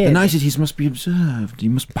little he's kid. Like, the niceties must be observed. You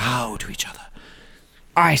must bow to each other.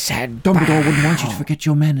 I said Dumbledore wouldn't want you to forget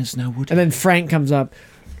your manners now, would he? And then Frank comes up.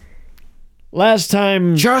 Last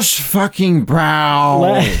time... Just fucking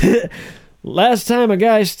bow. Last time a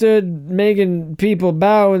guy stood making people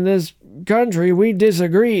bow in this country, we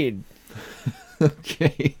disagreed.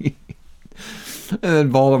 Okay. And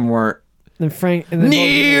then Voldemort. And Frank... And then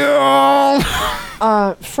Neil!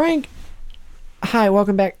 Frank... Hi,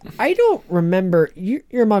 welcome back. I don't remember... You're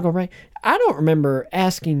a Muggle, right? I don't remember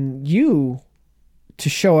asking you to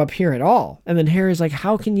show up here at all. And then Harry's like,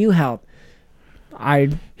 how can you help?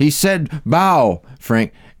 He said, bow,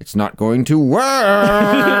 Frank. It's not going to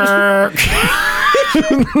work.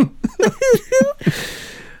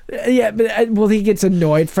 Yeah, but he gets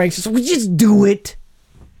annoyed. Frank says, well, just do it.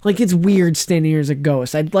 Like, it's weird standing here as a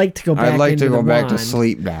ghost. I'd like to go back to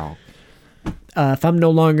sleep now. If I'm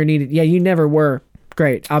no longer needed. Yeah, you never were.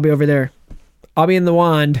 Great. I'll be over there. I'll be in the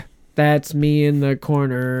wand. That's me in the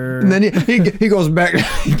corner. And then he goes back.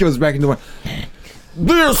 He goes back into the wand.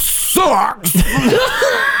 This sucks.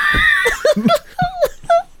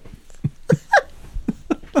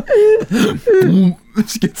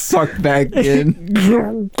 Let's get sucked back in.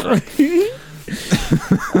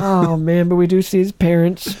 Oh man, but we do see his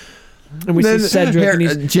parents, and we see Cedric, and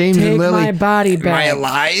he's James take and Lily. my body back. Am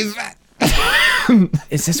I alive?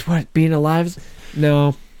 Is this what being alive is?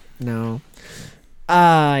 No. Do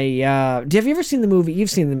have you ever seen the movie? You've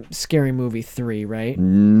seen the Scary Movie 3, right?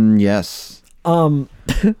 Yes. You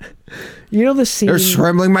know the scene. They're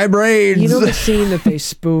scrambling my brains. You know the scene that they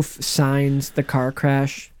spoof Signs, the car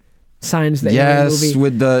crash, Signs the yes, movie.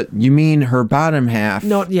 With the you mean her bottom half?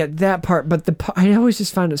 No, yeah, that part. But I always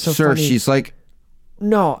just found it so funny. Sure, she's like.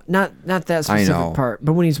 No, not that specific part.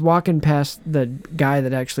 But when he's walking past the guy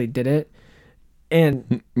that actually did it,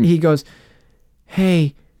 and he goes,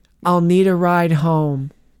 "Hey, I'll need a ride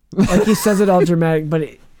home." Like he says it all dramatic, but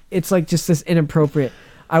it's like just this inappropriate.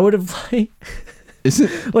 I would have like. Is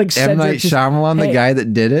it like M. Night Shyamalan, the guy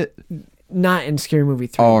that did it? Not in Scary Movie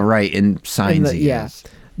 3. Oh, right, in Signs, yes.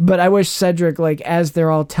 But I wish Cedric, like, as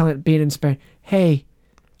they're all being inspired, hey,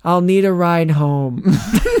 I'll need a ride home.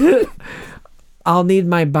 I'll need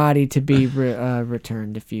my body to be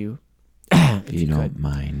returned if you don't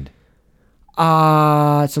mind.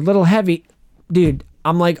 It's a little heavy. Dude,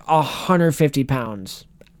 I'm like 150 pounds.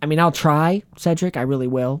 I mean, I'll try, Cedric. I really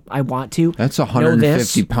will. I want to. That's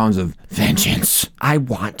 150 pounds of vengeance. I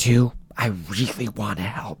want to. I really want to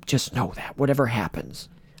help. Just know that. Whatever happens,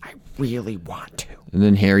 I really want to. And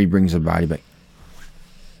then Harry brings the body back.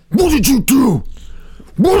 What did you do?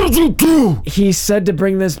 What did you do? He said to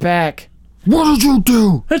bring this back. What did you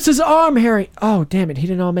do? It's his arm, Harry. Oh, damn it. He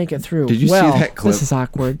didn't all make it through. Did you see that clip? This is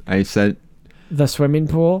awkward. I said... The swimming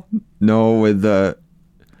pool? No, with the...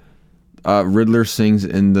 Riddler sings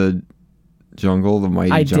in the jungle, the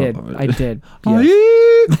mighty jungle. I did.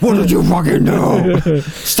 Yes. What did you fucking do?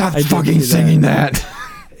 Stop fucking singing that.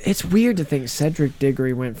 It's weird to think Cedric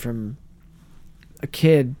Diggory went from a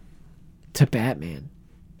kid to Batman.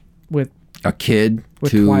 With a kid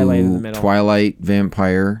with to Twilight in the middle. Twilight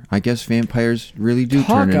vampire. I guess vampires really do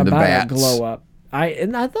turn into bats. A glow up. I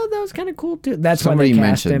thought that was kind of cool too. That's Somebody why they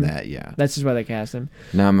cast mentioned him. that, yeah. That's just why they cast him.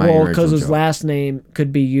 Not my well, because his last name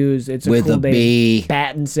could be used. It's a with cool a name, B.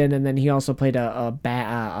 Battinson, and then he also played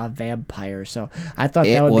a vampire. So I thought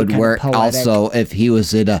it that would be kind work of poetic. also if he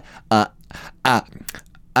was in a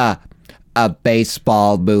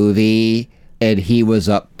baseball movie and he was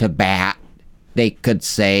up to bat. They could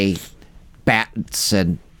say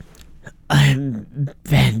Battinson. I'm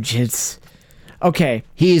vengeance. Okay.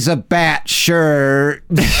 He's a bat shirt.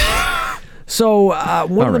 So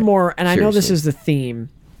one of the more, and I know this Seriously. is the theme,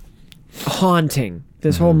 haunting.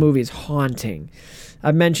 This whole movie is haunting.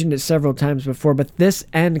 I've mentioned it several times before, but this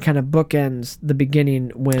end kind of bookends the beginning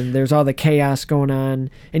when there's all the chaos going on,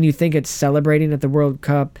 and you think it's celebrating at the World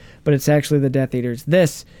Cup, but it's actually the Death Eaters.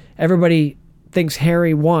 This, everybody thinks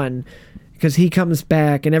Harry won because he comes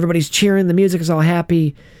back, and everybody's cheering. The music is all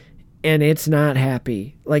happy. And it's not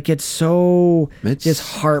happy. Like, it's just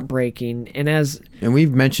heartbreaking. And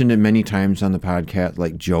we've mentioned it many times on the podcast,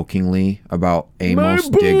 like jokingly about Amos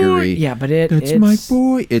Diggory. Yeah, but it's my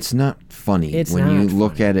boy. It's not funny It's when not you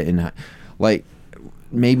look at it and like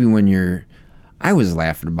maybe when you're. I was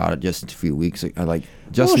laughing about it just a few weeks ago, like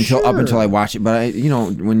just up until I watched it. But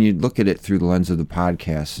when you look at it through the lens of the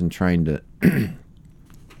podcast and trying to, it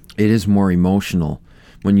is more emotional.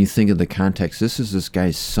 When you think of the context, this is this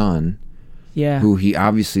guy's son, who he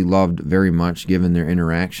obviously loved very much, given their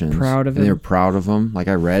interactions. Proud of him. And they're proud of him. Like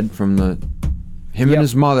I read from him and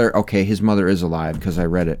his mother. Okay, his mother is alive because I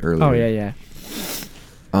read it earlier. Oh yeah.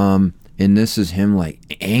 And this is him like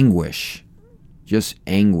anguish, just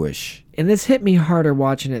anguish. And this hit me harder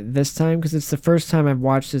watching it this time because it's the first time I've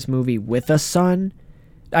watched this movie with a son.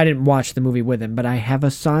 I didn't watch the movie with him, but I have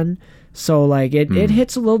a son, so like it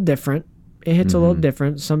hits a little different. It hits a little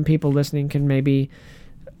different. Some people listening can maybe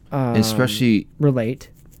especially relate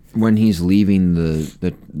when he's leaving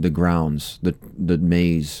the grounds, the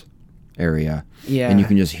maze area. Yeah. And you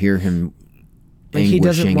can just hear him like he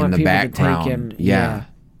doesn't anguishing want in the people background. to take him.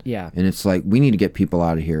 Yeah. And it's like we need to get people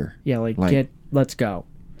out of here. Yeah, let's go.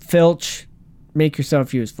 Filch, make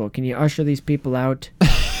yourself useful. Can you usher these people out?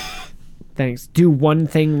 Thanks. Do one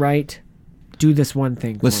thing right. Do this one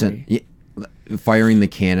thing for Listen, me. Firing the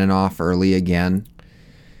cannon off early again.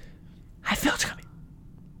 I feel it's coming.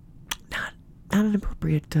 Not an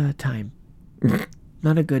appropriate time.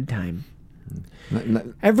 Not a good time.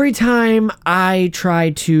 Every time I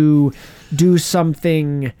try to do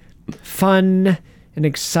something fun and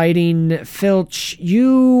exciting, Filch,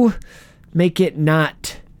 you make it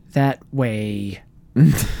not that way.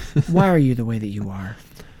 Why are you the way that you are?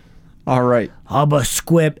 All right. Hubba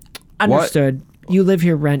squip. Understood. What? You live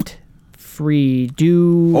here rent free.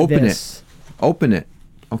 Open it. Open it.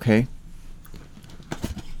 Okay.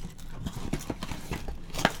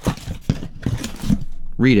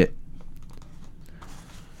 Read it.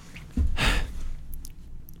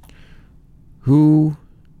 Who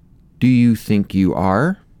do you think you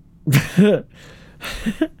are?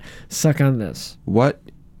 Suck on this. What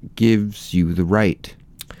gives you the right?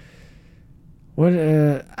 What?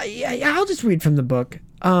 I'll just read from the book.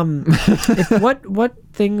 What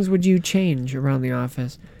things would you change around the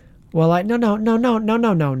office? Well,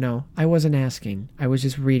 no. I wasn't asking. I was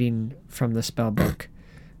just reading from the spell book.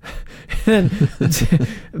 And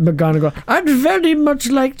McGonagall, I'd very much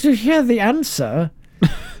like to hear the answer.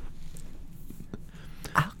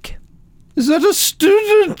 Is that a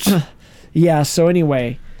student? Yeah, so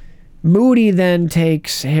anyway, Moody then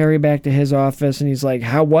takes Harry back to his office and he's like,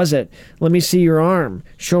 how was it? Let me see your arm.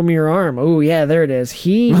 Show me your arm. Oh, yeah, there it is.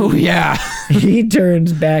 He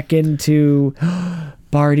turns back into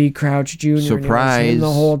Barty Crouch Jr. Surprise. The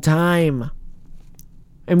whole time.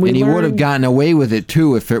 And he would have gotten away with it,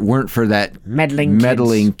 too, if it weren't for that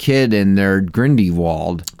meddling kid in their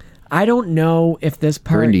Grindelwald. I don't know if this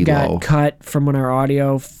part got cut from when our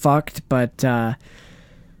audio fucked, but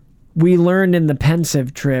we learned in the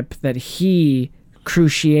Pensive trip that he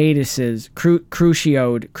cruciated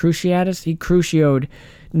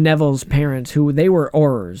Neville's parents, who they were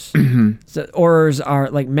Aurors. So Aurors are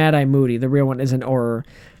like Mad Eye Moody. The real one is an Auror.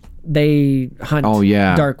 They hunt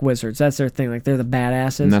dark wizards. That's their thing. Like they're the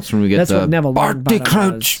badasses. And that's when we get what Neville Barty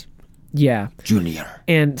Crouch. Yeah. Junior.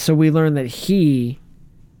 And so we learned that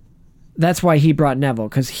that's why he brought Neville,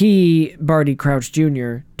 because Barty Crouch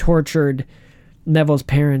Jr., tortured Neville's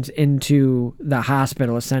parents into the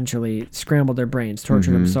hospital, essentially, scrambled their brains,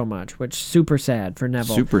 tortured them so much, which super sad for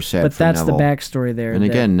Neville. Super sad but for that's Neville. the backstory there. And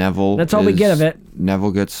again, Neville... That's all we get of it.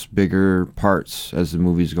 Neville gets bigger parts as the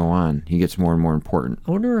movies go on. He gets more and more important.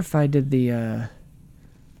 I wonder if I did the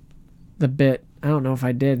bit. I don't know if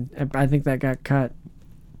I did. I think that got cut.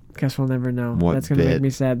 Guess we'll never know. What That's gonna bit? make me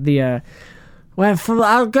sad. Well,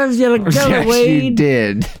 I'll give you the Yes, Wade. you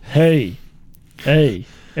did. Hey, Harry.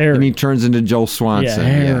 And he turns into Joe Swanson.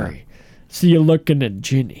 Harry. See you looking at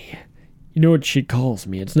Ginny. You know what she calls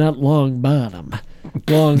me? It's not long bottom,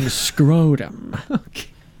 long scrotum. Okay.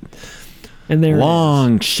 And there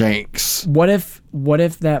Long shanks. What if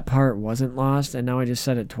that part wasn't lost and now I just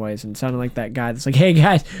said it twice and it sounded like that guy that's like, hey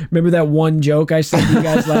guys, remember that one joke I said you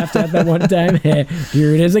guys laughed at that one time?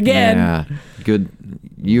 Here it is again. Yeah, good.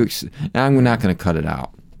 I'm not going to cut it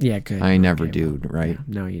out. Yeah, good. I never do, right?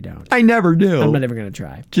 No, you don't. I never do. I'm not even going to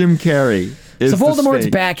try. Jim Carrey is So Voldemort's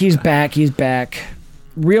back. He's back. He's back.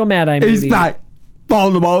 Real Mad Eye Moody. He's back.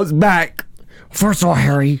 Voldemort's back. First of all,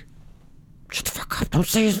 Harry, shut the fuck up. Don't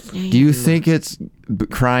say his name. Do you think it's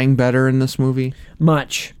crying better in this movie?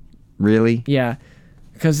 Much. Really? Yeah.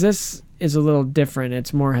 Because this is a little different.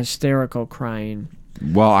 It's more hysterical crying.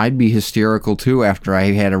 Well, I'd be hysterical too after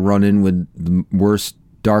I had a run-in with the worst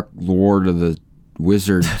Dark Lord of the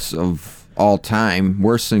Wizards of all time.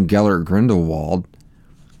 Worse than Gellert Grindelwald.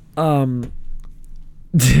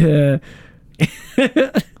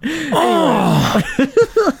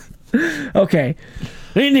 Okay.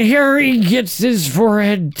 And Harry gets his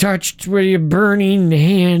forehead touched with a burning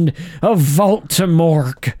hand of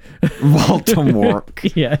Voldemort.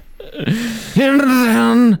 Voldemort. Yeah. And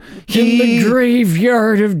then In the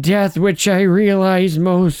graveyard of death, which I realize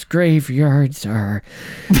most graveyards are.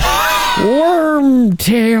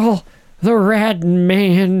 Wormtail, the rat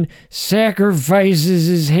man, sacrifices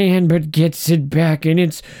his hand but gets it back, and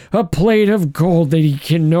it's a plate of gold that he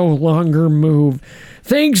can no longer move.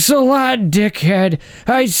 Thanks a lot, dickhead.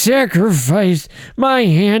 I sacrificed my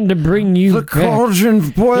hand to bring you the back. cauldron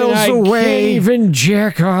boils I away. can't even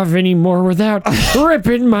jack off anymore without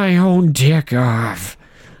ripping my own dick off.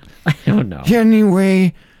 I don't know.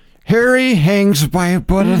 Anyway, Harry hangs by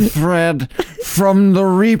but a thread from the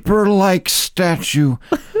Reaper-like statue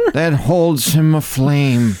that holds him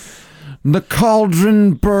aflame. The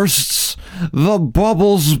cauldron bursts, the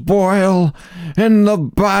bubbles boil, and the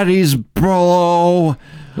bodies blow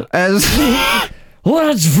as...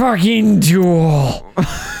 Let's fucking duel.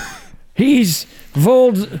 He's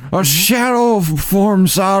A shadow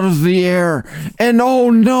forms out of the air, and oh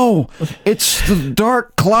no, it's the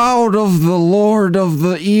dark cloud of the Lord of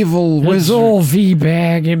the Evil It's Wizard. old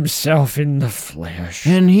V-Bag himself in the flesh.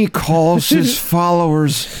 And he calls his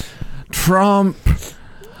followers Trump,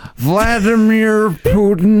 Vladimir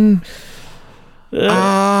Putin,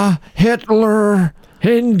 Hitler,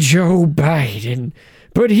 and Joe Biden.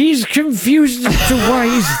 But he's confused as to why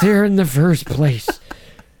he's there in the first place.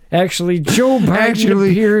 Actually, Joe Biden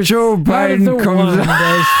appears Joe out of Biden the comes wand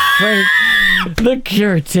as Frank, the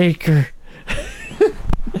caretaker.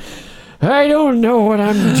 I don't know what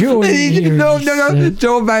I'm doing here. No. he said.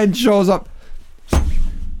 Joe Biden shows up.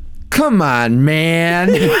 Come on, man.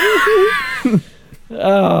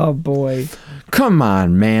 Oh, boy. Come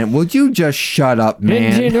on, man. Will you just shut up,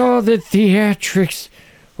 man? And in all the theatrics,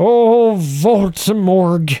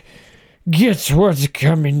 Voldemort gets what's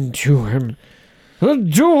coming to him. A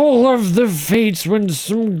duel of the fates when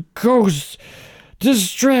some ghosts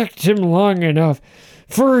distract him long enough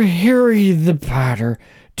for Harry the Potter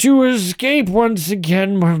to escape once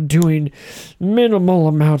again while doing minimal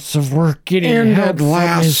amounts of work getting And help at from his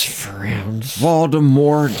last, friends.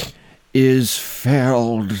 Voldemort is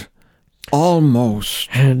felled.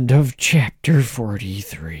 Almost. End of chapter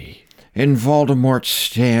 43. And Voldemort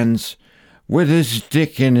stands with his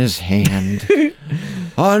dick in his hand,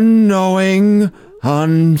 unknowing,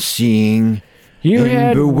 unseeing, You and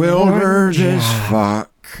had bewildered one as job.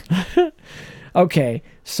 fuck. Okay,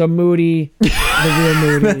 so Moody, the real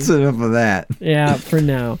Moody. That's enough of that. Yeah, for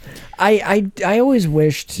now. I always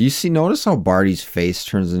wished. Notice how Barty's face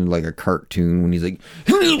turns into like a cartoon when he's like,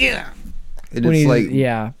 yeah. When he's,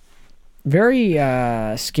 yeah, very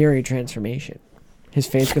scary transformation. His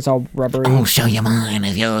face gets all rubbery. I'll show you mine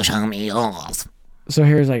if you show me yours. So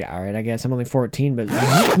Harry's like, all right, I guess I'm only 14, but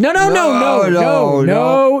no.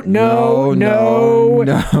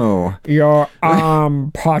 Your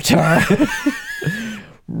arm, Potter.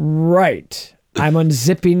 Right. I'm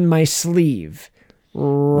unzipping my sleeve.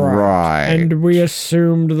 Right. And we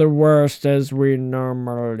assumed the worst as we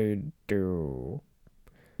normally do.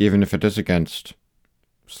 Even if it is against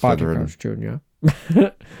Slytherin. Jr.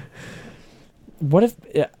 What if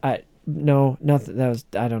no, nothing. That was,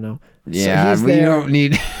 I don't know. Yeah, so we don't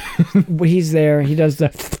need. He's there. He does the.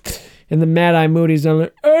 In the Mad Eye Moody's on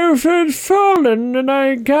like, if it's fallen and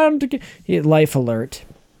I can't. Life alert.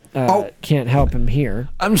 Can't help him here.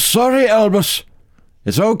 I'm sorry, Albus.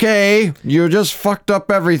 It's okay. You just fucked up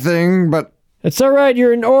everything, but it's all right.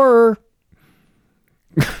 You're an Auror.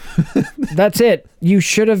 That's it. You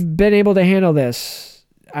should have been able to handle this.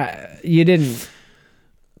 You didn't.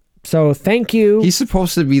 So thank you. He's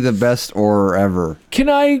supposed to be the best Auror ever. Can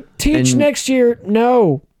I teach next year?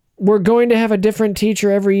 No. We're going to have a different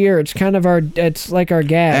teacher every year. It's kind of it's like our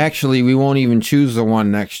gag. Actually, we won't even choose the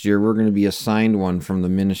one next year. We're going to be assigned one from the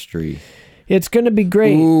ministry. It's going to be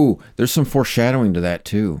great. Ooh, there's some foreshadowing to that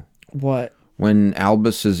too. What? When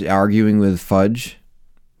Albus is arguing with Fudge,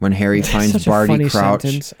 when Harry finds such Barty a funny Crouch.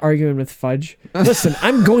 Sentence, arguing with Fudge. Listen,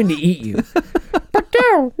 I'm going to eat you. But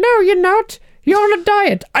no, you're not. You're on a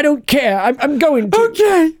diet. I don't care. I'm going to.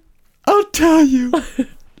 Okay, I'll tell you.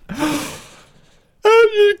 Have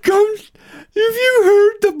you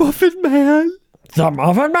heard the Muffin Man? The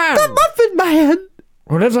Muffin Man? The Muffin Man!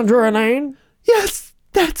 Who lives to a lane? Yes,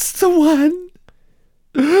 that's the one.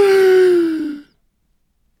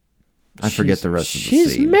 I forget the rest of the scene.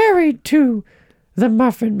 She's married to the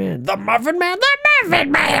Muffin Man. The Muffin Man? The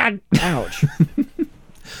Muffin Man! Ouch.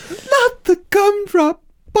 Not the gumdrop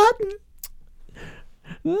button.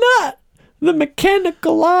 Not the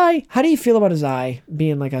mechanical eye. How do you feel about his eye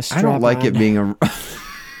being like a strap I don't like it being a...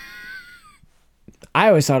 I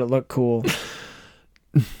always thought it looked cool.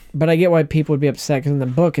 But I get why people would be upset, because in the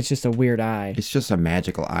book, it's just a weird eye. It's just a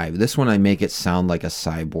magical eye. This one, I make it sound like a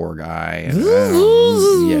cyborg eye.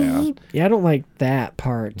 Yeah, I don't like that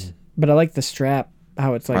part. But I like the strap,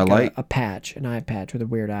 how it's like a patch, an eye patch with a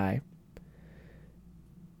weird eye.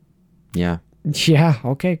 Yeah. Yeah,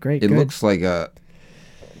 okay, great. It looks like a...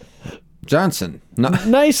 Johnson. No.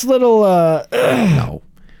 Nice little... no.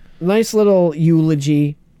 Nice little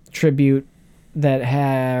eulogy tribute that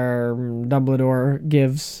Dumbledore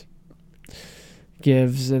gives,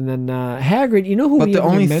 and then Hagrid. You know who? But the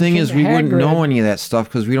only thing is, we wouldn't know any of that stuff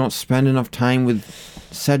because we don't spend enough time with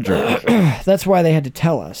Cedric. That's why they had to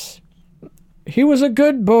tell us. He was a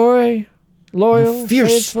good boy, loyal,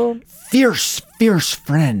 faithful, fierce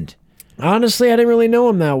friend. Honestly, I didn't really know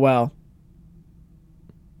him that well.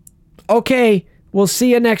 Okay, we'll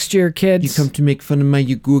see you next year, kids. You come to make fun of my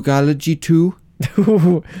Googology too?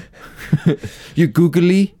 You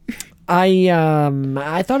googly?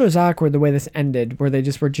 I thought it was awkward the way this ended, where they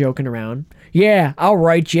just were joking around. Yeah, I'll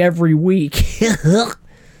write you every week.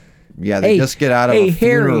 Yeah, they just get out of a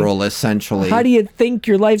funeral, Harry, essentially. How do you think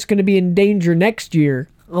your life's going to be in danger next year?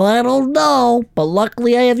 Well, I don't know, but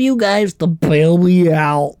luckily I have you guys to bail me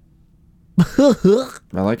out. I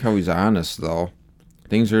like how he's honest, though.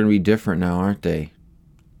 Things are going to be different now, aren't they?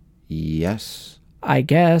 Yes. I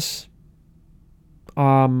guess.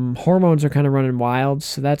 Hormones are kind of running wild,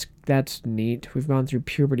 so that's neat. We've gone through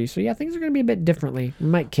puberty, so yeah, things are going to be a bit differently. We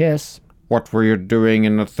might kiss. What were you doing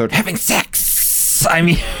in the third? Having sex! I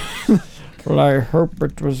mean... Well, I hope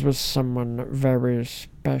it was with someone very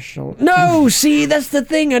special. No, see, that's the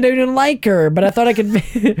thing. I didn't like her, but I thought I could...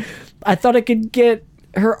 I thought I could get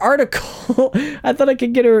her article. I thought I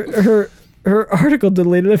could get her article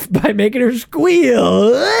deleted by making her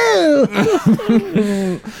squeal.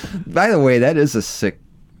 By the way, that is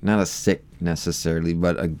not a sick necessarily,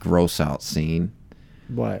 but a gross out scene.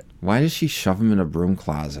 What? Why does she shove him in a broom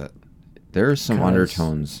closet? There are some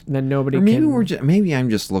undertones. Then nobody. Or maybe maybe I'm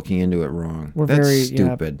just looking into it wrong. That's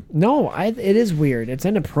stupid. Yeah. No, it is weird. It's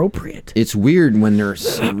inappropriate. It's weird when they're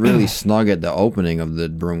really snug at the opening of the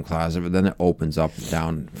broom closet, but then it opens up and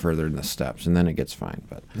down further in the steps, and then it gets fine.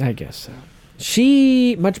 But I guess so.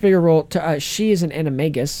 She much bigger role. She is an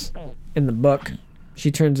animagus in the book. She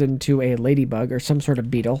turns into a ladybug or some sort of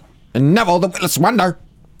beetle. And Neville the Witless Wonder.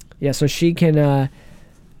 Yeah, so she can.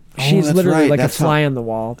 She's literally like a fly on the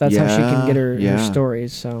wall. That's how she can get her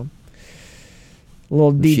stories. So a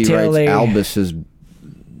little detail. She writes Albus's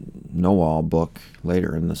know-all book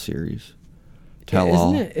later in the series.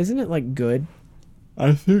 Tell-all. Isn't it like good?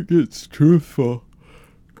 I think it's truthful.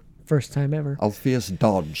 First time ever. Alpheus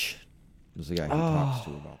Dodge was the guy who talks to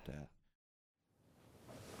about that.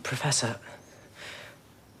 Professor,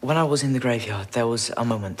 when I was in the graveyard, there was a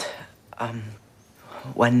moment,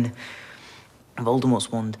 when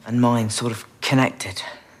Voldemort's wand and mine sort of connected.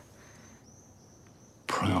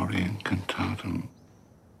 Priori incantatum.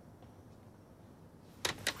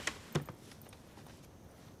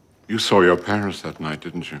 You saw your parents that night,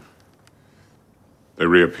 didn't you? They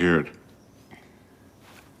reappeared.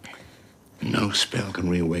 No spell can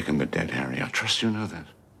reawaken the dead, Harry. I trust you know that.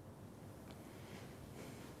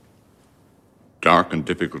 Dark and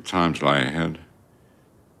difficult times lie ahead.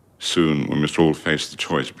 Soon, we must all face the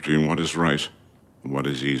choice between what is right and what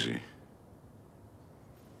is easy.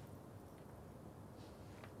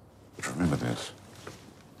 But remember this.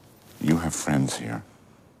 You have friends here.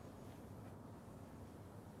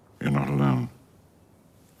 You're not alone.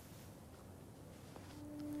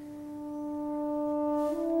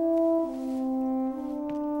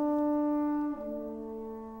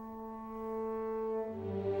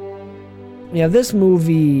 Yeah, this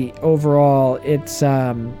movie overall, it's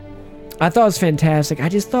I thought it was fantastic. I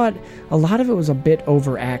just thought a lot of it was a bit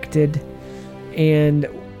overacted and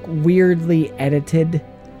weirdly edited.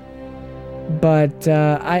 But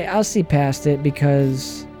I'll see past it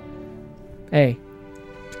because, hey,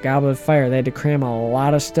 it's Goblet of Fire. They had to cram a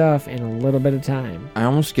lot of stuff in a little bit of time. I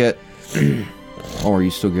almost get... Oh, are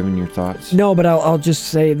you still giving your thoughts? No, but I'll just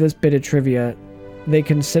say this bit of trivia. They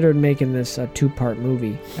considered making this a 2-part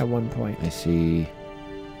movie at one point. I see.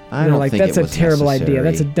 I don't think that's it a was terrible necessary. idea.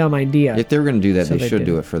 That's a dumb idea. If they were going to do that, So they should did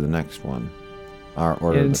do it. it for the next one. Or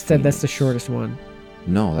And instead, that's the shortest one.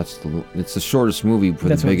 No, it's the shortest movie for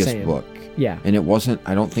That's the what I'm biggest saying. book. Yeah. And it wasn't,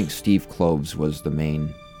 I don't think Steve Kloves was the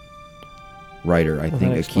main writer. I Well,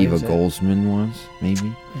 think that Akiva explains it. Goldsman was, maybe.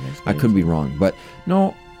 That I explains could be wrong. But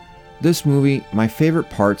no, this movie, my favorite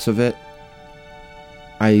parts of it,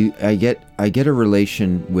 I get a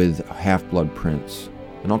relation with Half-Blood Prince.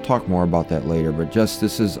 And I'll talk more about that later. But just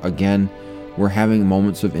this is, again, we're having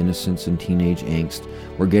moments of innocence and teenage angst.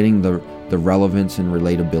 We're getting the relevance and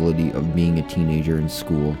relatability of being a teenager in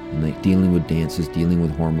school and like dealing with dances, dealing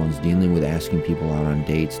with hormones, dealing with asking people out on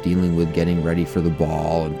dates, dealing with getting ready for the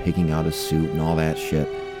ball and picking out a suit and all that shit.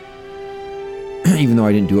 Even though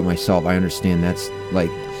I didn't do it myself, I understand that's like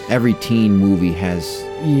every teen movie has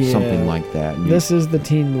something like that. And This is the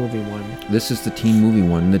teen movie one. this is the teen movie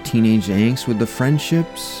one. The teenage angst with the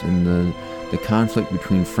friendships and the conflict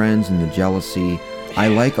between friends and the jealousy. I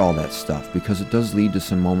like all that stuff because it does lead to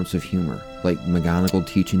some moments of humor, like McGonagall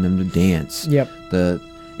teaching them to dance. Yep. The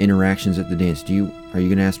interactions at the dance. Are you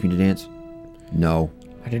going to ask me to dance? No.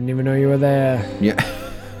 I didn't even know you were there. Yeah.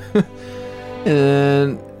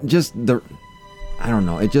 And just I don't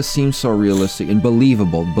know. It just seems so realistic and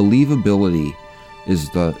believable. Believability is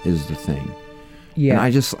the thing. Yeah. And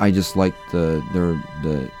I just like the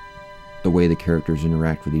way the characters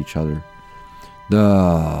interact with each other.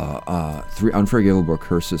 The three Unforgivable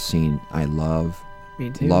Curses scene, I love. Me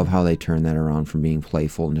too. Love how they turn that around from being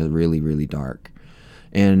playful into really, really dark.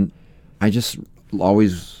 And I just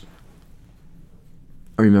always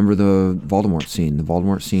remember the Voldemort scene. The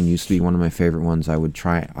Voldemort scene used to be one of my favorite ones. I would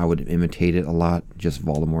imitate it a lot, just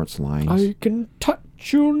Voldemort's lines. I can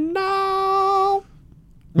touch you now.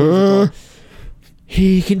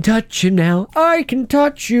 He can touch you now. I can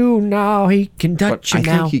touch you now. He can touch But you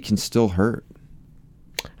I now. think he can still hurt.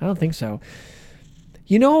 I don't think so.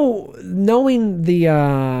 You know, knowing the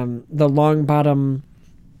Longbottom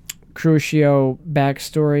Crucio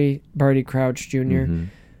backstory, Barty Crouch Jr.,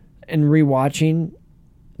 and rewatching,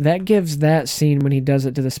 that gives that scene when he does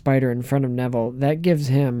it to the spider in front of Neville, that gives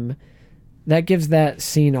that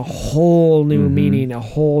scene a whole new meaning, a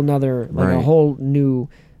whole nother, like a Right. whole new,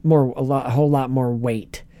 a whole lot more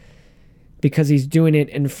weight. Because he's doing it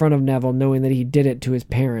in front of Neville, knowing that he did it to his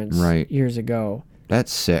parents Right. years ago.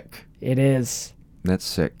 That's sick. It is. That's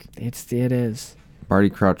sick. It is. Barty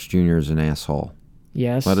Crouch Jr. is an asshole.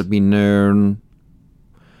 Yes. Let it be known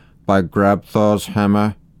by Grabthor's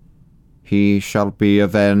hammer, he shall be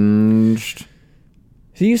avenged.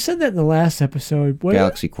 So you said that in the last episode. What?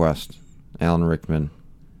 Galaxy Quest, Alan Rickman.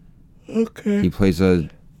 Okay. He plays a...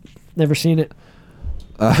 Never seen it.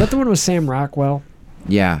 Is that the one with Sam Rockwell?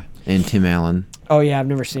 Yeah, and Tim Allen. Oh, yeah, I've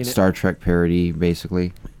never seen it. Star Trek parody,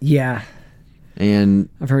 basically. Yeah. And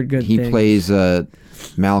I've heard good he things. plays a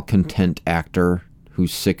malcontent actor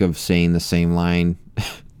who's sick of saying the same line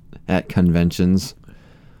at conventions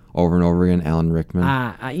over and over again. Alan Rickman.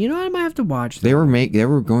 You know, I might have to watch that. They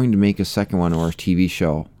were going to make a second one or a TV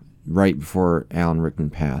show right before Alan Rickman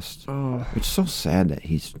passed. Oh. It's so sad that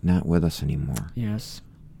he's not with us anymore. Yes.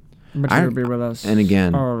 But he'll be with us. And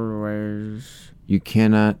again, always. you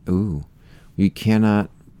cannot. You cannot.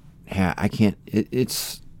 I can't.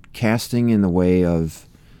 It's casting in the way of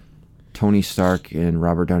Tony Stark and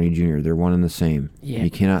Robert Downey Jr. They're one and the same. Yeah.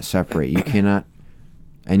 You cannot separate. You cannot.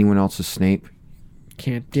 Anyone else's Snape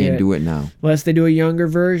Can't can't do it now. Unless they do a younger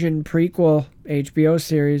version prequel HBO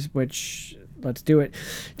series, which let's do it.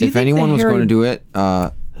 Do you If think anyone the was Harry- going to do it,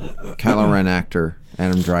 Kylo Ren actor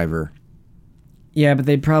Adam Driver. Yeah, but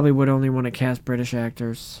they probably would only want to cast British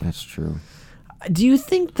actors. That's true. Do you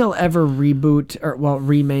think they'll ever reboot or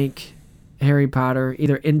remake Harry Potter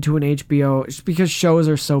either into an HBO? Just because shows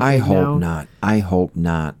are so big I hope now. not. I hope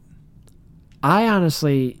not. I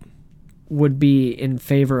honestly would be in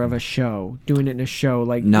favor of a show, doing it in a show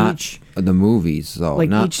like Not each the movies though. like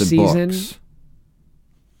not each the season. books.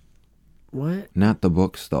 What? Not the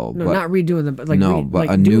books though. No, but, not redoing the like. no, but like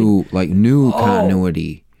a doing, new Oh.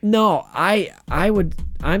 continuity. No, I would.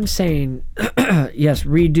 I'm saying yes,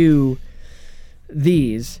 redo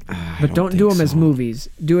these, but don't do them as movies.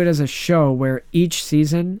 Do it as a show where each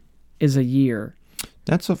season is a year.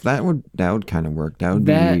 That would kind of work. That would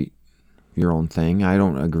That- be your own thing. I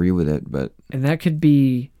don't agree with it, but And that could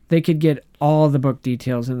be, they could get all the book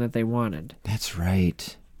details in that they wanted. that's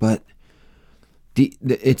right. But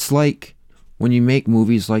it's like when you make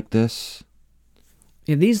movies like this,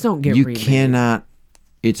 Yeah, these don't get you remade. cannot.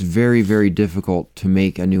 It's very, very difficult to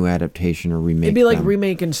make a new adaptation or remake. It'd be like them.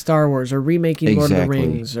 remaking Star Wars or remaking Lord of the Exactly.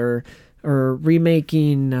 Rings or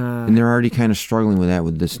remaking and they're already kind of struggling with that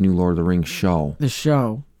with this new Lord of the Rings show. the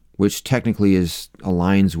show. Which technically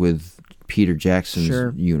aligns with Peter Jackson's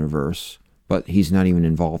Sure. universe, but he's not even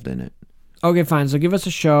involved in it. Okay, fine. So give us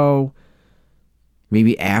a show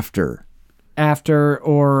Maybe after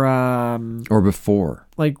or before.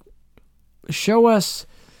 like show us.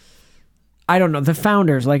 I don't know, the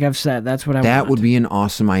Founders. Like I've said, that's what I want. That would be an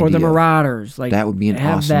awesome idea. Or the Marauders. Like that would be an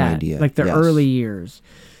have awesome that, idea. Like the Yes. early years.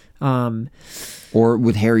 Or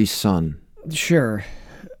with Harry's son. Sure.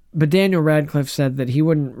 But Daniel Radcliffe said that he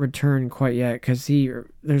wouldn't return quite yet because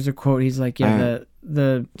there's a quote. He's like,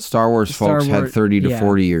 the Star Wars folks had 30 to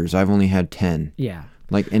 40 years. I've only had 10. Yeah.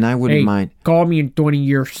 Like, and I wouldn't Hey, mind. Call me in 20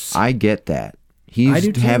 years. I get that. I He's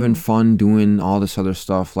do too. having fun doing all this other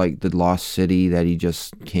stuff, like the Lost City that he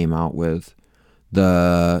just came out with,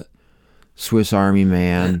 the Swiss Army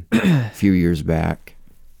Man a few years back.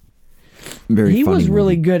 Very He funny was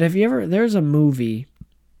really movie. good. Have you ever? There's a movie,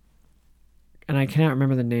 and I cannot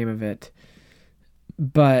remember the name of it,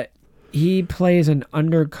 but he plays an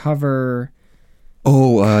undercover.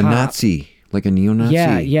 Oh, cop. Nazi, like a neo-Nazi.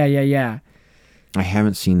 Yeah. I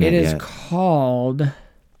haven't seen that It is yet. called.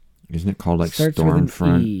 Isn't it called like starts with an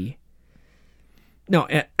Stormfront? E. No,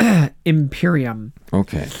 Imperium.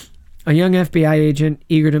 Okay. A young FBI agent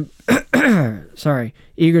eager to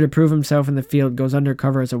prove himself in the field goes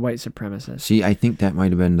undercover as a white supremacist. See, I think that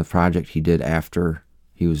might have been the project he did after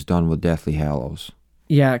he was done with Deathly Hallows.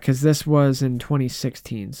 Yeah, because this was in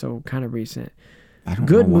 2016, so kind of recent. I don't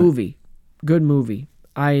Good know what- movie. Good movie.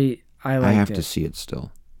 I liked I have it. to see it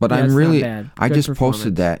still. But Yeah, I'm it's not really bad. I Good just performance.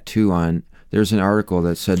 posted that too on there's an article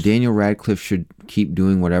that said Daniel Radcliffe should keep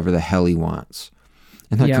doing whatever the hell he wants.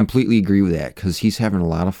 And I Yep. completely agree with that because he's having a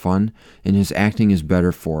lot of fun and his acting is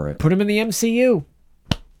better for it. Put him in the MCU.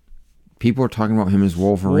 People are talking about him as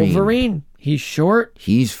Wolverine. Wolverine. He's short.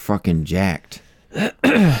 He's fucking jacked.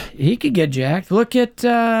 He could get jacked. Look at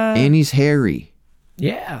And he's hairy.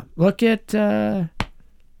 yeah. Look at huh?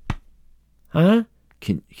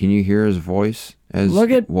 Can you hear his voice as Look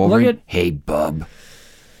at- Wolverine? look at- Hey, bub.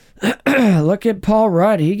 Look at Paul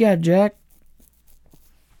Rudd. He got jacked.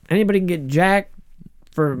 Anybody can get jacked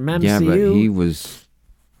for MCU. Yeah, but he was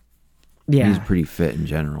Yeah. he's pretty fit in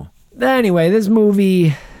general. Anyway, this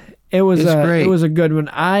movie, it was It's great. it was a good one.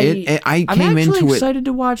 I'm came actually into it- excited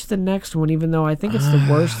to watch the next one, even though I think it's the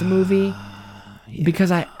worst movie.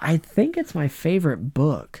 Because I think it's my favorite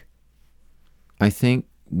book. I think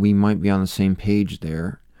we might be on the same page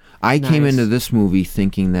there. I came Nice. into this movie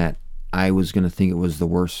thinking that I was going to think it was the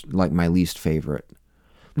worst, like my least favorite.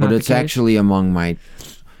 But Not the it's case? actually among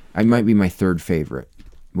I might be my third favorite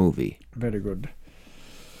movie. Very good.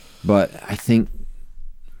 But I think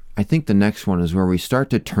the next one is where we start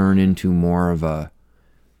to turn into more of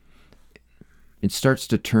it starts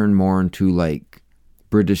to turn more into like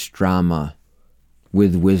British drama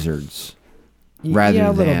with wizards rather yeah,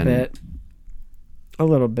 a little than bit. A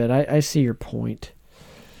little bit. I see your point.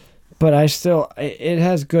 But it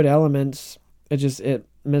has good elements. It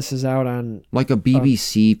misses out on like a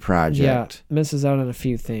BBC project. Yeah, misses out on a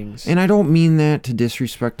few things. And I don't mean that to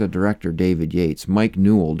disrespect the director, David Yates. Mike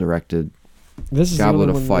Newell directed This is the Goblet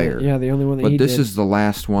only of one Fire. the only one that But he this did. is the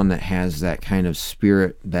last one that has that kind of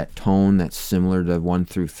spirit, that tone that's similar to 1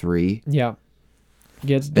 through 3. Yeah.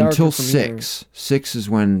 Gets darker until from 6. 6 is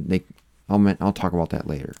when they. I'll talk about that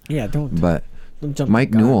later. Yeah, don't jump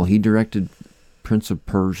Mike the gun. Newell, he directed Prince of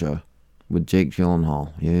Persia with Jake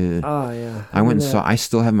Gyllenhaal. Yeah. Oh yeah. I went and saw. I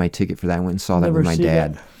still have my ticket for that. I went and saw that Never with my seen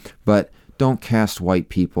dad. that. But don't cast white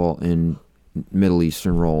people in Middle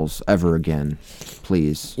Eastern roles ever again,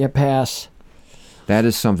 please. Yeah, pass. That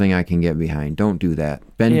is something I can get behind. Don't do that.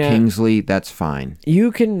 Ben Kingsley, that's fine.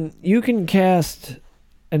 You can cast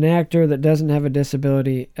an actor that doesn't have a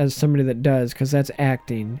disability as somebody that does, because that's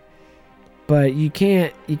acting. But you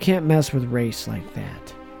can't mess with race like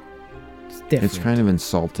that. It's different. It's kind of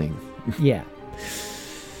insulting. Yeah.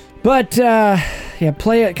 But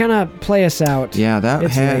play us out. Yeah,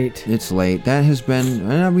 it's late. It's late. That has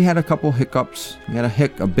been. We had a couple hiccups. We had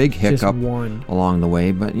a big hiccup along the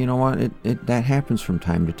way, but you know what? That happens from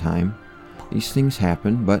time to time. These things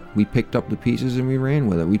happen, but we picked up the pieces and we ran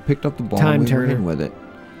with it. We picked up the ball and we ran with it.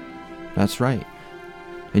 That's right.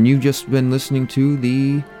 And you've just been listening to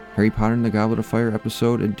the Harry Potter and the Goblet of Fire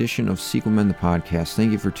episode edition of Sequel Men the podcast.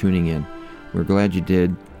 Thank you for tuning in. We're glad you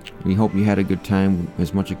did. We hope you had a good time,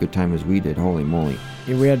 as much a good time as we did. Holy moly.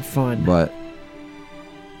 Yeah, we had fun. But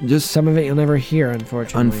just some of it you'll never hear,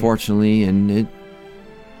 unfortunately. Unfortunately, and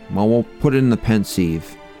we'll put it in the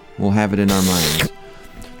pensieve. We'll have it in our minds.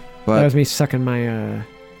 But that was me sucking my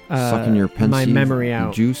sucking your pensieve my memory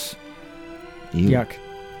out. Juice. Ew. Yuck.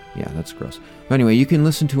 Yeah, that's gross. But anyway, you can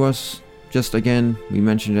listen to us. Just again, we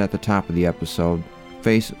mentioned it at the top of the episode.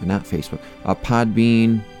 Not Facebook.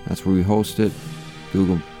 Podbean. That's where we host it.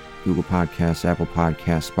 Google Podcasts, Apple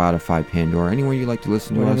Podcasts, Spotify, Pandora, anywhere you like to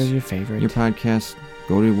listen to us. Whatever's your favorite. Your podcast.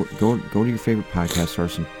 Go to your favorite podcast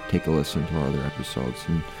source and take a listen to our other episodes.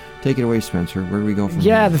 And take it away, Spencer. Where do we go from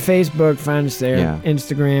here? The Facebook, find us there. Yeah.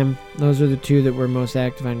 Instagram. Those are the two that we're most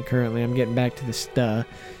active on currently. I'm getting back to the stuff.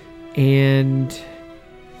 And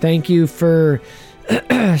thank you for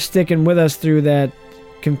sticking with us through that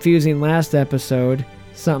confusing last episode.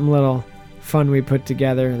 Something little fun we put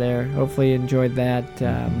together there. Hopefully you enjoyed that.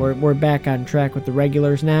 We're back on track with the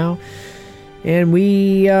regulars now, and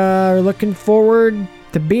we are looking forward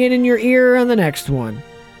to being in your ear on the next one.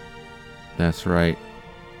 That's right.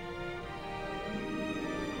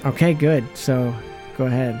 Okay, good. So go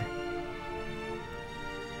ahead.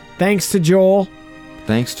 Thanks to Joel.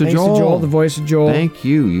 Thanks to Joel, the voice of Joel. Thank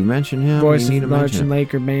you. You mentioned him. Voice of the Marching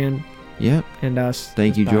Laker Band. Yep. And us.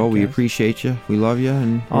 Thank you, Joel. We appreciate you. We love you.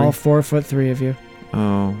 And all 4'3" of you.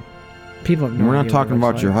 Oh. People have no We're not idea talking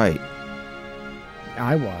about your height.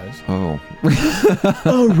 I was. Oh.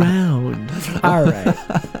 Around. All right.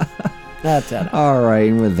 That's it. All right.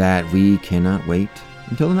 And with that, we cannot wait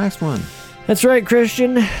until the next one. That's right,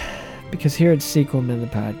 Christian. Because here at Sequel Men the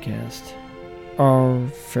podcast, our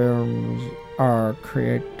films are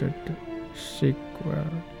created sequel.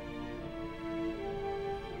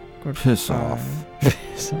 Piss off.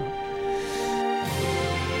 Piss off.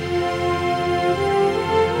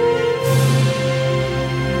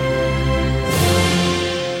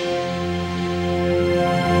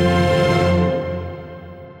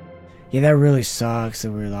 Yeah, that really sucks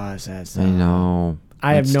that we lost that stuff. I know.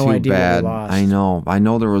 I have no idea what we lost. I know. I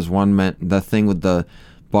know there was one the thing with the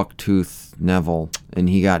bucktooth Neville, and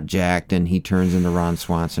he got jacked, and he turns into Ron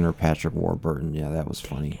Swanson or Patrick Warburton. Yeah, that was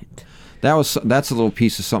funny. That's a little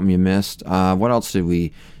piece of something you missed. What else did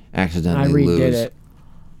we accidentally lose? I redid it.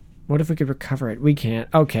 What if we could recover it? We can't.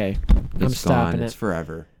 Okay. I'm stopping it. It's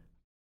forever.